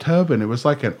over a tub, and it was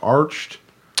like an arched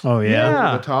Oh yeah. Yeah.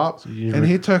 over the top. you And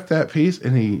he took that piece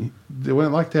and he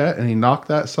went like that, and he knocked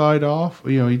that side off.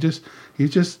 You know, he just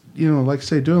like I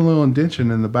say, doing a little indention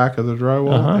in the back of the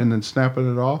drywall and then snapping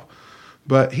it off.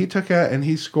 But he took that and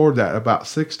he scored that about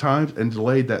 6 times and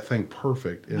laid that thing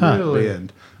perfect in that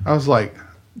bend. I was like,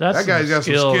 That's that guy's got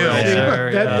some skill skill. right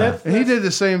there, yeah. And he did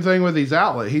the same thing with his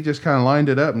outlet. He just kind of lined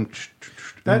it up and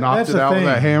knocked that's it the out with thing.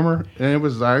 that hammer. And it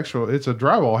was it's a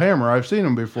drywall hammer. I've seen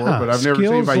them before, but I've never seen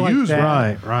Skills anybody like use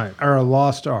that one. Right. Are a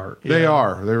lost art. They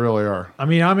are. They really are. I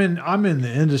mean, I'm in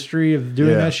the industry of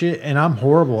doing Yeah. that shit, and I'm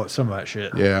horrible at some of that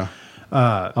shit. Yeah.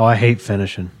 Oh, I hate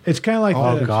finishing. It's kind of like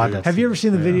Oh, God, that's- have you ever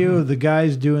seen the video of the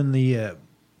guys doing the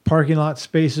parking lot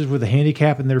spaces with a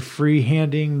handicap and they're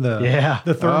freehanding the Yeah.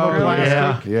 the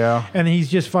thermoplastic? Yeah. And he's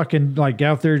just fucking like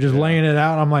out there just laying it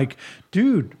out. I'm like,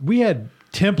 dude, we had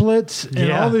templates and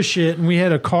Yeah. all this shit, and we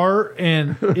had a cart,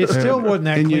 and it still wasn't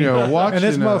that And, clean. you know, and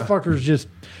this watching, motherfucker's just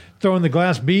throwing the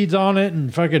glass beads on it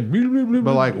and fucking.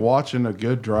 But like watching a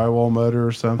good drywall mutter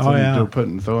or something, Oh, yeah.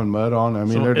 they're throwing mud on. I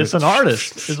mean, So they're it's just an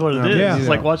artist, is what it is. Yeah. It's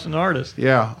like watching an artist.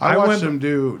 Yeah, I I watched went- them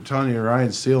do Tony and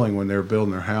Ryan's ceiling when they were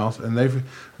building their house, and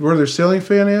where their ceiling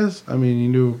fan is. I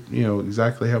mean, you know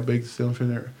exactly how big the ceiling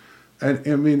fan is, and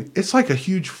I mean it's like a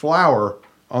huge flower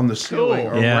on the ceiling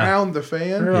Cool. Yeah. around the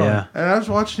fan. Yeah. And I was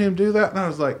watching him do that, and I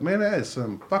was like, man, that is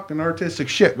some fucking artistic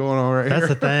shit going on right That's here.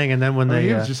 the thing. And then when I mean, they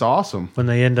he was just awesome. when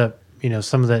they end up,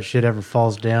 some of that shit ever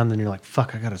falls down, then you're like,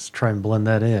 fuck, I gotta try and blend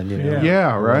that in.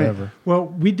 Yeah, or right. whatever. Well,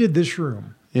 we did this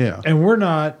room, Yeah, and we're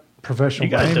not professional.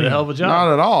 You guys by any did a means. hell of a job.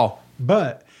 not at all.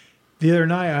 But the other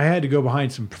night, I had to go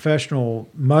behind some professional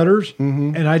mutters,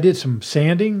 and I did some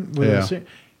sanding. With Yeah.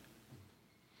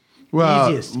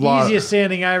 Well, easiest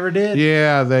sanding I ever did.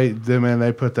 Yeah, they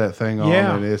put that thing on,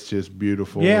 Yeah. and it's just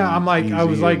beautiful. Yeah, and I'm like, I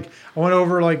was easy like, and- I went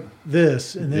over like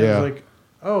this, and then it Yeah. was like,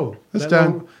 oh, It's that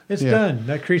done. little- it's Yeah. done.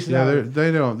 That crease is Yeah, out.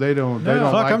 they don't.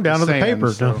 Fuck, like I'm down to the sand,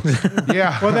 paper. so-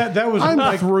 Yeah. Well, that was I'm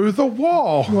like, through the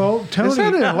wall. well, Is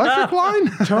that an Tony. electric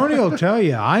line? Tony will tell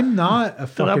you, I'm not a I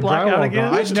fucking black out drywall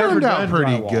again? guy. It's I've never turned out done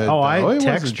pretty drywall. good. Oh, I though. It wasn't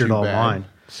textured too all bad. mine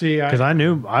See, because I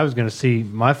knew I was going to see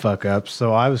my fuck ups,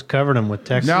 so I was covering them with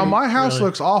texture. Now my house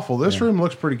looks awful. This room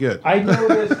looks pretty good. I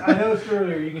noticed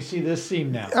earlier. You can see this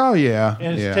seam now, Oh yeah,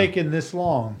 and it's yeah. taken this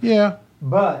long. Yeah,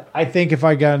 But I think if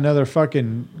I got another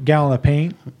fucking gallon of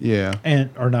paint, yeah.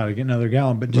 or not another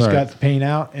gallon, but just Right. got the paint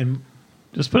out, and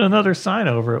Just put another sign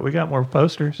over it. We got more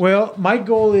posters. well, my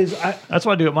goal is That's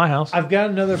what I do at my house. I've got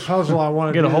another puzzle I want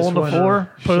to Get do a hole this in the winter, floor,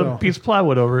 put so- a piece of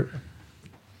plywood over it.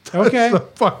 Okay. That's the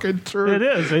fucking truth. It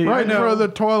is. Right in front of the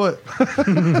toilet.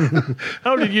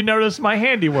 Oh, did you notice my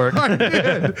handiwork? I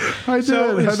did. I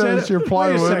instead noticed of- your wait a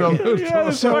plywood on second. the Yeah,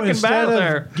 it's So fucking instead bad of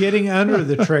there. getting under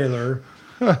the trailer,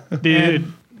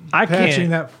 Dude, I patching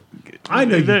can't. that, I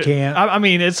know you can't. I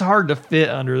mean, it's hard to fit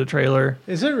under the trailer.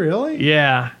 Is it really?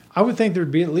 Yeah. I would think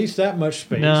there'd be at least that much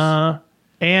space. Nah.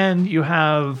 And you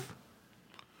have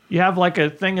like a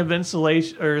thing of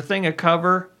insulation or a thing of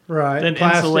cover, Right. then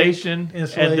Plastic, insulation, and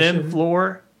then insulation.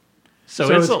 floor. So,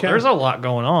 So it's there's a lot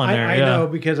going on there. I yeah. know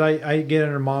because I get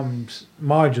under mom's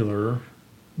modular,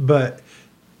 but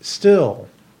still,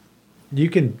 you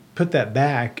can put that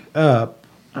back up.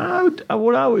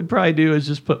 What I would probably do is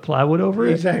just put plywood over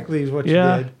it. Exactly is what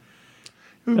Yeah. you did.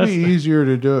 It would be easier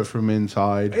to do it from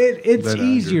inside. It's than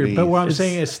easier, but what I'm underneath.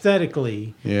 saying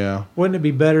aesthetically, Yeah. wouldn't it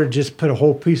be better to just put a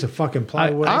whole piece of fucking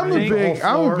plywood? I'm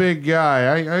a big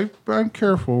guy. I'm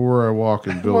careful where I walk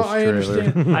in Bill's Well, I trailer.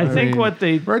 understand. I think what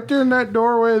they right there in that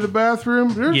doorway of the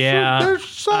bathroom. There's there's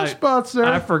soft spots there.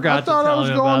 I forgot I thought to tell I was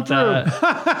him going about through.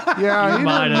 that. Yeah, he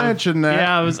might didn't have. mention that.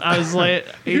 Yeah, I was late.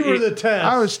 You were the test.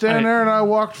 I was standing there and I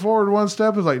walked forward one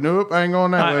step. I was like, nope, I ain't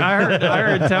going that way. I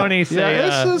heard Tony say.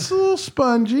 Yeah, it's just a little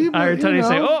spongy. But, I heard Tony you know.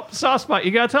 say, "Oh, soft spot.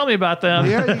 You gotta tell me about them."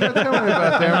 Yeah, you got to tell me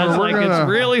about that. And I was We're like, gonna- it's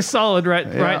really solid right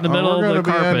in the middle we're of gonna the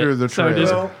be carpet. under the so trailer.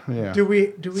 just, Well, Yeah. do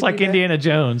we it's like need to- Indiana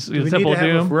Jones, the we Temple need of to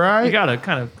have Doom. a- Right? You gotta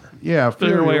kind of Yeah, feel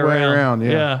your way around.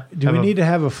 Yeah. Do we need to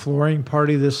have a flooring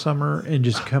party this summer and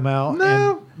just come out No.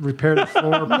 and repair the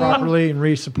floor properly and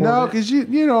re-support No, it? because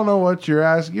you don't know what you're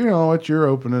asking. You don't know what you're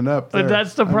opening up. But there.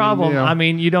 that's the problem. you know,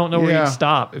 you don't know where Yeah. you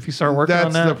stop if you start working that's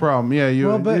on that. the problem. Yeah, you.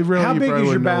 Well, but you really, how you big probably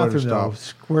is your wouldn't know where to bathroom though? stop.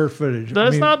 Square footage.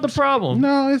 That's not the problem.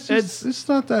 No, it's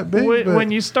not that big. when, but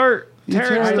when you start you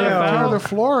tearing tear stuff the out.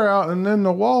 floor out, and then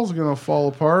the wall's gonna fall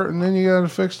apart, and then you got to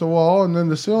fix the wall, and then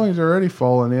the ceiling's already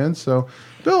falling in. So,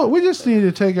 Bill, we just need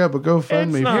to take up a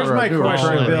GoFundMe. It's not Here's for my do a question,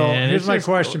 trailer. Bill. Man, Here's it's my just-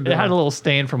 question, It Bill. had a little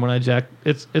stain from when I jacked.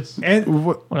 It's And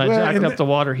What- when I well, jacked and up the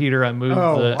water heater. I moved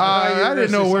Oh, the. I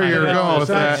didn't know where you were going with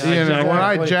that. You know, when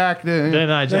I jacked it, Then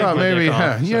I jacked my maybe dick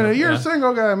off, you know, so, you're yeah. a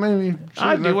single guy. Maybe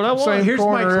I do what I want. Same Here's my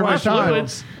corner every question. time.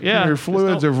 Fluids. Yeah. Your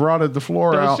fluids have rotted the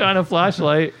floor Don't out. shine a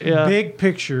flashlight. Yeah. big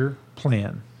picture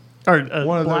plan. or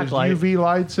One of black those light. UV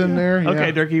lights in there. Okay,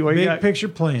 yeah. Durkee, what you Big got? picture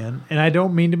plan. And I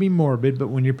don't mean to be morbid, but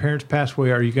when your parents pass away,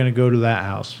 are you going to go to that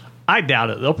house? I doubt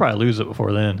it. They'll probably lose it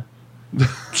before then.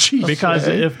 Because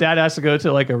if Dad has to go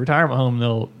to like a retirement home,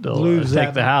 they'll Lose take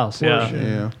that the house. Yeah. portion.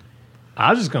 Yeah. I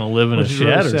was just gonna live in a Which is shed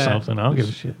really or sad. something. I don't give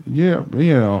a shit. Yeah,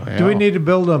 you know. Do we hell. need to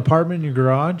build an apartment in your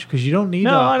garage? Because you don't need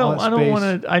No, all I don't. that I don't space.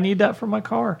 want to. I need that for my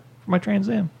car, for my Trans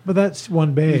Am. But that's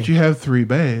one bay. But you have 3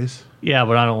 bays. Yeah,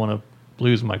 but I don't want to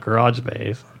lose my garage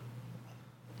space.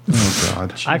 Oh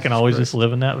God. I can always just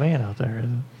live in that van out there.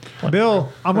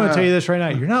 Bill, I'm going to tell you this right now.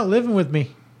 You're not living with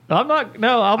me. I'm not.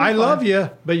 No, I'll be I fine. love you,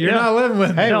 but you're Yeah. not living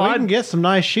with me. Hey, No, we I'd- can get some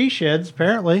nice she sheds.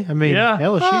 Apparently, I mean, Yeah.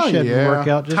 hell, a she Oh, shed yeah. would work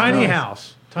out just Tiny fine.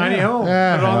 house, tiny home.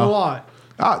 Yeah, Put it on the hell.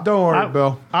 lot. Don't worry,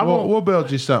 Bill. I we'll, won't- we'll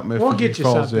build you something if We'll it get you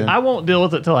falls something. in. I won't deal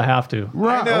with it till I have to.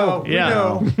 Right. I know. yeah. We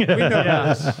know. We know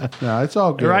this. No, it's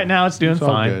all good. Right now, it's doing all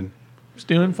fine. good. It's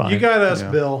doing fine. You got us,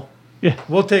 Yeah. Bill. Yeah.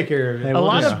 We'll take care of it. Hey, A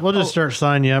lot we'll just start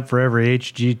signing you up for every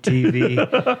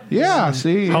HGTV Yeah,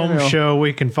 see, you home know. show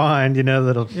we can find. You know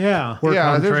that'll Yeah. work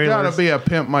Yeah, on there's got trailers. to be a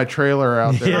pimp my trailer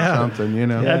out there Yeah. or something, you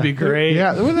know. That'd be great.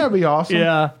 Yeah, wouldn't that be awesome?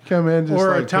 Yeah. Come in just Or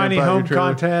like a tiny pimp out your home trailer.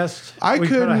 contest. I We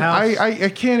put a couldn't. house- I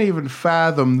can't even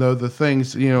fathom though the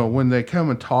things when they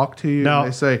come and talk to you. No. And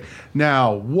they say,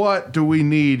 "Now, what do we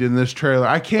need in this trailer?"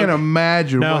 I can't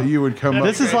imagine No. what you would come up.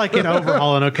 This is like an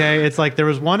overhauling, okay? It's like there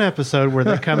was one episode where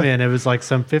they come in. It was like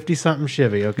some 50-something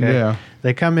Chevy, okay? Yeah.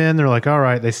 They come in. They're like, all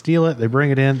right. They steal it. They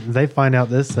bring it in. They find out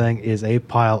this thing is a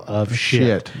pile of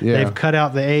shit. Yeah. They've cut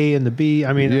out the A and the B.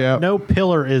 I mean, Yeah. no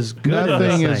pillar is good in this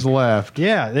Nothing is thing. left.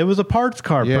 Yeah, it was a parts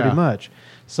car Yeah. pretty much.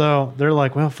 So they're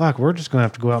like, well, fuck, we're just going to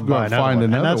have to go out and Go buy and another find one.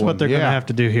 And another that's one. what they're going to Yeah. have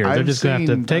to do here. They're I've just going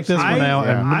to have seen- to take this I've one seen- out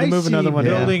and I move see another one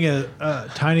in. building a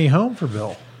tiny home for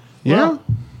Bill. Yeah.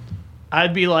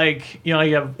 I'd be like, you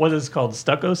have what is it called,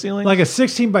 stucco ceiling? Like a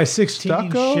 16 by 16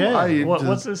 Stucco. shed.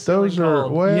 What's this Those ceiling are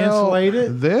called? well. You insulate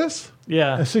it? This.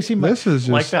 yeah, A 16 by This is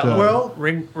just like that. Well-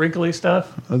 wrinkly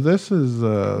stuff. This is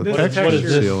This is texture what is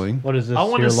this? ceiling. What is this? I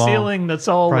want here a long? ceiling that's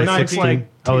all Probably looks 16. like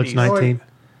Oh, it's titties. 19.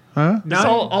 Huh? It's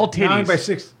all titties. 9 by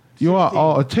 6. You want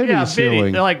a titty Yeah,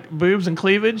 ceiling, they're like boobs and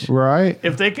cleavage. right?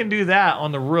 If they can do that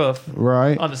on the roof,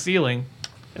 Right. on the ceiling,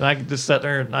 and I can just sit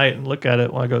there at night and look at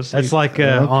it when I go to sleep. That's like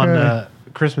on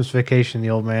Christmas Vacation, the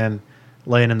old man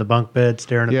laying in the bunk bed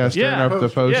staring at Yeah, the staring up the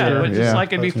poster. yeah, but just Yeah.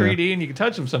 like it'd be 3D and you can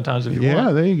touch them sometimes if you Yeah,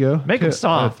 want. there you go. Make 'em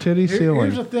soft. Titty ceiling.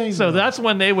 Here's the thing. So that's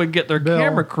when they would get their Bill.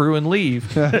 camera crew and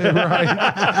leave. Here's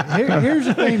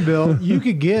the thing, Bill. You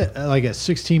could get like a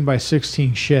 16 by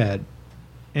 16 shed,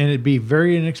 and it'd be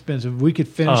very inexpensive. We could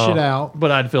finish it out.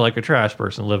 But I'd feel like a trash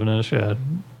person living in a shed.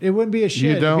 It wouldn't be a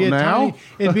shed. don't it'd be a now? Tiny,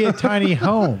 it'd be a tiny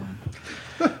home,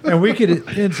 and we could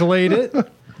insulate it.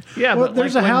 Yeah, Well, but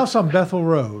there's like a house on Bethel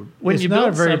Road. when It's you not build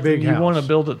a very something, big you house. want to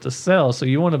build it to sell, so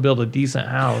you want to build a decent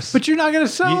house. but you're not going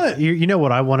to sell it. You know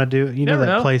what I want to do? You know Never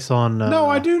that know. place on No,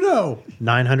 I do know.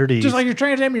 900 East? Just like your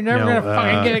Trans Am, you're never going to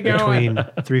fucking get it going. Between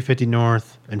 350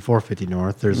 North and 450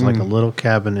 North, there's like a little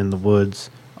cabin in the woods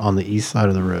on the east side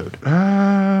of the road.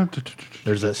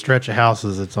 There's that stretch of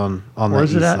houses that's on the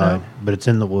Where's east it at side, now? but it's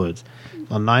in the woods.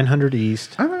 on 900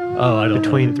 East Oh, I don't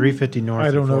between 350 North.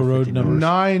 I don't and know road 450 numbers. North.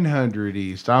 900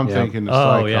 East. I'm Yeah. thinking the Oh,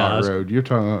 Sycott yeah, that's- Road. You're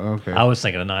talking, okay. I was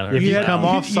thinking of 900. If you You'd come have-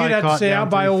 off you'd have to Sycott say down out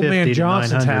by old man 350 to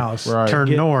Johnson's 900, house. Right. turn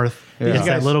Get- north. Yeah. It's These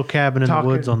that guys little cabin in the talking-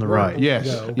 woods on the right. yes,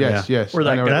 go. yes, yes. Where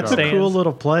that I know what guy's you're That's a talking cool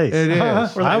little place. about. It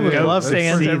is. Where I that would goat love to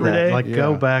stands see every that. day. Like,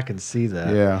 go Yeah. back and see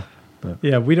that. Yeah.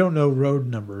 Yeah, we don't know road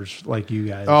numbers like you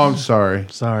guys. Oh, I'm sorry.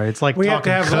 Sorry, it's like We have to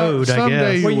talking have code, I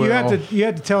someday guess. well, you will.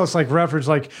 have to tell us like reference,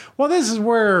 like, well, this is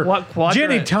where What quadrant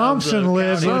Jenny of Thompson the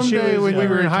lived county? when she Someday was when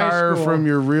you in high retire school. from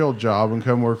your real job and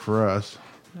come work for us.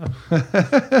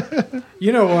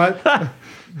 You know what?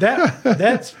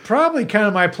 That's probably kind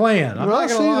of my plan. I'm Well, not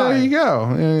see, gonna lie. there you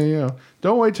go. Yeah.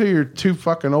 Don't wait till you're too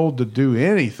fucking old to do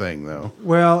anything, though.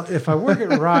 Well, if I work it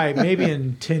right, maybe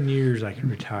in 10 years I can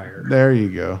retire. There you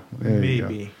go. There you go.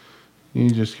 Maybe.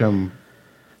 You just come.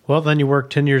 Well, then you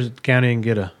work 10 years at the county and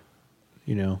get a,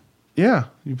 you know, Yeah,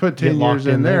 you put 10 Get locked years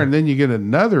in in there, there. and then you get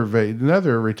another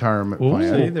retirement Ooh.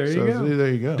 plan. See, there you go. See, there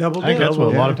you go. Double I think that's dip.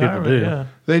 what a lot of people do. Yeah.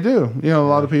 They do. You know, a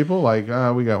lot of people like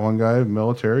we got one guy in the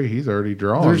military. He's already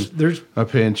drawn There's a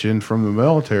pension from the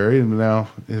military, and now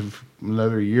if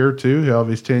another year or two, he'll have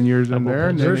his 10 years in there.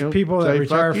 And then there's he'll people that say,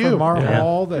 retire "Fuck you." from our Yeah.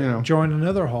 hall that You know. join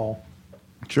another hall,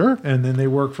 Sure. and then they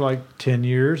work for like 10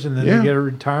 years, and then Yeah. they get a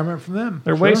retirement from them.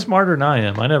 They're way smarter than I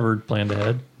am. I never planned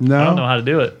ahead. No. I don't know how to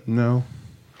do it. No.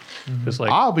 Just like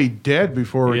I'll be dead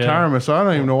before Yeah. retirement, so I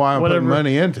don't even know why I'm Whatever- putting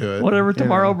money into it. whatever You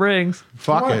tomorrow know. brings.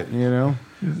 Fuck it, you know.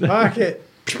 Fuck it.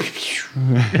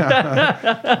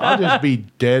 I'll just be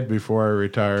dead before I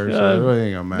retire, so it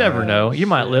ain't gonna matter. Never know. You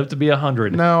might live to be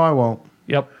 100. No, I won't.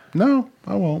 Yep. No,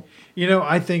 I won't. You know,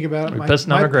 I think about it. We're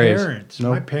pissing on our graves.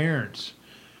 Nope. My parents.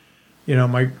 You know,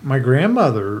 my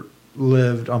grandmother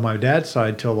lived on my dad's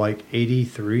side till like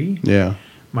 83. Yeah.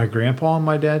 My grandpa on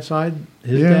my dad's side,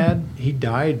 his Yeah. dad, he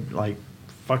died like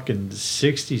fucking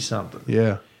 60 something.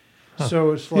 Yeah.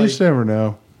 So it's You like just never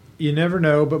know. you never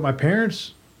know. But my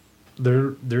parents,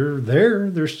 they're there.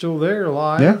 They're still there,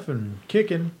 alive Yeah. and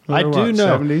kicking. I What, do know.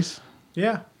 70s?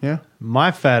 Yeah. Yeah.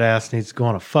 My fat ass needs to go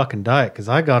on a fucking diet because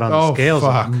I got on the Oh, scales.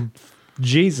 fuck.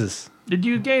 Jesus. Did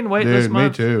you gain weight this Dude, me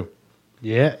month? too.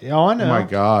 Yeah. Oh, I know. Oh my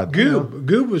God.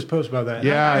 Goob was posted about that.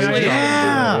 Yeah. he's Actually, talking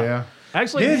about yeah. it, yeah.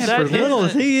 Actually, Yes, that for is- Little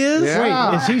as he is.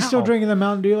 Yeah. Wait, is he still drinking the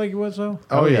Mountain Dew like he was though?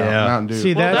 Oh, yeah. yeah. Mountain Dew.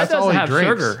 See, well, that that's all doesn't he have drinks.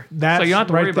 sugar, That's so you don't have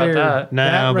to worry right about there. that. No,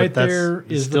 That but right that's there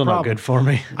is still the not problem. good for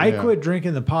me. I Yeah. quit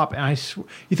drinking the pop, and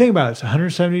you think about it, it's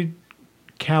 170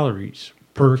 calories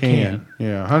per can.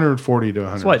 Yeah. 140 to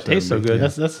 170. That's why it tastes so good.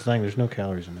 That's the thing. There's no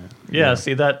calories in that. Yeah,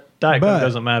 see, that Diet Coke But-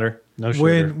 doesn't matter. No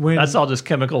sugar. When That's all just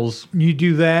chemicals. you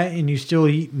do that and you still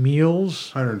eat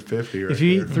meals, 150 right if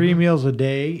you there. eat 3 meals a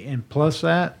day and plus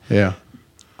that, Yeah.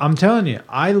 I'm telling you,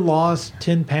 I lost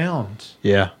 10 pounds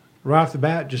yeah. right off the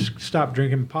bat. Just stop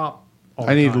drinking pop. all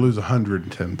I the need to time. lose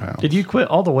 110 pounds. Did you quit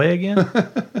all the way again?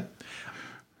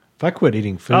 If I quit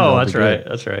eating food, Oh, I'll that's be good. right.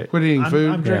 That's right. quit eating I'm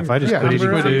food? drinking, if I just Yeah, quit I'm, eating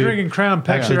I'm food, drinking Crown Pepsi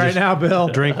Actually, right just now, Bill.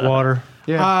 drink water,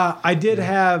 yeah. I did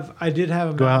have a go out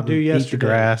Mountain and Dew eat the yesterday.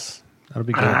 grass. That'll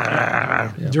be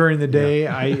good. During the day,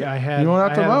 I had You don't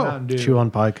have I to had a vote. Mountain Dew. Chew on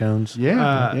pie cones.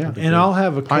 yeah. yeah. And I'll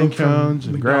have a Pine Coke from cones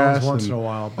and McDonald's grass once and in a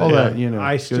while. all but that, you know.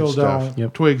 I good still stuff.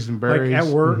 don't. Twigs and berries. Like at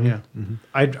work, Yeah.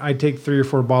 I take 3 or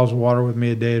 4 bottles of water with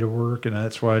me a day to work, and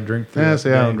that's why I drink 3. Yeah, a see,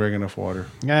 I day. don't drink enough water.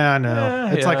 Yeah, I know.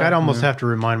 Yeah, It's like yeah. I'd almost have to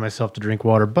remind myself to drink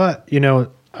water. But, you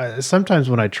know, sometimes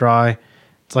when I try,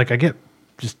 it's like I get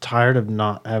just tired of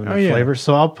not having Oh, the yeah. flavor.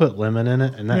 So I'll put lemon in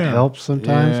it, and that Yeah. helps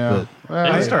sometimes. Yeah.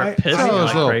 Well, They start I- pissing Some of those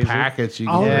like little crazy. packets you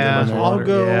I'll, get. Yeah. in the I'll water.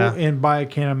 go Yeah. and buy a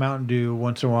can of Mountain Dew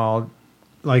once in a while,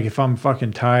 like if I'm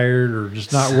fucking tired or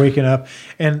just not waking up,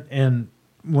 and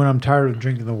when I'm tired of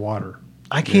drinking the water.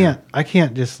 I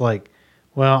can't just like,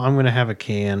 well, I'm going to have a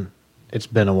can. It's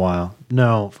been a while.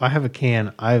 No, if I have a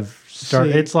can, I've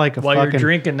started. See, it's like a While fucking. you're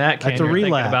drinking that can, that's a you're thinking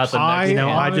relapse. about the I next can.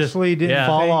 I just honestly didn't Yeah.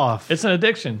 fall think, off. It's an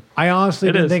addiction. I honestly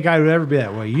It didn't is. think I would ever be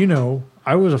that way. You know,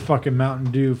 I was a fucking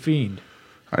Mountain Dew fiend.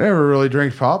 I never really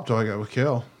drank pop till I got with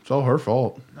Kel. It's all her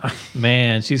fault.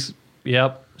 Man, she's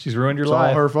ruined your It's life.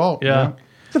 all her fault. Yeah.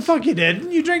 The fuck you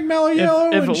didn't? You drink Mellow Yellow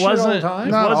if and it shit all the wasn't- time? If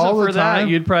it Not wasn't all the for that, time.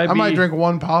 you'd probably I might be- drink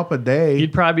one pop a day.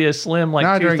 You'd probably be a slim like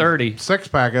now I drink 230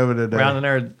 6-pack of it a day. around in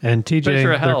there. and TJ,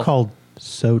 Picture of they're health. called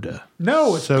soda.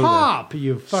 No, it's Soda. pop.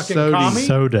 You fucking Sody. commie.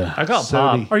 Soda. I call it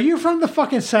Sody. pop. Are you from the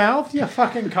fucking South? You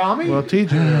fucking commie. Well,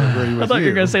 TJ will agree with I thought you were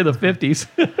you. going to say the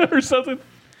 50s or something.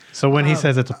 So when he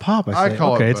says it's a pop, I say, I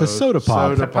call okay, it it's a both. soda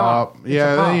pop. Soda pop. It's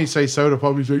Yeah, a then pop. you say soda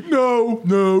pop. You say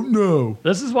no.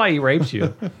 This is why he rapes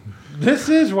you. This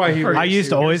is why he. I used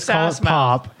to always call sass it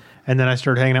pop, And then I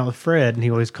started hanging out with Fred, and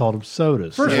he always called them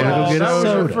sodas. First Yeah. of all, Go get that a was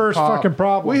your soda. first Pop. fucking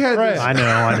problem. We had Fred. this- I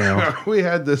know. We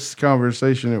had this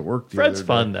conversation at work. The Fred's other day.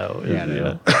 fun though.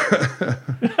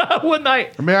 Yeah, One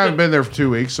night, I mean, I haven't been there for 2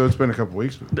 weeks, so it's been a couple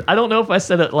weeks. I don't know if I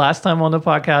said it last time on the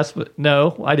podcast, but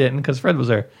no, I didn't because Fred was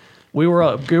there. We were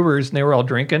all goobers and they were all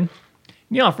drinking.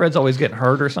 You know how Fred's always getting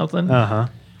hurt or something? Uh-huh.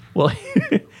 Well,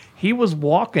 he was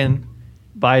walking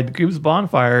by the Goob's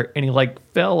bonfire and he like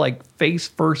fell like face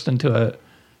first into a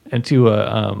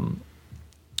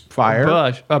Fire.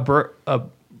 bush. A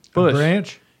bush.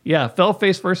 branch. Yeah, fell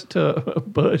face first into a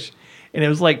bush. And it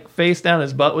was like face down,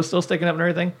 his butt was still sticking up and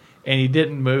everything, and he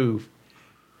didn't move.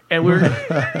 And we were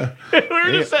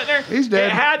just sitting there. He's dead.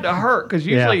 It had to hurt because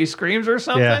usually Yeah. he screams or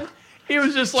something. Yeah. He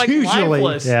was just like Usually.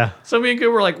 lifeless. Yeah. So me and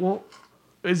Goob were like, well,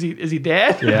 is he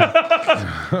dead? Yeah.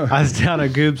 I was down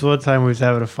at Goob's one time. We was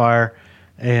having a fire,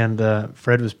 and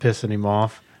Fred was pissing him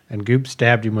off, and Goob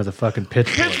stabbed him with a fucking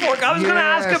pitchfork. Pitchfork. I was going to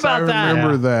ask Yes, about I that.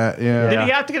 remember that. Yeah. Did he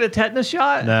have to get a tetanus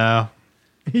shot? No.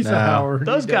 He's a No. Howard.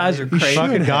 Those guys are crazy.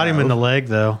 Fucking got him in the leg,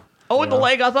 though. Oh, in the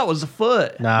leg, I thought was the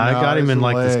foot. Nah, I No, got him it's in the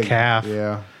like leg. this calf.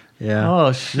 Yeah. Yeah.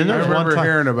 Oh, shit. Then I there was one remember time.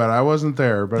 hearing about it. I wasn't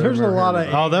there, but I There's a remember lot hearing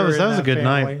of. about Oh, that was anger in a good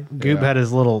family. night. Goob Yeah. had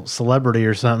his little celebrity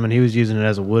or something, and he was using it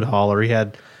as a wood hauler. He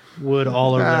had wood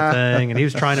all over the thing, and he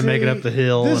was trying to make it up the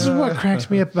hill. This is and- what cracks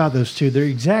me up about those two. They're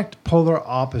exact polar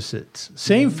opposites.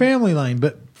 Same family line,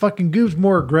 but fucking Goob's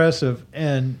more aggressive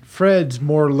and Fred's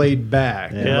more laid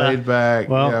back. it. Yeah. Laid back.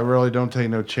 Well- yeah, really don't take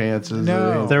no chances. No.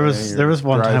 or anything, There was or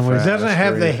one drive time we- fast Doesn't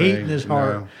have or the hate anything. in his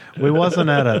heart. No. we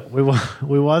wasn't at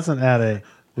a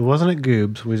we wasn't at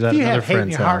Goob's. We was at If you another have hate in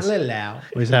friend's your heart, house. let it out.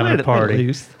 We was having Let a it- let it party,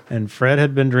 loose. and Fred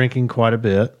had been drinking quite a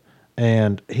bit,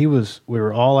 and we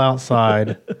were all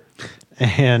outside,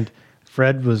 and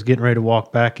Fred was getting ready to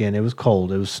walk back in. It was cold.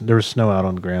 There was snow out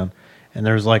on the ground, and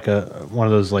there was like one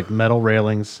of those like metal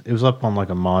railings. It was up on like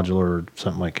a modular or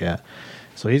something like that.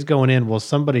 So he's going in. Well,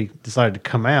 somebody decided to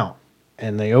come out,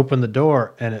 and they opened the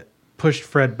door, and it pushed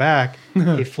Fred back.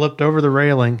 He flipped over the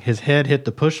railing. His head hit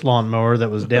the push lawnmower that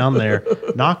was down there,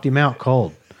 knocked him out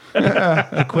cold.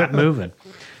 He quit moving.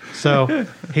 So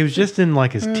he was just in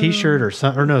like his t-shirt or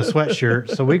something, or no,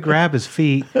 sweatshirt. So we grabbed his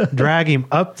feet, drag him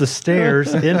up the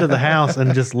stairs into the house,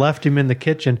 and just left him in the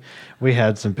kitchen. We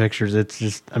had some pictures. It's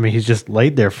just, I mean, he's just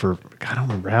laid there for, I don't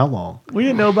remember how long. We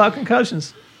didn't know about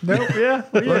concussions. Nope. Yeah.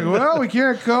 Like, well, we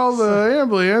can't call the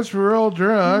ambulance. We're all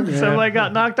drunk. Somebody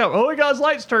got knocked out. Oh, he got his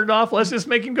lights turned off. Let's just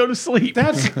make him go to sleep.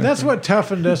 That's what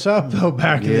toughened us up though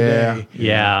back in the Yeah. day.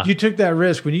 Yeah. You took that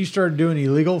risk when you started doing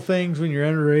illegal things when you're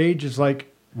underage. It's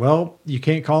like, well, you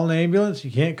can't call an ambulance,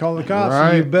 you can't call the cops. So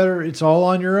you Right. better. It's all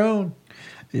on your own.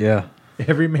 Yeah.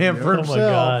 Every man for Oh himself. my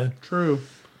God. True.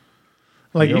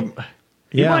 Like,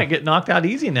 He might get knocked out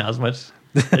easy now as much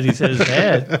as he's hit his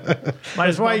head.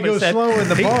 that's why you go slow in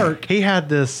the park. He had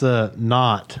this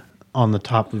knot on the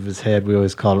top of his head. We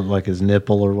always called it like his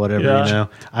nipple or whatever, Yeah. you know.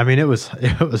 I mean, it was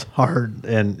hard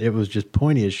and it was just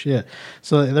pointy as shit.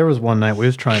 So there was one night we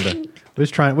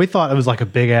thought it was like a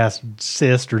big ass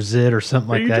cyst or zit or something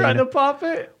Are like you that. trying know? to pop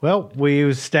it? Well, we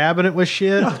was stabbing it with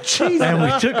shit, and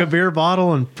we took a beer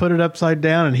bottle and put it upside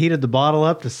down and heated the bottle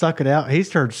up to suck it out. He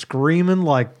started screaming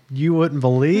like you wouldn't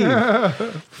believe.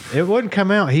 It wouldn't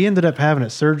come out. He ended up having it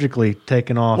surgically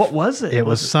taken off. What was it? It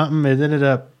was something. It ended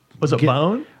up. Was it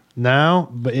bone? No,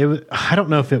 but it was. I don't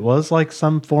know if it was like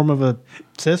some form of a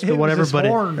cyst It or was whatever. his But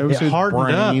horn. it It was his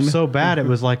hardened up brain. so bad it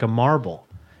was like a marble,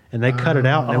 and they cut it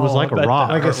out and it was Oh, like I a bet rock.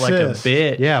 that Like a hurt like a cyst.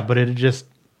 bitch. Yeah, but it had just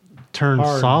turned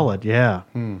Hardened. solid. Yeah.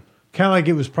 Kind of like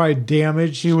it was probably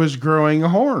damaged. He was growing a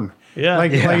horn. Yeah.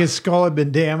 Like his skull had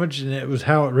been damaged, and it was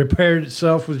how it repaired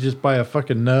itself was just by a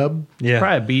fucking nub. Yeah.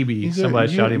 Probably a BB. He's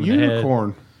Somebody a shot him in the head.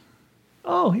 unicorn.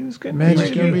 Oh, he was good. Man,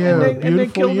 he's going to be a and they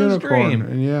beautiful killed his unicorn. dream.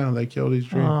 And yeah, they killed his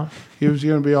dream. Aw. He was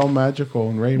going to be all magical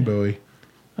and rainbowy.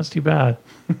 That's too bad.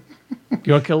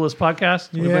 You want to kill this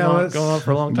podcast? We've Yeah, been let's- going on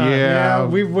for a long time. Yeah. Yeah,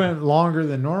 we went longer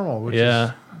than normal, which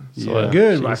Yeah. is So,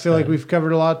 good. I feel like we've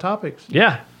covered a lot of topics.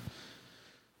 Yeah.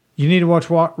 You need to watch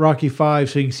Rocky 5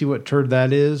 so you can see what turd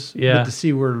that is. Yeah. But to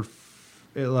see where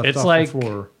it left It's off like-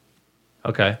 before.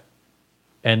 Okay.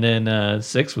 And then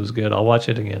 6 was good. I'll watch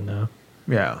it again though.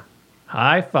 Yeah.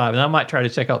 High five. And I might try to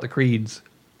check out the Creeds.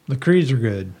 The Creeds are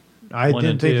good. I 1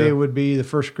 didn't and think 2. they would be. The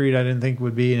first Creed I didn't think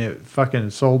would be, and it fucking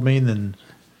sold me. And then,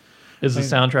 Is the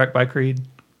soundtrack by Creed?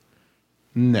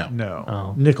 No. no.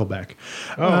 Oh. Nickelback.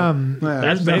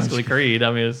 That's basically Creed.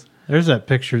 I mean, it's There's that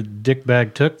picture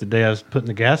Dickbag took the day I was putting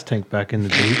the gas tank back in the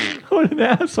Jeep. what an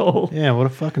asshole. Yeah, what a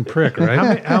fucking prick,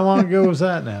 right? How long ago was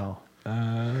that now?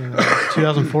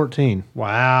 2014.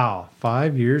 Wow.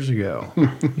 5 years ago.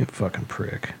 You fucking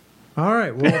prick. All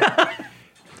right. Well,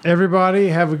 Everybody,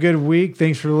 have a good week.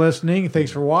 Thanks for listening.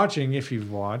 Thanks for watching. If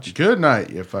you've watched, Good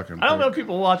night, you fucking. I don't know if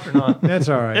people watch or not. that's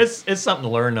all right. It's something to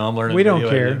learn. Though I'm learning. We the don't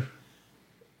video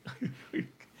care.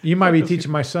 You might be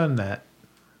teaching my son that.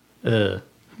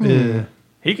 editing.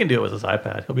 He can do it with his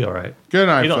iPad. He'll be all right. Good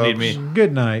night, You don't folks. need me.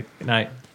 Good night. Good night.